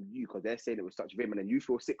coming from you because they're saying it with such vim, and then you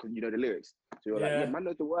feel sick because you know the lyrics. So you're like, man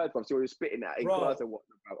knows the words, but so you're spitting that in class and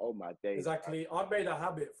whatnot. Oh my days. Exactly. I made a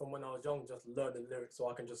habit from when I was young, just learning lyrics so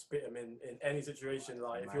I can just spit them in any situation.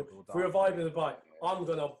 Like, if we're vibing the bike, I'm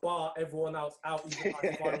going to bar everyone else out even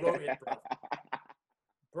if I wrote it,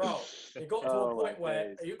 bro. It got to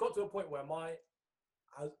a point where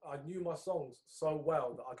I knew my songs so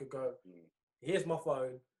well that I could go, here's my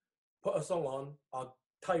phone, put a song on, I'll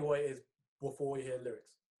tell you what it is before you hear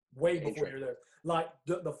lyrics. Way before you hear lyrics. Like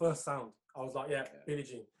the first sound, I was like, Billie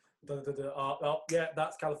Jean.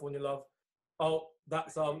 That's California Love. Oh,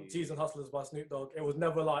 that's G's and Hustlers by Snoop Dogg. It was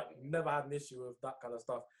never had an issue with that kind of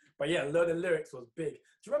stuff. But yeah, learning lyrics was big.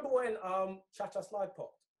 Do you remember when Cha Cha Slide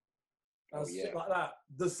popped? Shit like that.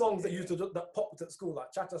 The songs that that popped at school,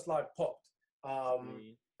 like Cha Cha Slide popped.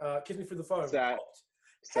 Kiss Me Through the Phone popped.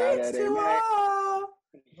 Saturday night.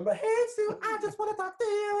 Remember, I just want to talk to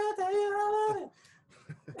you.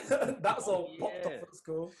 That song popped up at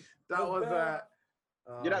school. That was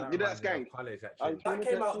you know that Skank? That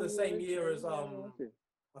came out the same year as I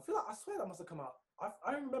swear that must have come out.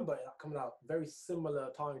 I remember it coming out very similar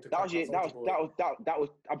time to that was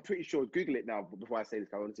I'm pretty sure. Google it now before I say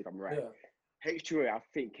this. I want to see if I'm right. H2O I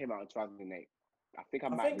think came out in 2008. I think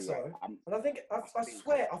so. Right. And I think I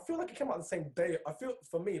swear I feel like it came out the same day. I feel,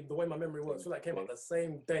 for me, the way my memory works, I feel like it came out the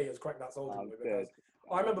same day as Crack That Soldier.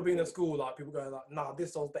 I remember being in school, like people going like, "Nah,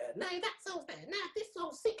 this song's better. Nah, that song's better. Nah, this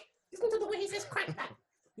song's sick. Listen to the way he says crack that.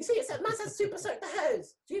 You see, it says man says super soak the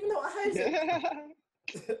hose. Do you even know what a hose is?"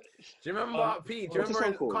 Do you remember Pete? Do you remember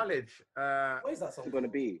in college? What is that song going to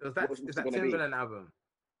be? Is that Timbaland album?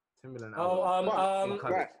 Timbaland album. Oh,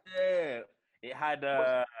 yeah. It had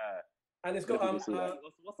and it's got what's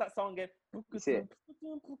that song again? Yeah.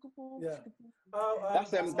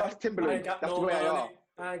 That's Timbaland. That's the way I are.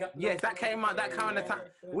 Yes, that came out that kind of time.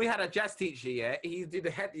 We had a jazz teacher, he did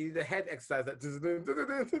the head exercise.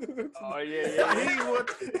 Oh yeah.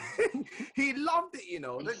 He loved it, you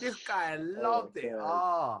know. This guy loved it.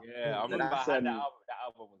 Oh. Yeah, I remember that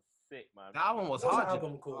album was sick, man. That album was hard.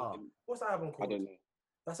 What's that album called? I don't know.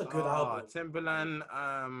 That's a good album. Timbaland.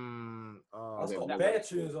 It's got bare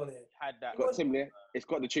tunes on it. It's got Timbaland. It's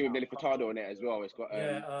got the tune with Nelly Furtado on it as well. It's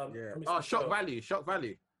got Shock Value.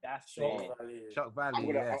 That's Shock Value. I'm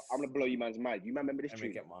gonna blow you man's mind. You remember this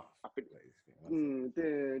tune? I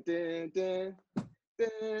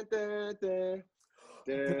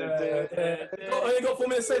only got 4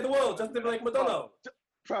 minutes to save the world. Just like Madonna.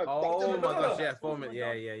 Oh my gosh, yeah, 4 minutes.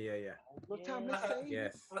 Yeah. What time is it?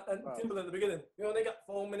 Yes. And Timbaland at the beginning. You only got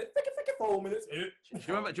 4 minutes. Think 4 minutes. Do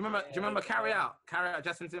you remember Carry Out?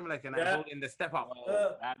 Justin Timberlake and that in the Step Up.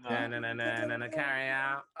 Carry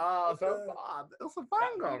Out. Oh, so it's a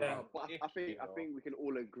banger. I think we can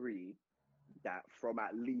all agree that from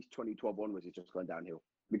at least 2012 onwards, it's just gone downhill.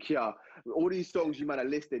 Because all these songs you might have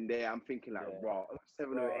listed there, I'm thinking like, raw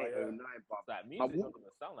 7 or 8 or 9. That music doesn't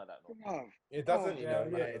sound like that no more. It doesn't, It doesn't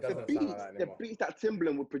sound like that anymore. The beats that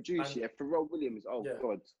Timbaland would produce, Pharrell Williams,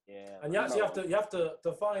 God. Yeah. And you have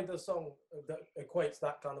to find a song that equates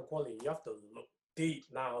that kind of quality. You have to look deep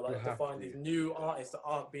now, like to find these new artists that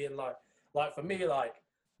aren't being like for me, like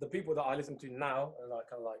the people that I listen to now are like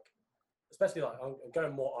kind of like, especially like I'm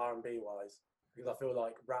going more R&B wise, because I feel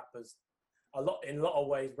like rappers in a lot of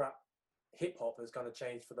ways hip hop has kind of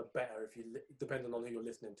changed for the better if you depending on who you're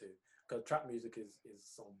listening to, because trap music is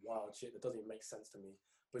some wild shit that doesn't even make sense to me.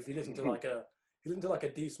 But if you listen to like a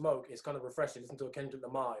D Smoke, it's kind of refreshing. Listen to a Kendrick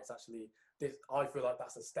Lamar, it's actually this. I feel like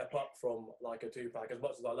that's a step up from like a Tupac. As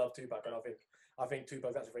much as I love Tupac, and I think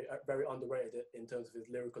Tupac's actually very, very underrated in terms of his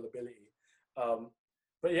lyrical ability.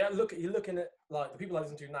 But yeah, you're looking at like the people I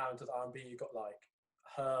listen to now in terms of R&B. You got like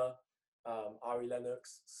her, Ari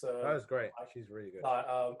Lennox. So that was great. She's really good. Like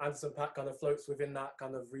Anderson .Paak kind of floats within that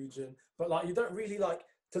kind of region, but like you don't really like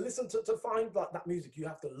to listen to find like that music. You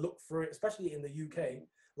have to look for it, especially in the UK.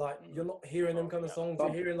 Like you're not hearing them kind of songs.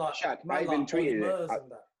 You're hearing like I even tweeted it.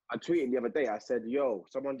 I tweeted the other day. I said, "Yo,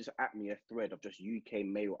 someone just at me a thread of just UK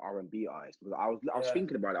male R&B artists." Because I was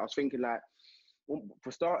thinking about it. I was thinking like, well,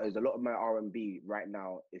 for starters, a lot of my R&B right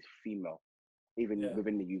now is female, even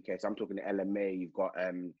within the UK. So I'm talking to LMA. You've got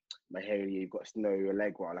Mahalia. You've got Snow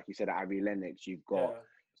Allegra, like you said, Ari Lennox. You've got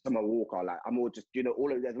Summer Walker. Like I'm all just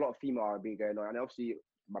all of there's a lot of female R&B going on, and obviously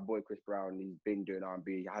my boy Chris Brown, he's been doing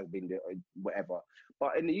R&B. He has been doing whatever.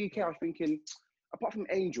 But in the UK, I was thinking, apart from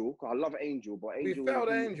Angel, because I love Angel, but Angel... We failed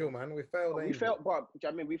Angel, man. We failed Angel.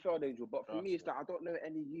 We failed Angel. But for me, it's like, I don't know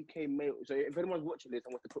any UK male... So if anyone's watching this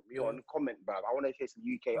and wants to put me on, comment, bruv. I want to hear some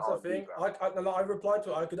UK R&B, I replied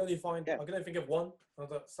to it. I could only think of one. I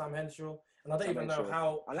was like, Sam Henshaw. And I don't even know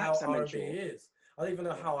how R&B he is. I don't even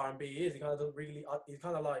know how R&B he is. He kind of doesn't really... He's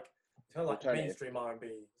kind of like mainstream R&B.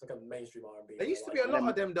 It's like a mainstream R&B. There used to be a lot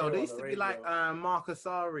of them though. There used to be like Mark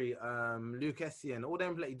Asari, Luke Essien, all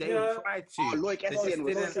them. They tried to. Luke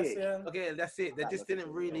Essien. Okay, that's it. They just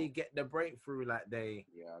didn't really get the breakthrough like they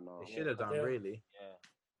should have done. Really.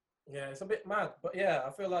 Yeah, it's a bit mad, but yeah,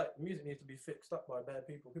 I feel like music needs to be fixed up by bad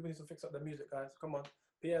people. People need to fix up their music, guys. Come on.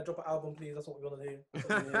 Pierre, drop an album, please. That's what we want to hear.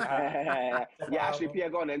 Actually,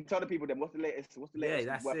 Pierre, go on and tell the people then what's the latest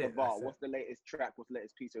work of art? What's the latest track? What's the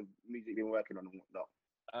latest piece of music you've been working on and whatnot?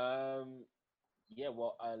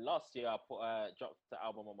 Last year I dropped the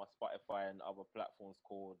album on my Spotify and other platforms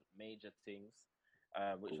called Major Things,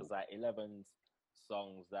 which was like 11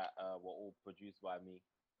 songs that were all produced by me.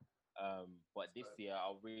 But this year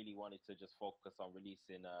I really wanted to just focus on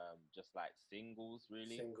releasing just like singles,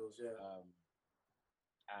 really.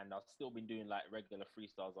 And I've still been doing like regular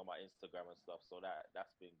freestyles on my Instagram and stuff, so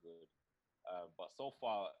that's been good. But so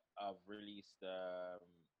far, I've released a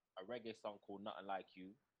reggae song called Nothing Like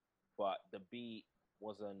You, but the beat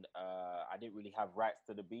wasn't. I didn't really have rights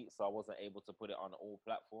to the beat, so I wasn't able to put it on all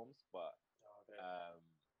platforms. But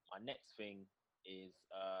my next thing is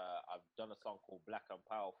I've done a song called Black and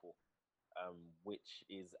Powerful, which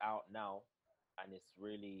is out now, and it's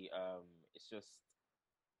really it's just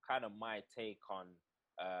kind of my take on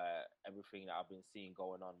everything that I've been seeing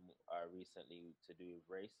going on recently to do with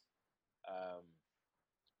race.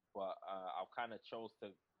 But I kind of chose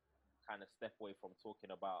to kind of step away from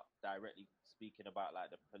directly speaking about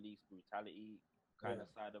like the police brutality kind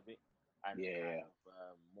of side of it, and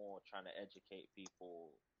more trying to educate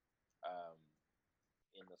people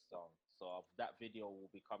in the song. So that video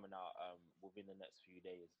will be coming out within the next few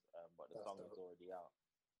days, but the song is already out.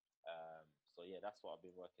 So yeah, that's what I've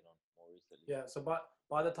been working on more recently. Yeah. So by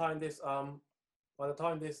the time this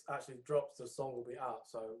actually drops, the song will be out.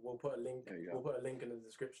 So we'll put a link. We'll put a link in the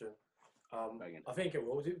description. I think it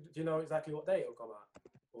will. Do you know exactly what day it will come out,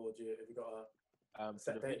 or have you got a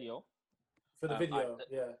set date? Video? For the video,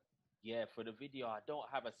 Yeah, for the video, I don't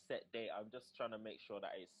have a set date. I'm just trying to make sure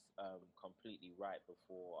that it's completely right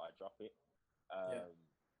before I drop it.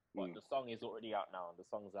 But the song is already out now. The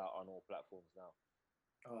song's out on all platforms now.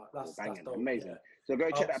 That's dope. Amazing. Yeah. So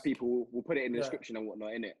go check that, people. We'll put it in the description and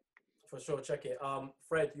whatnot, innit? For sure, check it.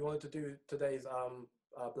 Fred, you wanted to do today's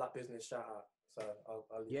Black Business shout out. So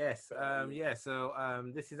I'll yes, So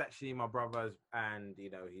this is actually my brother's and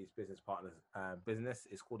his business partner's business.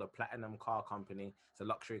 It's called a Platinum Car Company. It's a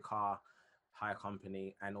luxury car hire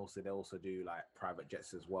company, and also they also do like private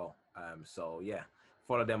jets as well. So yeah,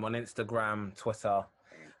 follow them on Instagram, Twitter.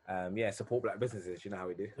 Support black businesses. You know how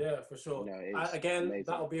we do. Yeah, for sure. Again, amazing.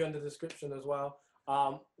 That'll be in the description as well.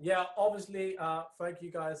 Obviously, thank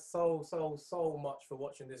you guys so much for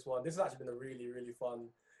watching this one. This has actually been a really, really fun.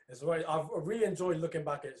 I've really enjoyed looking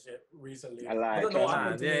back at shit recently. I don't know what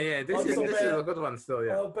happened to me. This is a good one still.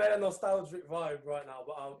 Yeah, a better nostalgic vibe right now.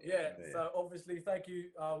 But so obviously, thank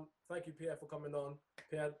you, Pierre, for coming on.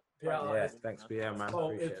 Pierre, thanks, Pierre, man.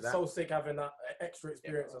 It's so sick having that extra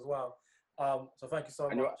experience as well. So thank you so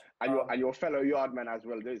and much. And your fellow yardman as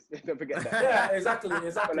well. Don't forget that. Yeah, exactly.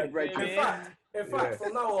 In fact,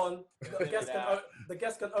 from now on, the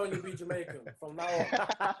guest can only be Jamaican from now on.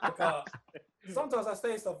 Because sometimes I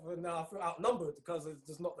say stuff and I feel outnumbered because it's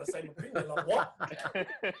just not the same opinion. Like, what? What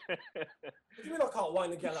do you mean I can't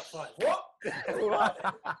wine and get at 5? What?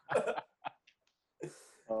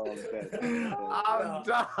 I'm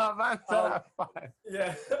done.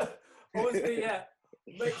 Yeah. Obviously, yeah.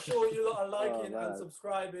 Make sure you lot are liking and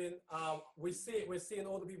subscribing. We're seeing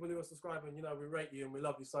all the people who are subscribing. You know, we rate you and we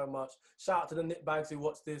love you so much. Shout out to the Knitbags who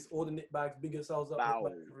watch this. All the Knitbags, big yourselves up.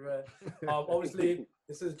 Everywhere. Obviously,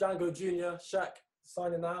 this is Django Jr. Shaq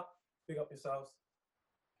signing out. Big up yourselves.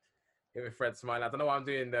 Give me Fred smile. I don't know what I'm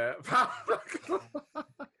doing there.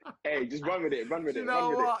 Hey, just run with it. Do you know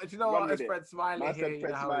what? It's Fred smiling. I said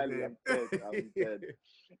Fred smiling. I'm dead.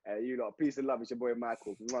 You lot, peace and love. It's your boy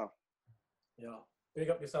Michael. Mwah. Yeah. Big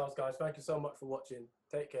up yourselves, guys. Thank you so much for watching.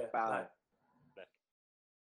 Take care. Bye.